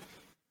issue,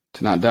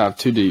 to not dive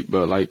too deep,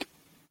 but like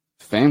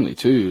family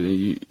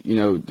too.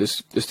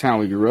 This town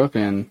we grew up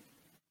in,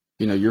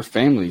 your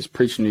family's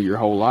preaching to you your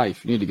whole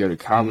life. You need to go to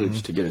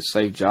college to get a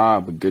safe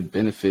job with good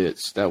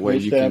benefits. That way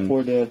rich you dad, can.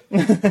 Poor dad.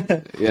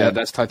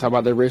 That's talk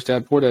about that rich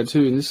dad, poor dad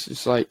too. And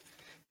it's like,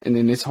 and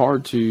then it's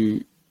hard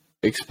to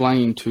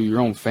explain to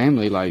your own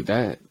family like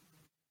that.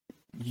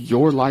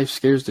 Your life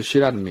scares the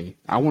shit out of me.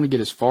 I want to get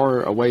as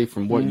far away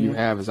from what you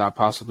have as I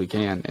possibly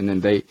can. And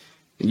then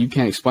you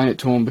can't explain it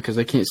to them because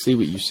they can't see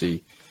what you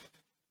see.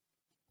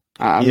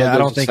 I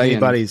don't think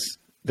anybody's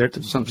there.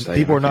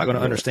 People are not going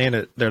to understand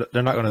it. They're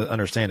not going to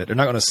understand it. They're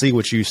not going to see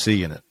what you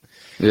see in it.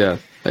 Yeah.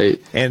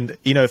 And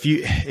if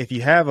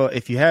you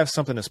have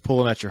something that's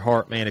pulling at your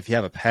heart, man, if you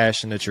have a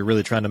passion that you're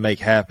really trying to make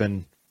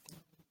happen,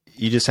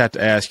 you just have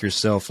to ask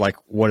yourself, like,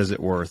 what is it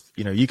worth?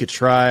 You could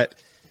try it.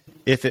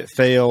 If it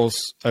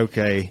fails,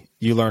 okay,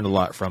 you learned a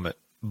lot from it.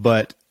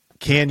 But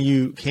can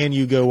you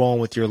go on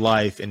with your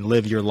life and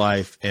live your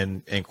life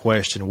and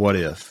question what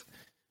if?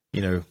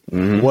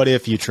 What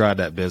if you tried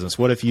that business?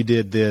 What if you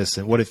did this?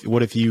 And what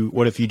if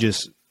you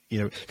just,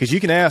 because you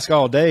can ask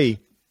all day,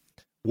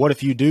 what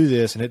if you do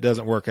this and it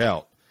doesn't work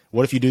out?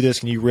 What if you do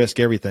this and you risk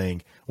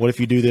everything? What if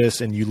you do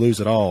this and you lose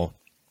it all?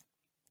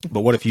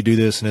 But what if you do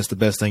this and it's the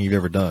best thing you've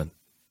ever done?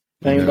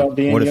 Thing about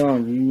being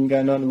young, you ain't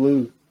got nothing to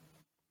lose.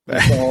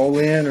 It's all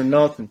in or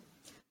nothing.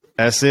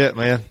 That's it,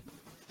 man.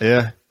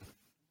 Yeah.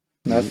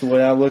 That's the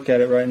way I look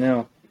at it right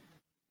now.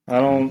 I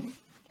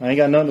ain't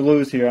got nothing to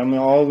lose here. I'm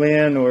all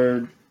in,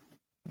 or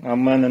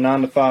I'm in a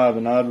 9 to 5,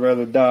 and I'd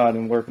rather die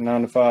than work a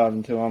 9 to 5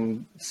 until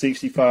I'm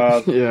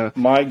 65. Yeah.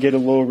 Might get a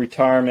little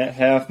retirement.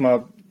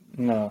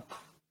 No.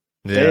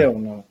 Yeah. Hell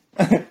no.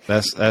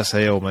 That's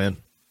hell, man.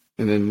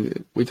 And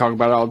then we talk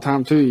about it all the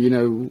time too. You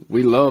know,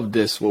 we love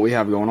this, what we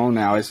have going on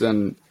now. It's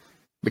then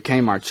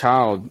became our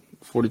child.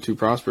 42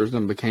 Prospers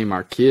then became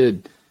our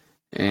kid.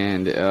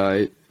 And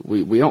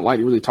we don't like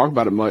to really talk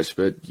about it much,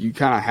 but you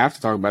kind of have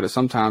to talk about it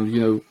sometimes.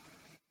 You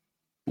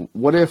know,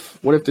 what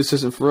if this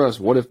isn't for us?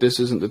 What if this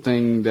isn't the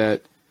thing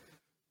that,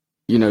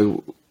 you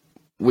know,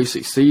 we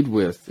succeed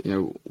with? You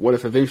know, what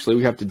if eventually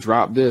we have to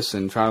drop this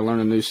and try to learn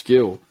a new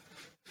skill?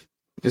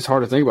 It's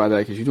hard to think about that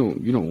because you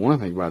don't want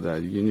to think about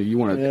that. You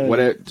want to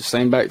whatever.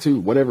 Same back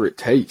to whatever it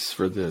takes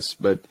for this,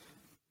 but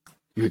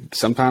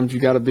sometimes you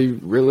got to be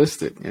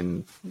realistic.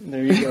 And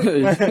there you go.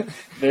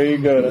 There you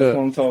go. That's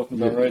what I'm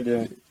talking about right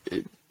there.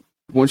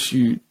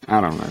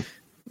 I don't know.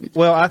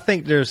 Well, I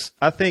think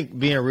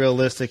being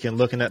realistic and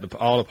looking at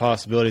all the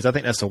possibilities, I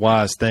think that's a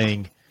wise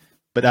thing.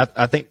 But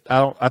I think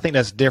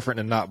that's different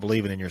than not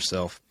believing in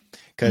yourself.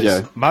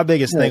 Because my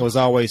biggest thing was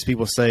always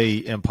people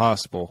say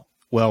impossible.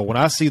 Well, when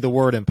I see the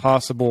word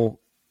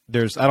impossible,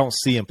 I don't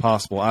see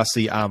impossible. I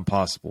see I'm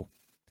possible.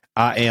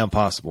 I am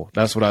possible.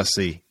 That's what I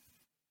see.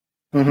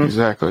 Mm-hmm.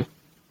 Exactly.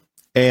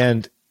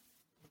 And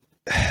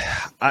the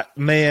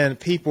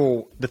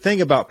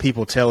thing about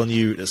people telling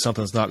you that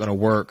something's not going to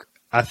work,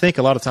 I think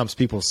a lot of times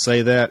people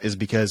say that is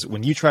because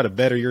when you try to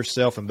better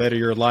yourself and better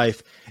your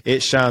life,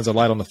 it shines a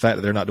light on the fact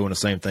that they're not doing the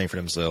same thing for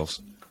themselves.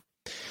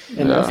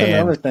 And that's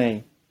another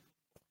thing.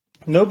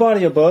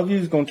 Nobody above you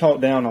is going to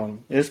talk down on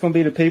them. It's going to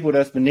be the people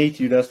that's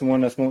beneath you that's the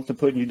one that wants to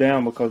put you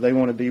down because they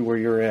want to be where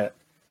you're at.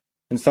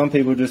 And some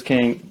people just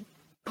can't.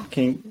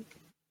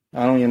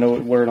 I don't even know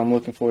what word I'm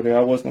looking for there.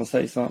 I was going to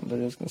say something, but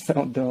it's going to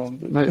sound dumb.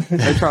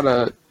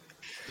 But.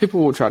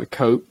 People will try to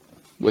cope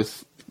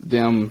with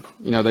them.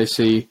 You know, they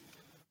see,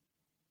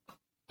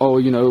 oh,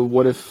 you know,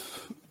 what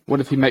if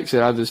he makes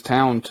it out of this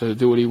town to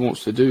do what he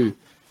wants to do?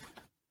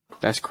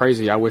 That's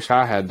crazy. I wish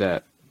I had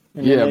that.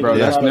 Yeah, bro,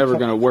 that's never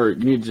going to work.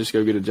 You need to just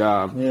go get a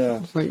job.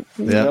 Yeah.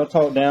 They'll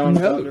talk down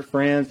about their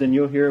friends, and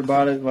you'll hear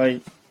about it.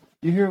 Like,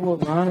 you hear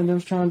what Ryan and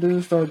them's trying to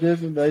do, start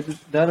different.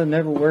 That'll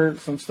never work,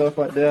 some stuff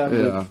like that.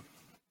 Yeah.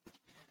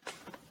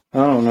 I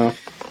don't know.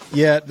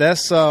 Yeah,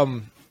 that's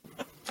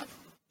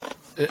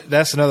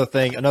another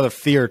thing. Another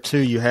fear, too,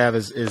 you have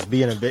is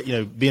being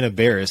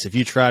embarrassed. If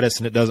you try this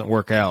and it doesn't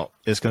work out,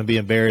 it's going to be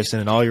embarrassing,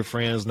 and all your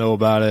friends know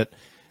about it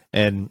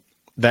and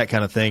that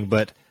kind of thing.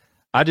 But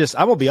I'm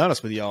going to be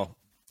honest with y'all.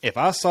 If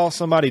I saw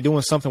somebody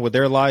doing something with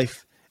their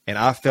life and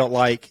I felt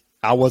like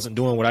I wasn't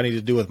doing what I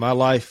needed to do with my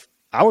life,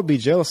 I would be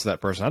jealous of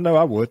that person. I know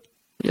I would.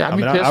 Yeah,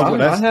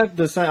 I have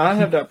the same. I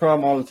have that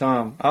problem all the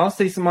time. I'll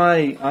see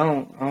somebody. I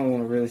don't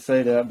want to really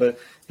say that, but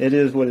it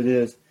is what it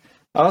is.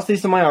 I'll see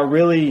somebody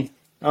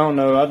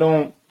I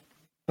don't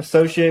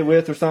associate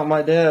with or something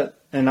like that,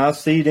 and I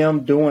see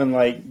them doing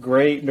like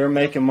great. They're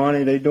making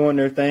money. They're doing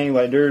their thing.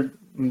 Like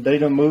they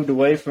done moved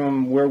away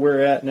from where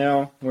we're at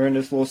now. We're in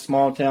this little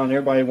small town.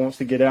 Everybody wants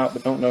to get out,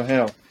 but don't know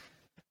how.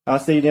 I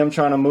see them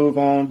trying to move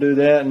on, do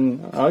that,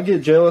 and I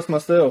get jealous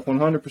myself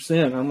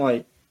 100%. I'm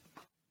like,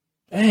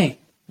 dang,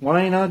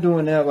 why ain't I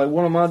doing that? Like,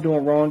 what am I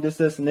doing wrong? This,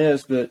 and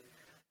this. But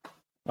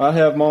I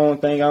have my own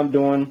thing I'm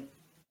doing.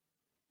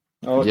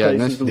 All it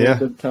takes is a little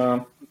bit of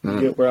time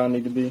to get where I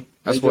need to be.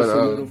 That's just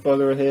a little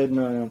further ahead than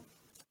I am.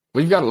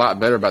 We've got a lot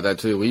better about that,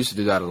 too. We used to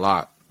do that a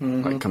lot.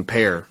 Mm-hmm. Like,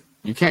 compare.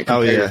 You can't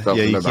compare yourself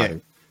to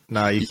nobody.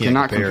 No, you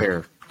cannot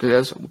compare.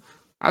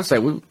 I'd say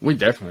we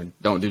definitely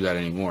don't do that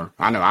anymore.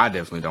 I know I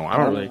definitely don't. I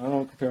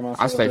don't compare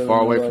myself. I stay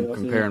far away from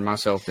comparing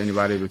myself to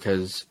anybody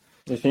because,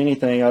 if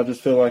anything, I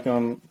just feel like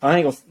I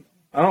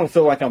don't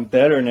feel like I'm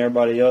better than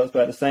everybody else,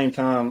 but at the same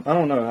time, I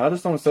don't know. I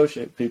just don't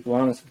associate with people,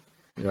 honestly.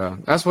 Yeah,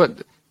 that's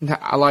what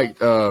I like.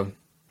 How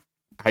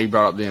you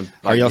brought up the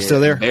Are y'all still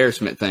there?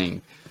 Embarrassment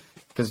thing,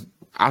 because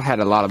I've had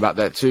a lot about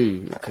that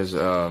too. Because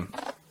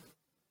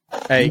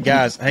hey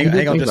guys,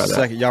 hang on just a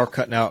second. Y'all are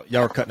cutting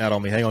out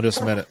on me. Hang on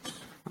just a minute.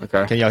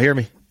 Okay. Can y'all hear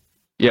me?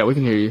 Yeah, we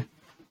can hear you.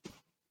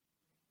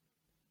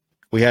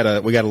 We got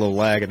a little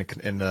lag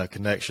in the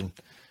connection.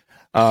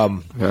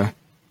 Yeah.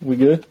 We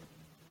good?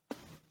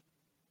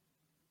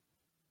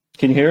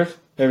 Can you hear us?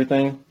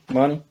 Everything,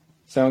 money,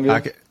 sound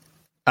good?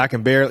 I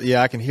can barely.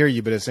 Yeah, I can hear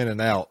you, but it's in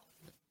and out.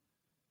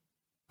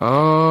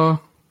 I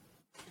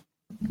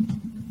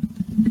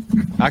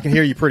can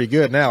hear you pretty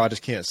good now. I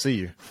just can't see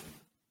you.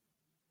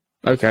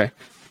 Okay.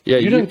 Yeah,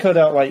 you didn't cut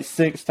out like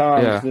 6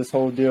 times this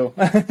whole deal.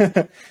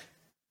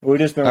 We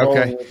just been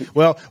rolling with it.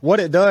 Well, what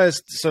it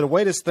does, so the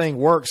way this thing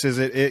works is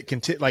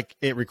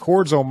it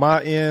records on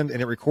my end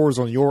and it records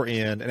on your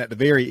end, and at the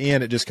very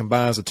end it just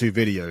combines the 2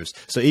 videos.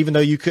 So even though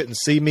you couldn't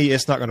see me,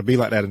 it's not going to be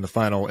like that in the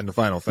final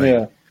thing.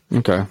 Yeah.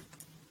 Okay.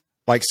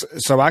 like,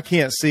 so I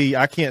can't see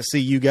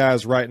you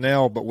guys right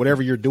now, but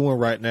whatever you're doing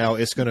right now,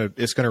 it's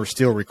gonna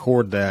still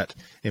record that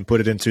and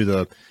put it into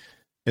the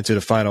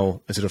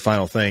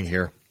final thing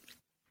here.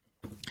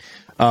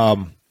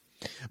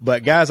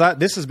 But guys,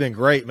 this has been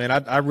great, man.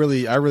 I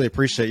really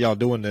appreciate y'all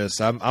doing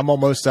this. I'm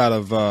almost out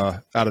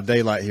of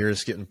daylight here.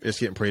 It's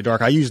getting pretty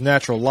dark. I use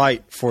natural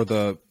light for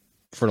the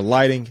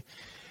lighting,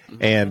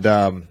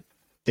 and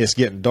it's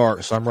getting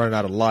dark, so I'm running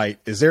out of light.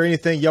 Is there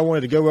anything y'all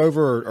wanted to go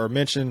over or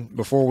mention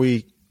before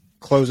we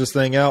close this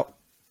thing out?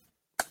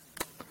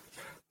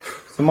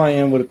 Somebody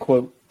end with a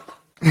quote.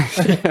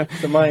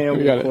 Somebody end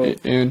with a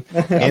quote. And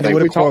I think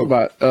we talked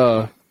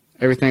about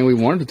everything we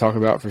wanted to talk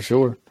about for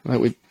sure. I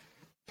think we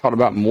talked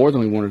about more than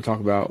we wanted to talk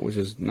about, which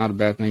is not a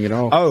bad thing at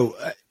all. Oh,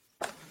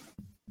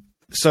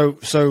 so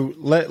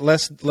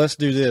let's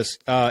do this.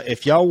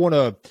 If y'all want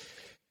to,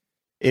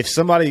 if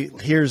somebody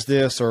hears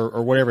this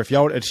or whatever, if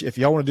y'all want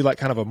to do like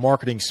kind of a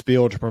marketing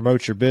spiel to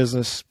promote your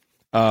business,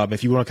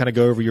 if you want to kind of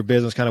go over your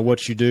business, kind of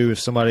what you do,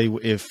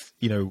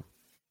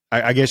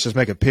 I guess just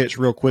make a pitch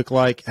real quick,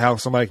 like how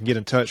somebody can get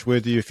in touch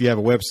with you. If you have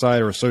a website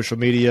or a social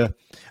media,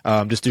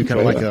 just do kind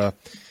of like a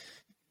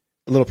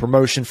little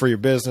promotion for your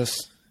business.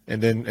 And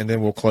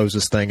then we'll close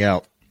this thing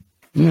out.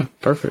 Yeah,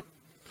 perfect.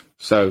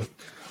 So,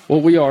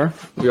 what we are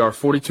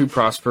 42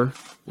 Prosper.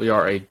 We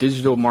are a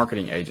digital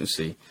marketing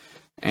agency,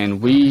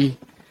 and we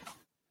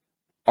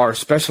are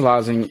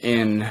specializing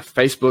in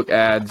Facebook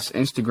ads,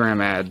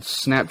 Instagram ads,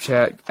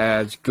 Snapchat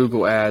ads,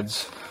 Google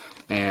ads,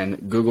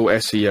 and Google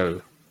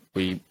SEO.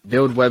 We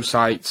build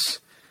websites,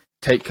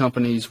 take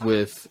companies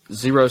with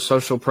zero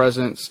social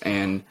presence,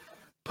 and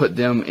put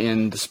them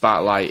in the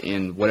spotlight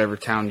in whatever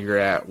town you're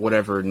at,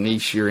 whatever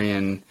niche you're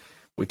in.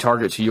 We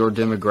target to your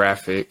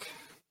demographic.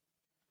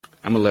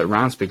 I'm going to let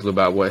Ryan speak a little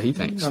about what he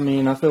thinks. I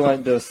mean, I feel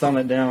like to sum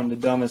it down, the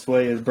dumbest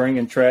way is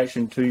bringing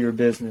traction to your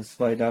business.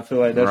 Like, I feel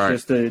like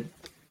that's if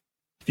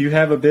you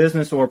have a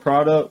business or a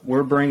product,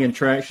 we're bringing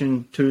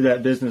traction to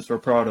that business or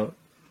product.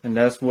 And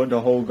that's what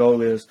the whole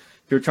goal is.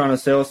 If you're trying to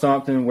sell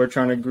something, we're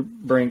trying to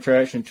bring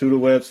traction to the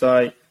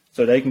website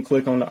so they can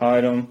click on the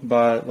item.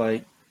 By,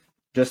 like,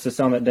 just to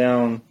sum it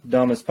down,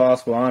 dumb as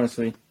possible,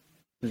 honestly,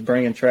 is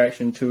bringing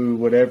traction to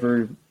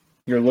whatever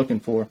you're looking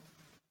for.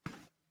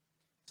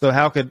 So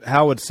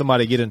how would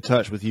somebody get in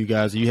touch with you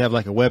guys? Do you have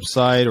like a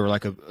website or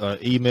like a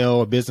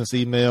email, a business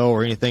email,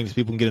 or anything that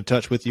people can get in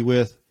touch with you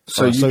with?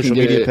 So a social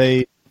media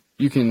page?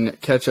 You can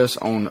catch us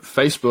on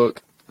Facebook,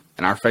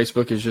 and our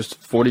Facebook is just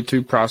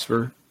 42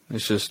 Prosper.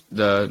 It's just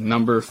the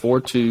number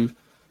 42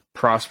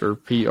 Prosper,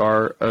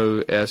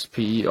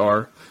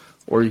 PROSPER,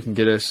 or you can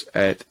get us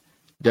at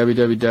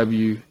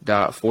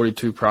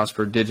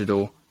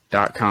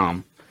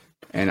www.42prosperdigital.com.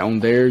 And on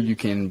there, you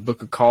can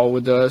book a call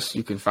with us.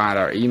 You can find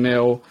our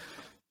email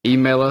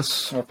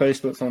us. Our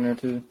Facebook's on there,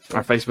 too. So.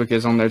 Our Facebook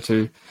is on there,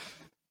 too.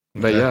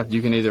 But, yeah,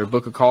 you can either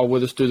book a call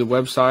with us through the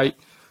website,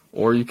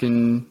 or you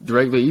can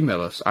directly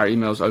email us. Our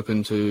email is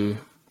open to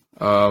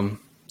the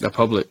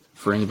public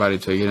for anybody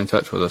to get in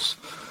touch with us.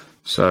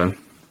 So.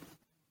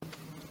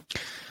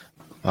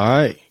 All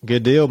right.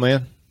 Good deal,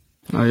 man.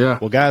 Oh, yeah.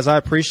 Well, guys, I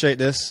appreciate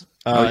this.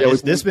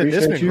 This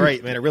been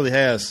great, man. It really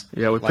has.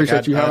 Yeah, we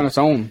appreciate you having us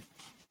on.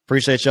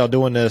 Appreciate y'all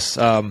doing this.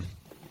 We'll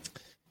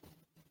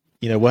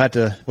have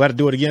to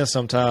do it again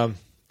sometime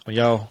when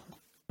y'all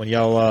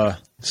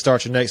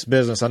start your next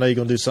business. I know you're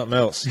gonna do something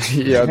else.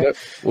 Yeah,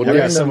 we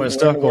got so much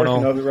stuff going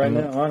on right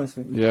now.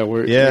 Honestly, yeah,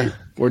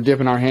 we're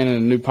dipping our hand in a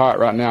new pot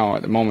right now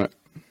at the moment.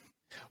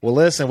 Well,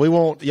 listen,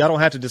 y'all don't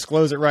have to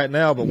disclose it right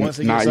now, but once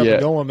it gets up and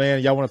going,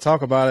 man, y'all want to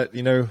talk about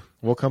it,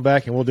 we'll come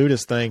back and we'll do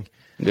this thing.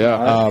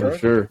 Yeah, for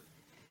sure.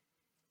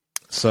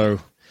 So,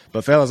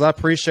 but fellas, I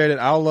appreciate it.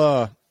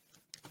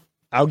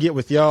 I'll get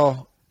with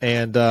y'all,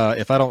 and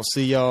if I don't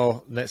see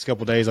y'all next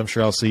couple of days, I'm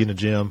sure I'll see you in the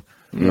gym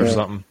or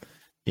something,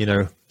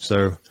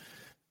 so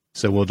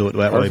we'll do it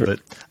that way. But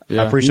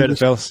I appreciate it,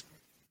 fellas.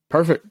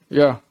 Perfect.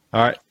 Yeah.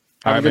 All right.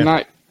 Have a good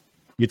night.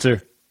 You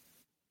too.